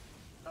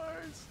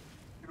 Nice.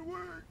 Get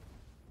away.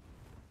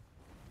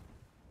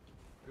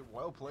 Good,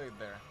 well played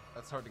there.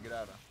 That's hard to get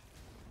out of.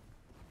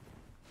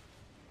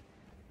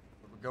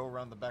 But go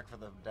around the back for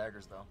the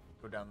daggers though.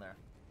 Go down there.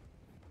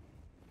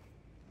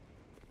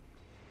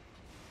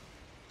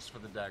 Just for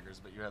the daggers,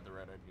 but you had the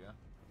right idea.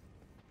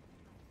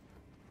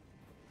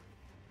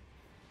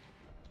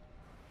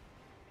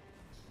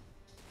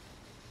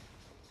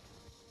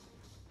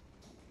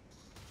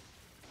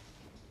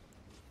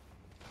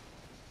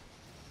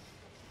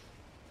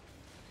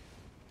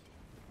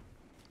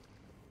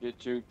 Get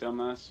juked,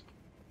 dumbass.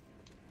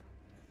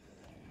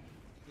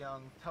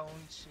 Young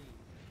Tonchi.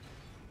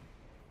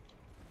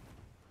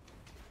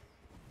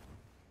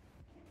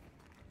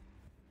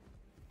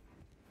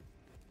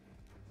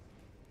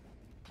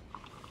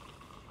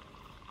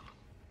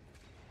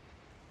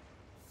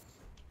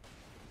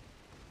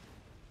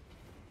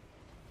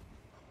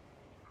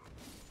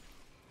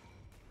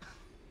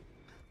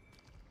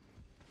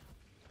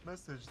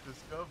 Message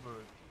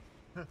discovered.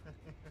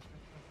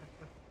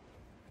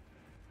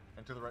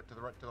 And to the right, to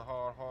the right, to the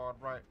hard,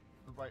 right,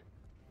 to the right,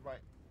 right,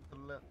 to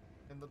the left,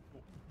 in the.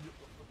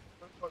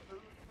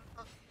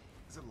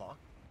 Is it locked?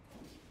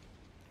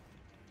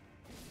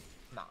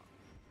 Nah.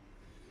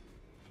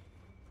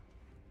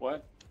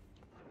 What?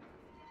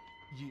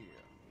 Yeah.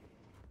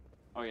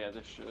 Oh yeah,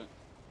 this shit.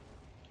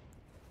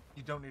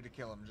 You don't need to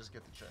kill him, just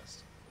get the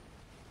chest.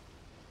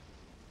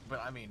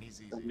 But I mean,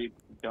 he's easy.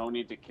 Don't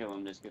need to kill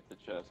him, just get the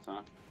chest,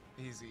 huh?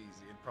 He's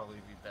easy. It'd probably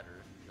be better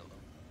if you killed him.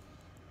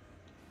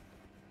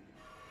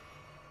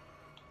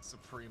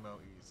 Supremo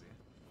easy.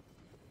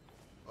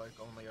 Like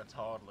only a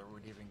toddler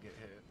would even get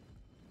hit.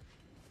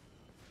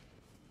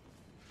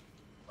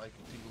 Like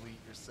delete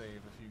your save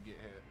if you get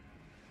hit.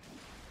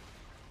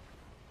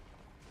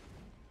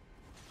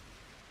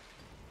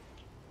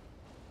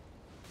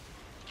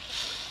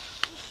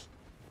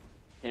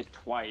 Hit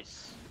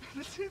twice.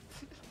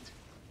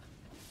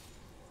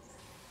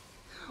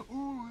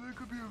 Ooh, that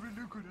could be a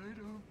really good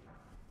item.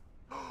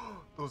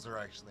 Those are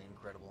actually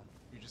incredible.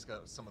 You just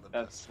got some of the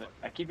That's. best.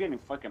 I keep getting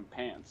fucking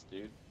pants,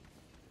 dude.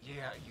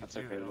 Yeah, you That's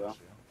do, okay, don't though. you?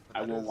 But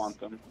I that will want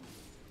them.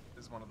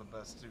 Is one of the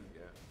best to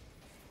get.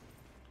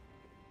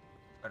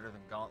 Better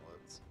than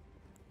gauntlets.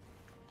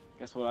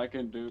 Guess what I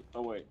can do?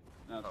 Oh wait,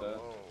 not that.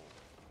 Oh.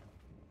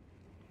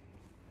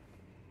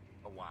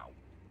 Oh wow.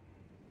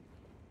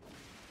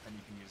 And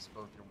you can use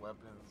both your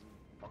weapons.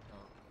 Fucking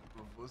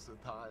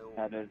versatile.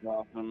 That is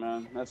awesome,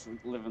 man. That's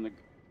living the.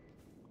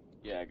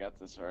 Yeah, I got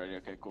this already.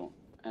 Okay, cool.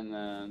 And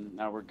then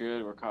now we're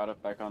good. We're caught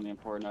up back on the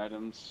important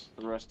items.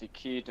 The rusty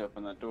key to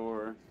open the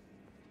door.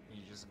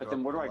 You just But go then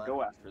up where do the I ladder.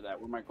 go after that?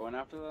 Where am I going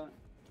after that?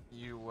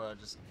 You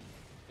just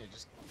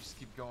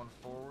keep going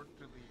forward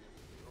to the.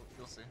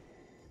 You'll see.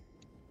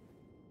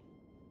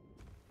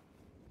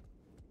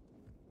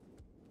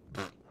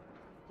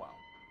 Wow.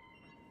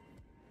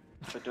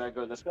 But do I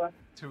go this way?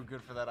 Too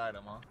good for that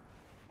item,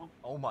 huh?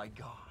 Oh my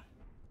god.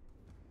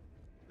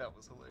 That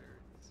was hilarious.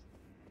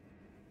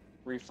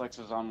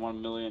 Reflexes on 1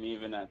 million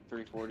even at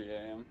 3:40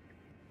 a.m.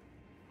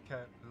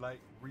 Cat like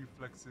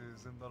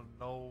reflexes in the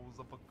nose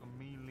of a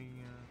chameleon.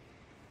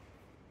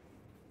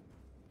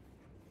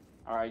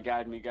 All right,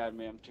 guide me.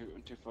 I'm too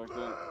fucked up.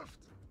 Left!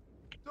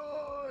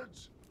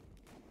 Dodge!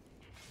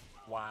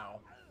 Wow.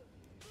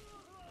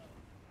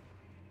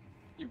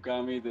 You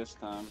got me this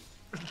time.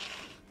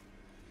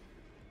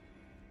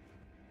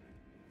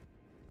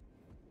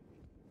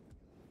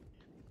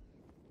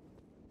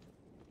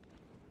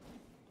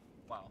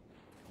 Wow.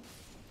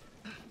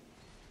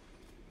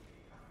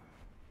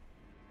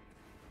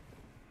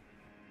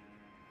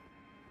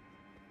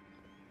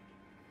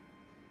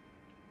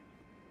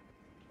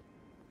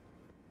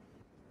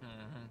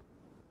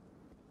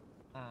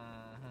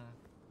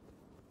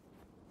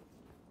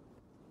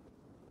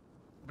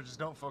 But just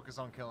don't focus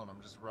on killing them.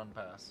 Just run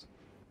past.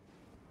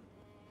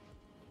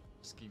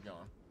 Just keep going.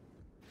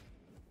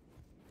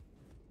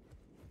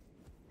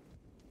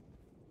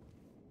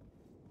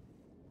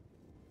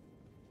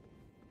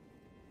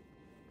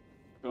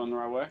 Going the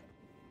right way?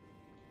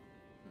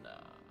 Nah.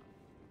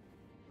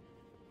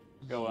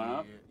 Going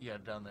up? Yeah,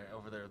 down there,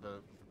 over there,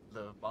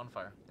 the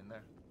bonfire in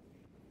there.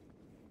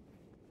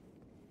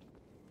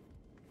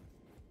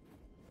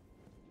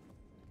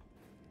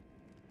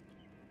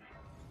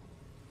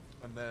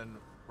 And then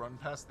run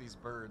past these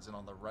birds, and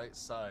on the right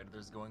side,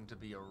 there's going to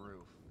be a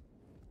roof.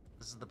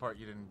 This is the part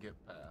you didn't get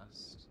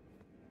past.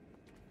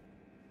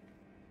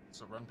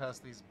 So run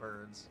past these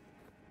birds.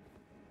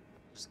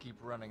 Just keep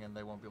running, and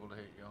they won't be able to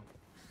hit you.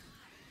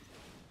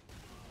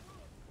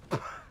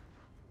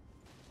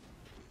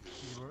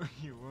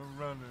 You were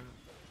running.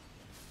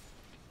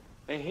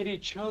 They hit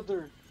each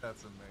other.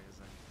 That's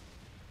amazing.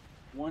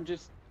 One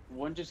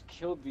just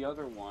killed the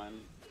other one.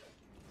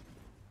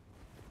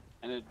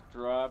 And it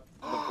dropped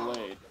the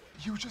blade.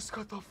 You just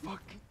got the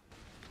fucking...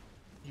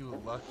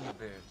 You lucky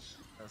bitch.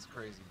 That's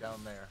crazy.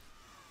 Down there.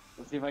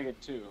 Let's see if I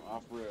get 2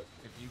 off rip.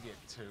 If you get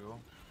 2,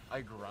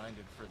 I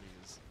grinded for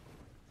these.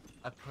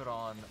 I put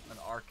on an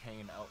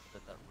arcane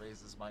outfit that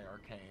raises my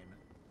arcane.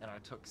 And I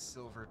took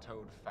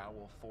silver-toed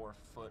foul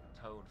 4-foot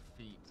toed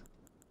feet.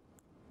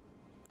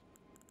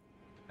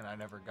 And I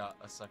never got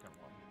a second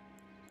one.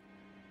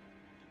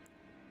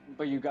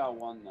 But you got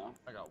 1 though.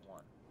 I got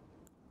 1.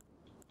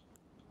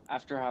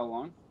 After how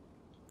long?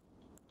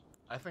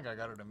 I think I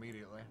got it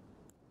immediately.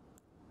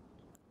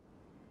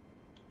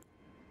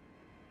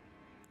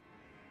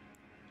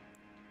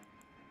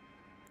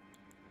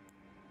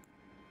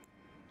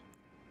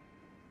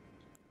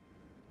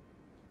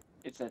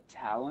 It's a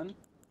talon?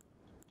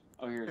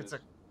 Oh, here it is.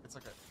 It's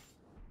like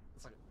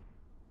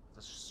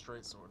a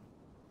straight sword.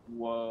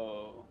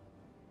 Whoa.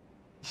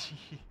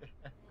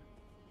 Yeah.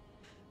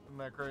 Isn't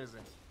that crazy?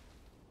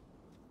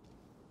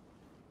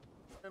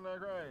 Isn't that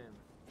great?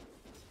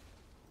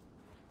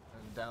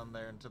 And down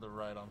there and to the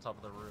right on top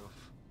of the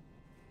roof.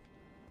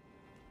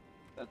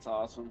 That's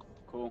awesome.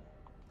 Cool.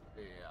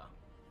 Yeah.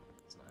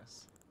 It's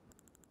nice.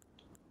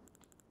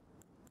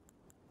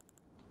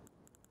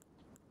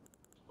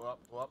 Up,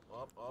 up,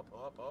 up, up,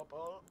 up, up,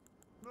 up.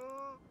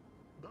 No.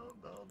 Down,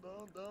 down,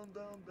 down, down,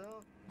 down,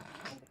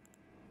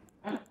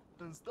 down.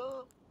 And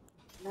stop.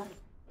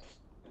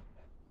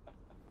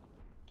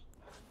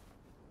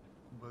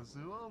 But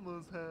you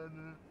almost had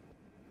it.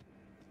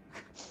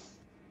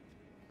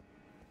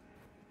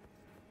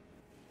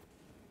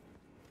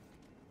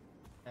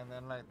 And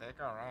then like take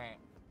a right.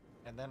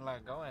 And then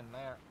like go in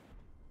there.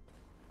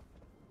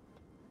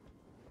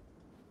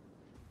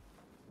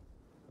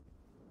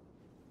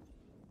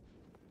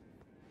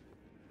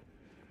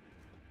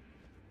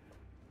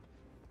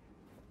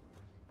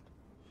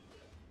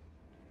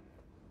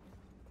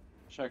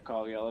 Should I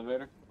call the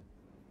elevator?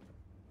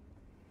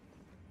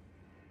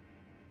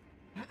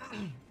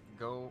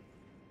 Go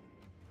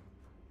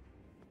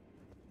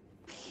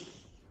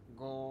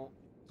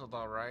to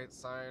the right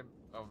side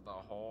of the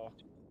hall.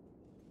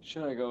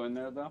 Should I go in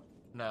there though?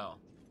 No.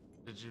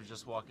 Did you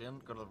just walk in?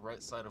 Go to the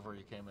right side of where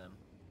you came in.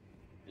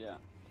 Yeah.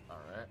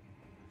 Alright.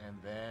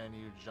 And then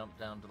you jump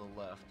down to the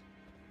left.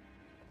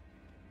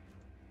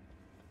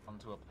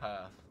 Onto a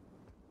path.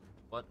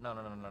 What? No,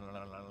 no, no, no, no, no, no,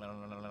 no,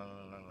 no, no, no,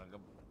 no, no.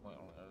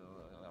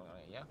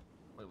 Yeah?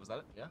 Wait, was that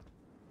it? Yeah?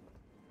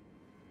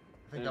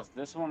 I think There's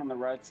this one on the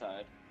right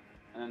side,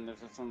 and then there's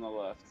this on the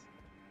left.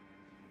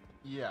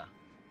 Yeah.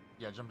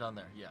 Yeah, jump down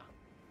there. Yeah.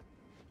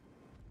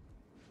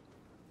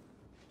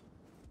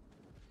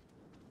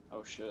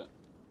 Oh shit.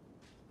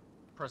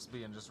 Press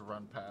B and just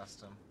run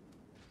past him.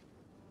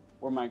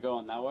 Where am I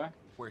going? That way?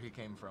 Where he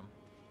came from.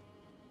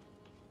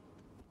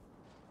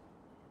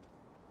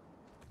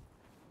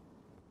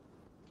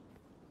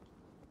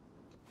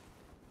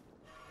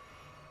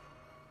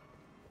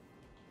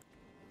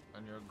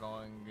 And you're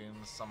going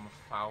in some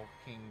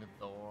fucking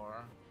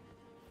door.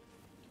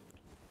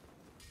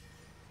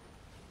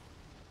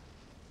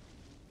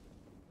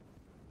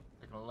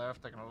 Taking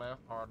a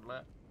left, hard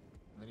left.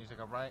 And then you take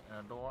a right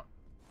and a door.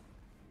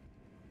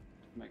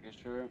 Making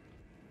sure.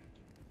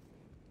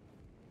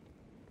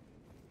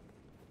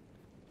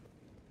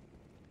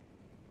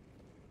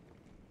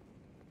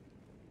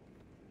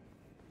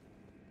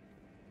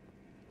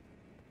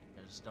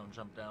 Yeah, just don't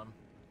jump down.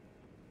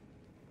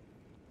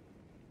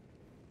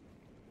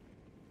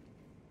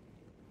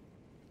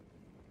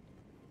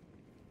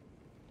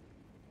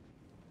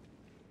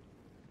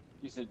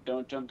 You said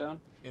don't jump down?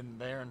 In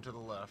there and to the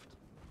left.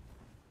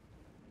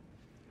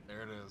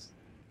 There it is.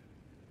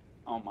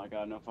 Oh my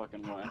god, no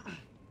fucking way.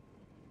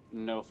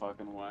 No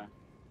fucking way.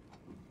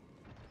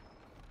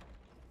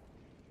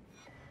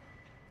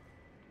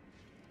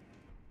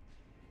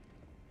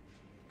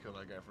 kill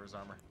that guy for his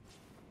armor.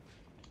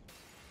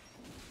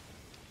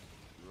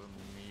 Good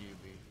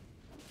melee.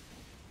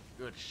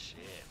 Good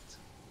shit.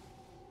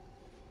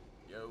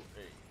 Yo,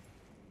 hey.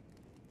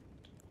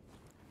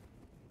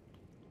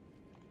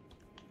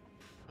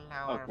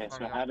 Flower Okay, for so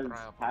your how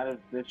trouble. does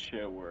this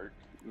shit work?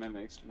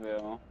 Mimics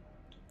Bill.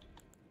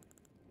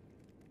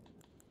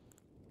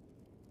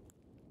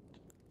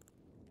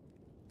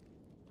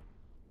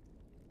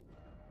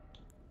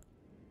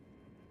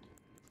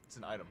 It's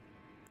an item.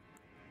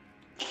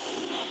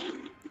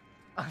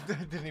 I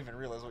didn't even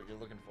realize what you're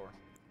looking for.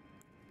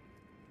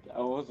 I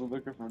wasn't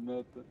looking for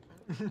nothing.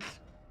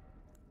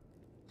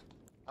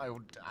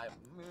 I'm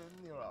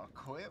in your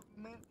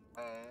equipment,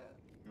 man.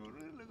 You're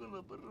really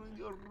gonna put it in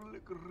your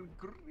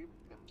equipment,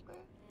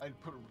 man. I'd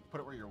put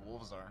it where your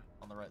wolves are,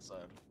 on the right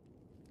side.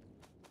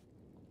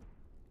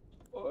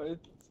 What,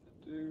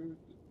 dude?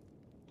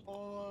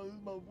 Oh,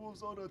 my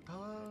wolves on a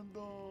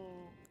tando.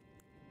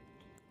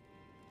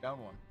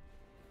 Down one.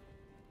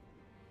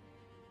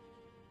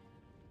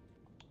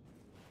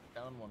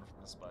 Down one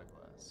from the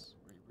spyglass.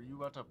 Were you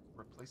about to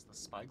replace the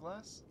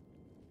spyglass?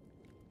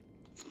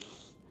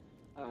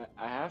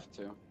 I have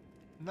to.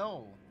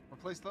 No,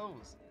 replace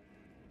those.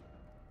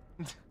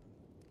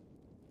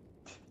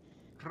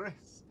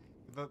 Chris,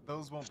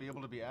 those won't be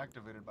able to be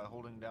activated by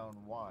holding down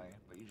Y,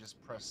 but you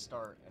just press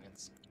start and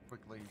it's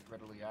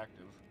readily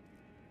active.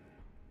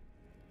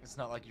 It's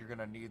not like you're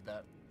gonna need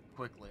that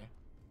quickly.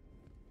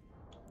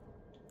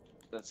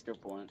 That's a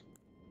good point.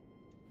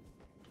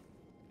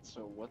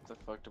 So what the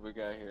fuck do we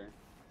got here?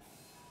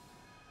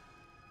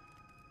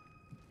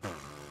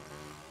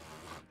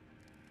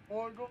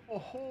 Oh, I got a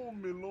hole,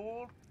 my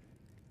lord.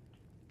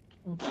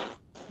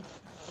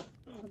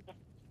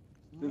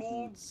 This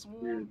Lord is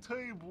Swan weird.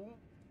 Table,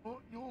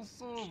 at your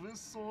service,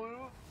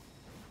 sire.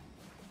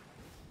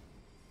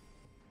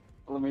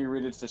 Let me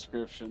read its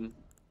description.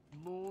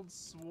 Lord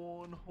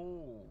Swan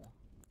Hole.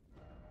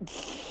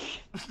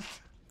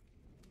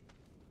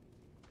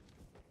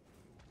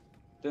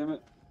 Damn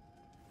it.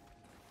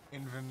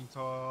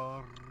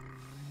 Inventory.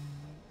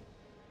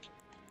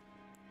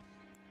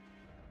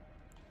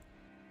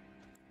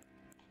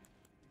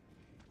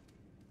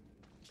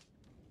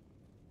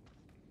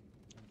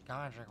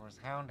 Godric was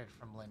hounded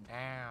from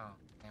Lindau,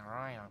 the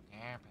royal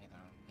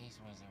capital. This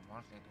was a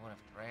multitude of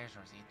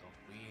treasures he took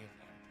with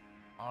him,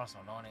 also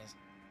known as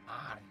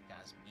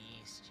Arca's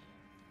mischief.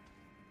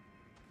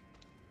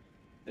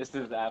 This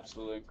is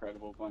absolutely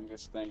incredible,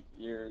 Bungus. Thank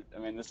you. I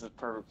mean, this is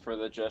perfect for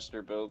the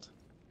Jester build.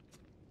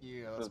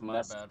 Yeah, This that's is my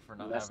bad for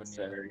not having you,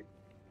 necessary.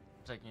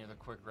 taking you the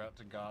quick route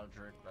to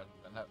Godric rather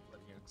than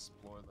letting you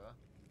explore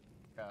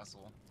the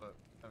castle. But,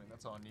 I mean,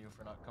 that's on you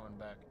for not coming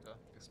back to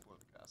explore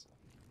the castle.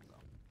 So,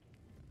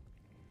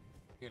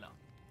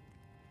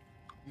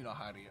 you know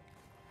how to.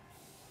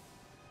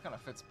 Kind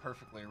of fits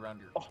perfectly around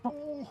your.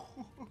 Oh.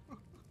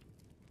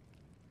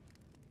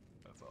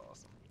 That's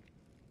awesome.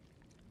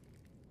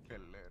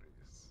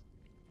 Hilarious.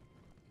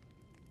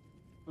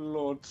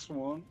 Lord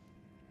Swan.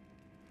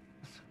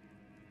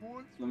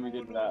 Let me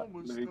get it out.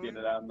 Let me get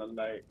it out in the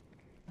light.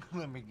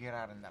 Let me get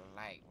out in the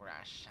light where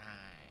I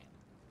shine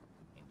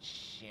and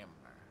shimmer.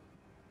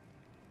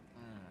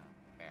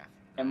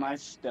 Am I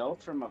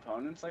stealth from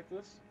opponents like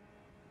this?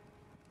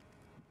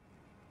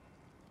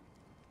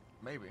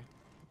 Maybe.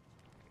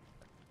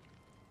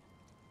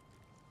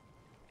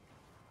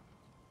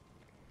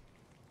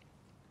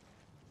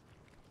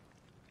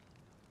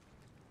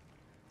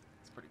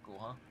 It's pretty cool,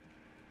 huh?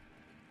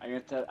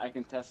 I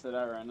can test it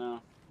out right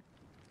now.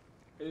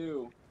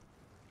 Ew.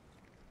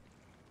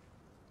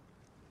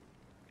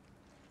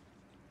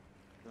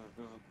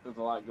 There's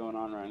a lot going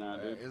on right now,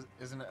 dude.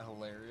 Isn't it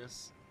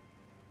hilarious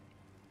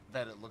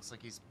that it looks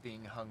like he's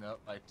being hung up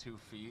by 2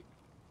 feet,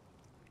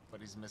 but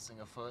he's missing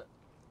a foot,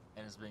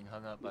 and is being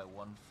hung up by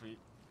 1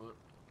 foot,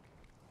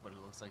 but it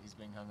looks like he's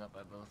being hung up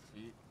by both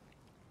feet?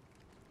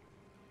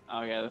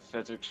 Oh yeah, the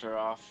physics are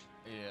off.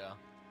 Yeah.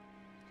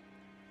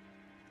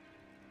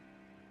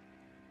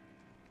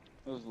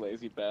 Those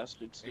lazy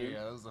bastards, dude.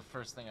 Yeah, that was the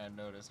first thing I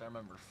noticed. I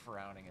remember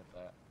frowning at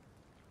that.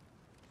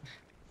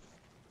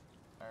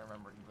 I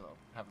remember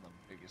having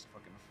the biggest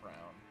fucking frown.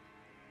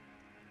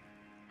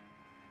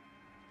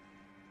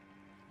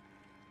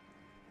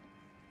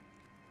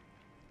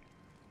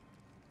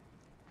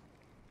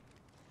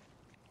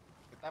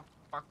 Get that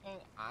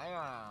fucking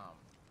item.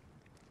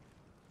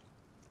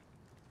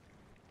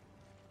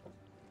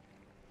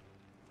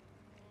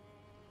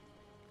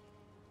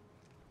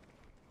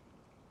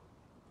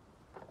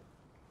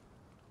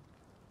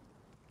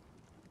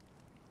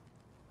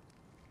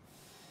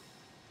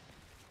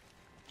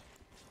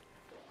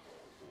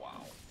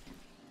 Wow.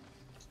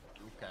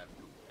 You can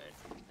do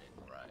anything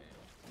right.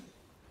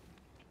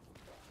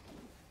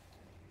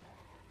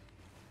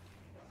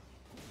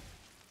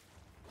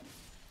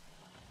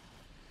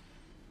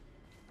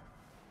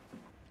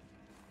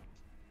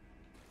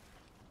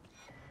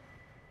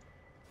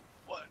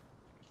 What?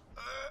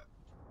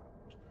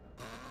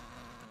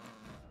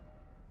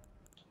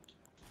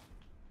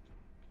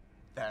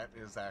 That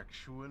is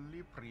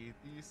actually pretty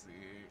sick.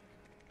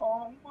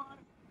 Oh my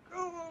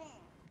god!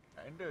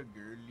 kinda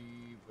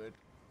girly, but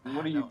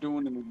What are you no.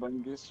 doing to me,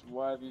 Bungus?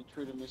 Why have you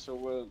treated me so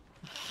well?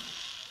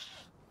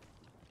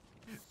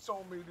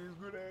 So me this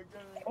good ass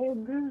game.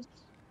 Bungus.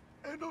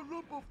 And a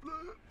lump of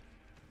blood.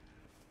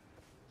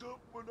 Jump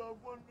without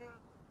one man.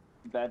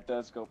 That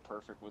does go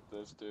perfect with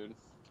this, dude.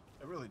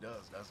 It really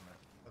does, doesn't it?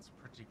 That's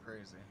pretty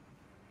crazy.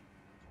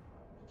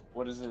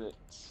 What is it?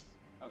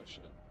 Oh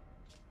shit.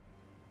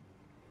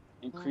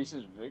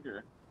 Increases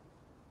vigor.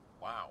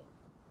 Wow.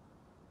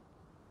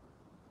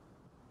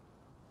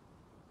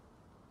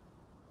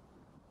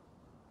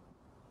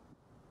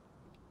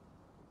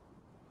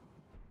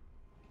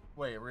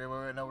 Wait,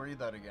 no, read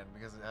that again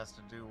because it has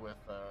to do with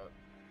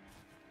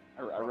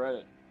I read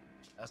it.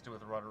 has to do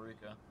with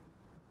Roderica.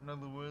 In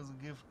other words, a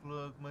gift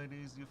clock made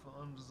easier for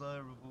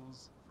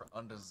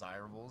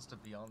undesirables to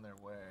be on their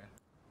way.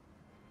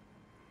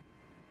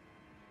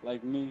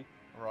 Like me.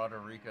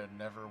 Roderica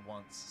never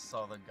once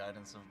saw the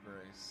guidance of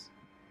grace.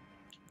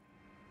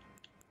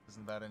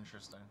 Isn't that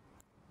interesting?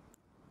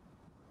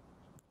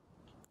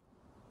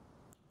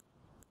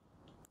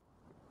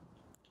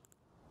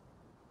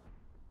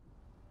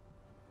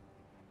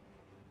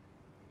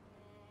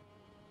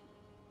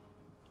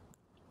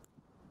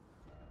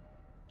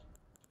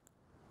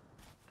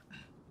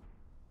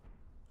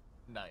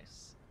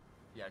 Nice.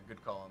 Yeah,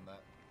 good call on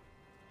that.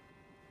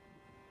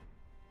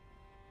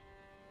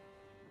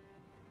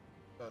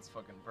 That's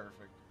fucking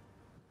perfect.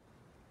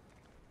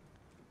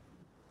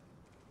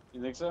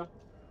 You think so?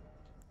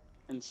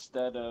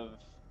 Instead of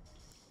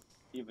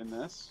even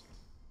this?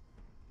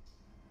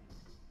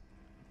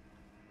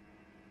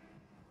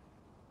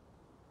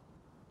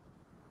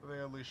 They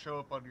only show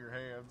up on your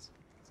hands.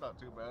 It's not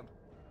too bad,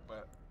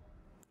 but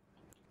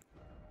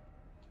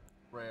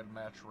red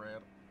match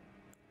red.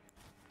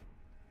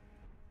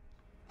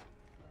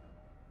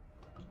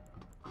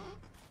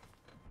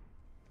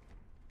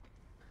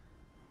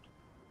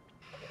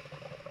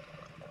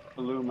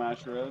 Blue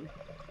match red.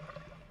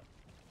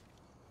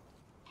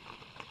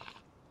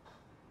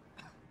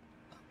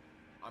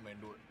 I'm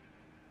into it.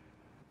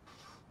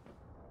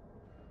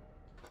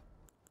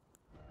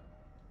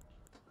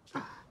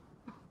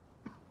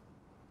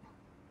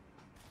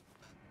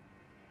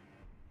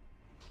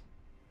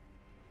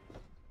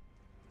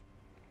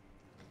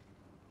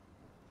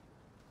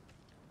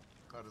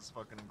 That is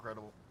fucking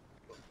incredible.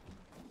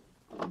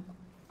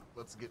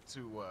 Let's get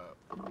to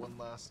one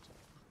last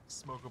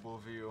smokable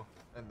view,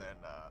 and then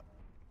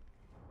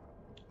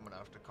I'm gonna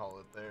have to call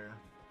it there.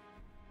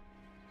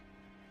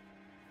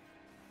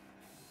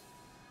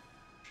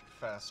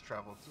 Fast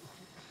travel to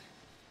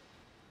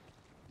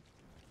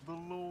the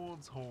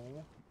Lord's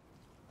Hole.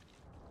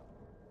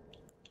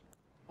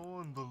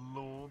 On the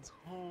Lord's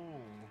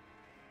Hole.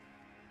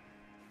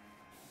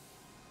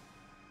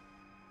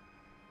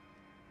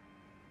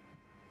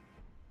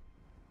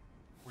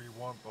 We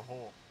want the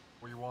hole.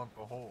 We want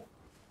the hole.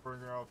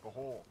 Bring out the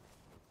hole.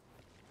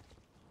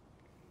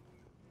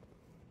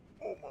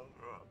 Oh my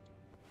god.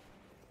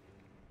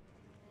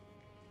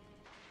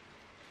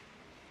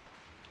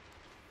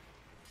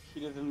 He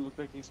doesn't look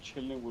like he's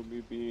chilling with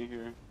me being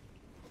here.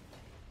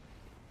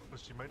 But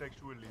she might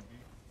actually be.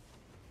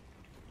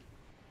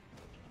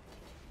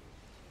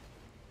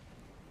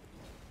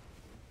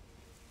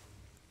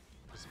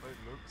 Despite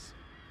looks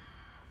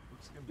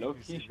can be Low key,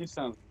 deceiving. she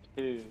sounds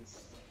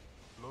pissed.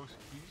 Low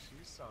key,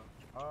 she sounds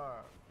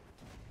hard.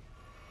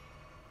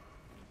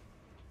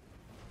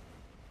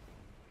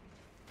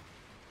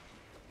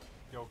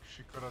 Yo,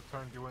 she could have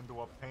turned you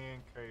into a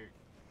pancake.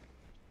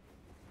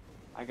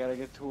 I gotta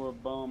get to her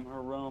bum,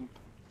 her rump.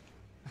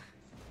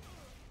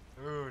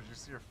 Ooh, did you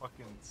see her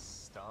fucking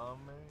stomach?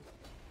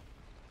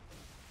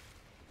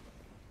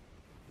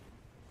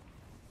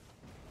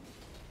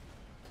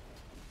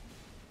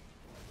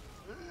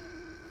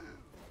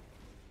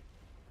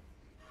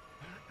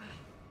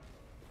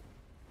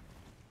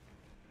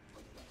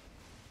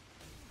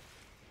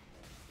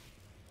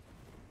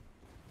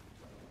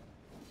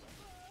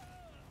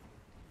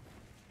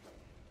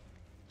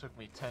 Took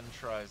me 10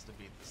 tries to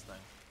beat this thing.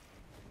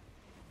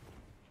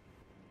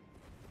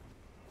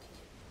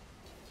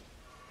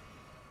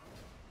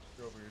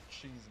 Go over your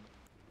cheese.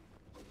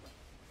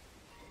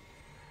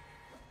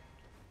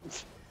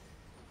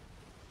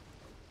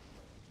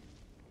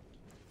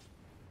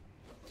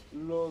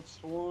 Lord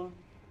Swan.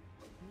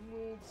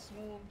 Lord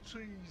Swan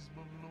cheese,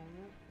 my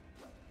lord.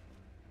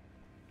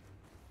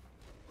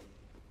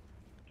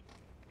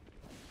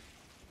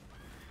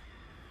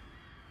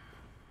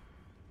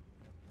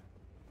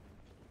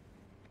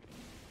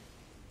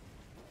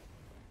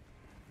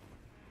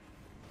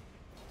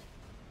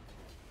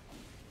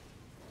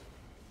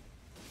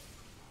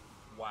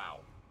 Wow.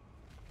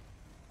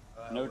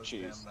 That No was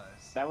cheese. damn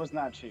nice. That was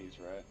not cheese,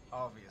 right?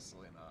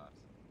 Obviously not.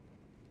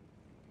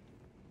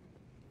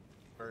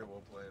 Very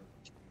well played.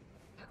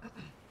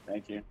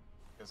 Thank you.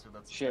 Guess who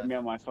that's She hit me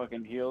on my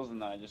fucking heels,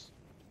 and I just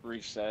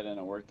reset, and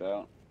it worked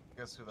out.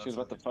 Guess who that's She was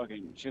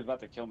about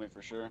to kill me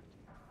for sure.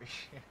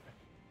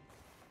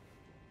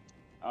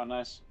 Oh,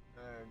 nice.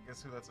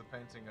 Guess who that's a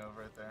painting of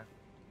right there?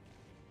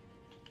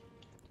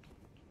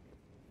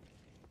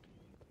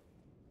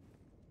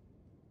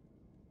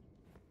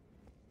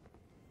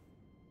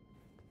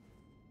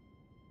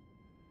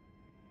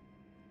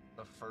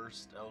 The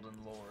first Elden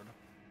Lord.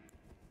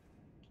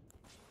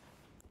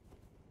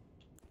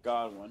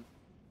 Godwin.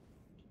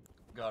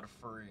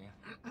 Godfrey.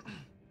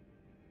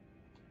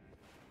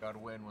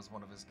 Godwyn was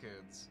one of his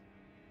kids.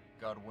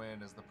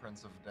 Godwyn is the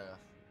Prince of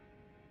Death.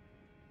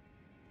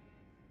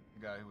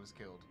 The guy who was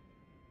killed.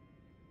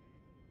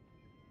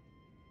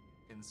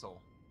 In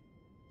Soul.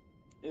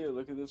 Ew,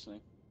 look at this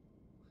thing.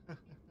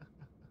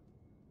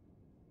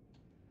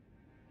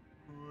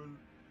 Cool.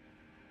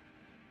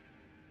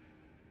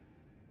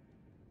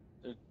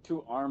 There are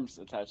 2 arms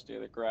attached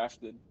together,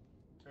 grafted.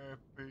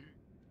 Epic.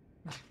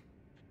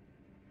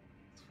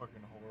 It's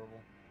fucking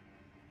horrible.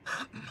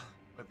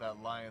 But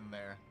that lion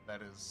there,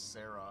 that is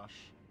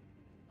Sarash.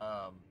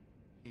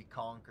 He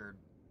conquered,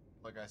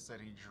 like I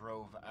said, he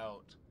drove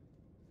out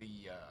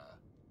the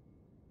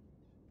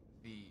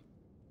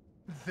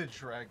the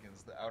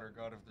dragons, the outer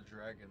god of the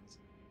dragons.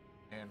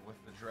 And with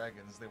the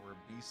dragons, they were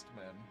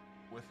beastmen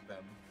with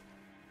them.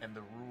 And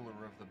the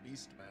ruler of the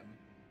beastmen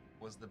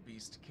was the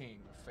beast king,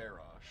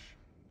 Farash.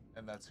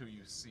 And that's who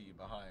you see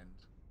behind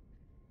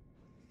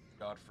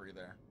Godfrey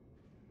there.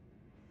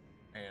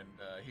 And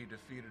he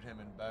defeated him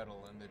in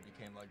battle, and they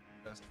became like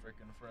best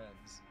frickin'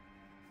 friends.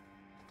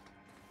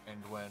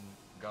 And when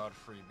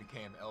Godfrey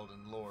became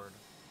Elden Lord,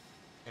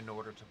 in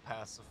order to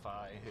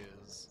pacify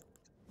his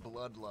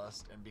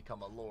bloodlust and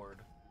become a lord,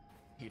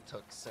 he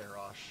took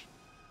Sarash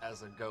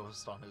as a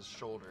ghost on his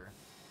shoulder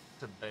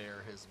to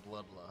bear his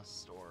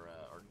bloodlust or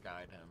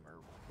guide him or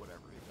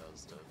whatever he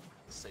does to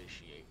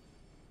satiate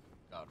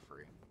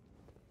Godfrey.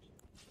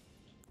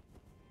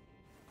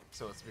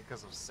 So it's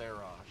because of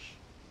Sarash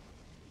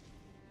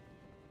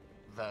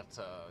that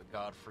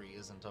Godfrey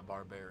isn't a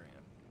barbarian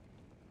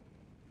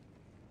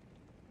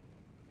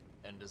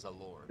and is a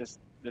lord. This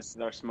is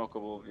our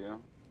smokable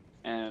view.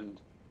 And,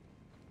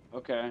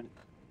 okay,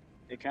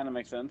 it kind of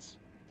makes sense.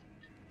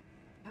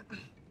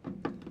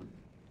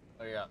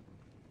 Oh yeah,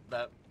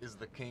 that is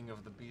the king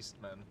of the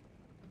Beastmen.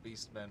 The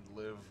Beastmen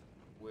live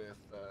with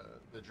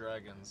the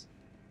dragons,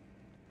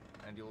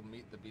 and you'll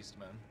meet the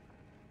Beastmen.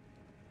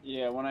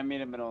 Yeah, when I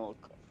meet him, it'll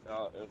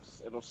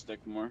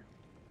stick more.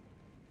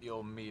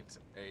 You'll meet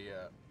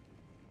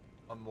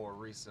a more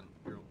recent.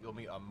 You'll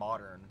meet a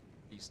modern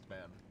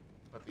Beastman,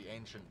 but the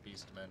ancient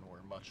Beastmen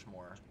were much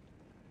more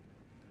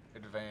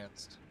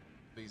advanced.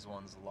 These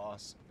ones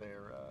lost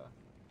their.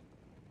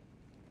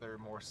 They're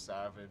more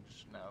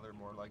savage now. They're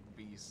more like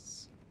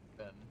beasts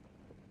than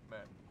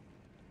men,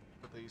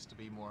 but they used to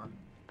be more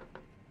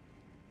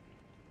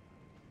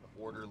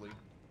orderly,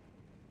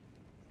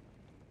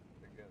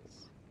 I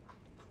guess.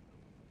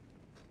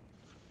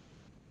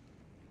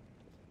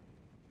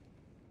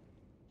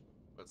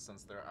 But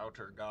since their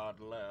outer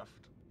god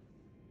left,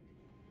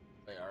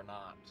 they are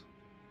not.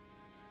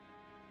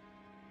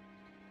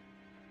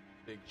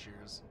 Big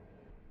cheers.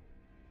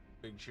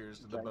 Big cheers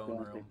to the bone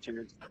room.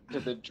 Cheers to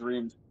the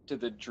dream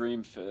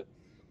fit.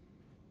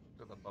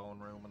 To the bone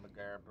room and the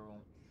garb room.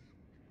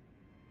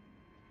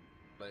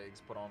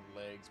 Legs, put on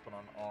legs, put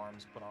on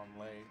arms, put on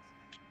legs.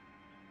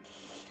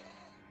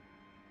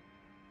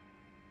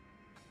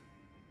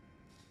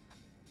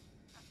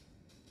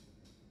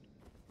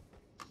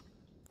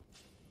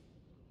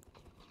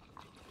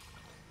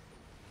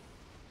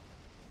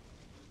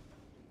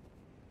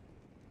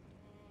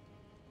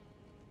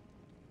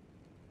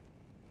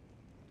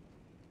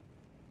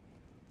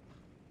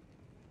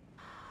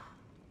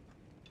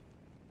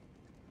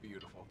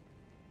 Beautiful.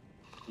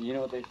 You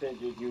know what they say,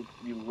 dude?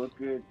 You look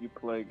good, you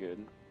play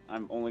good.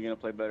 I'm only gonna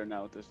play better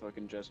now with this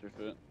fucking jester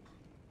fit.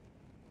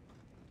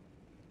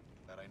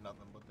 That ain't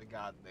nothing but the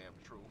goddamn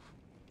truth.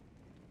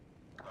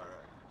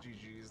 Alright,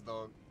 GG's,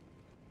 dog.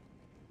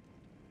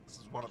 This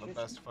is one of the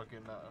best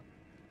fucking,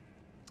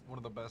 one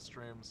of the best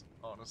streams,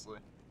 honestly.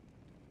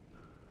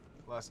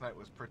 Last night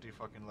was pretty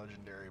fucking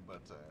legendary,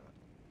 but,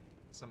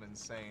 some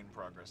insane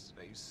progress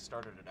today. You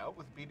started it out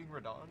with beating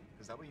Radon?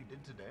 Is that what you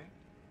did today?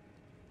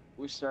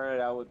 We started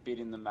out with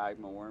beating the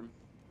magma worm.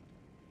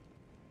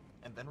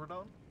 And then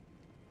Radon?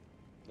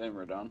 Then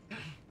we're done.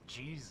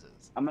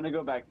 Jesus. I'm gonna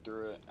go back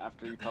through it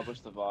after you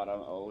publish the VOD.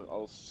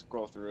 I'll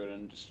scroll through it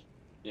and just,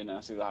 you know,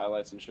 see the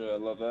highlights and shit. I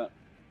love that.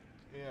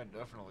 Yeah,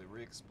 definitely.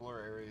 Re-explore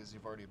areas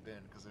you've already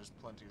been, because there's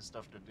plenty of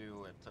stuff to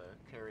do at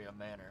Carrier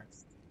Manor.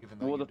 Even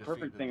though Well, you the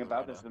perfect defeated thing the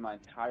about Reda. this is my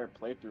entire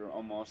playthrough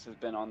almost has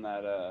been on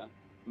that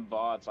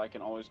VOD, so I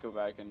can always go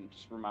back and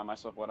just remind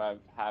myself what I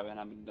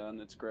haven't done.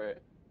 It's great.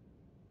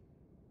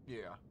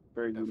 Yeah.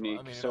 Very Definitely. unique.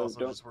 I mean, it So also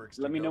don't just works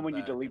to let me go know when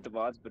you back delete and- the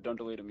VODs, but don't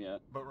delete them yet.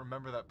 But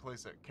remember that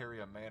place at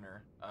Carrier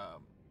Manor,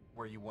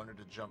 where you wanted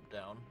to jump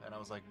down, and I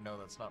was like, no,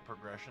 that's not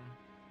progression.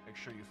 Make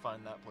sure you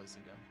find that place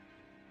again.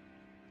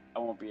 I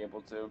won't be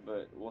able to,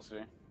 but we'll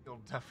see.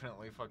 You'll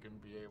definitely fucking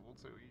be able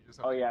to. You just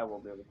have Oh to... yeah, I will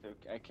be able to.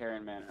 At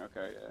Karen Manor,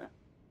 okay, yeah.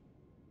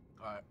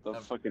 Alright. The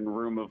fucking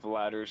room of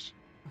ladders.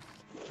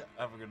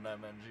 Have a good night,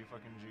 man. G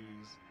fucking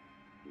G's.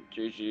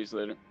 GG's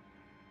later.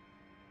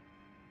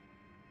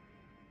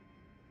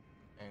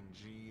 And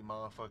G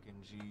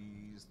motherfucking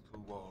G's to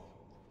wall.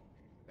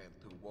 And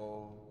to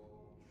wall.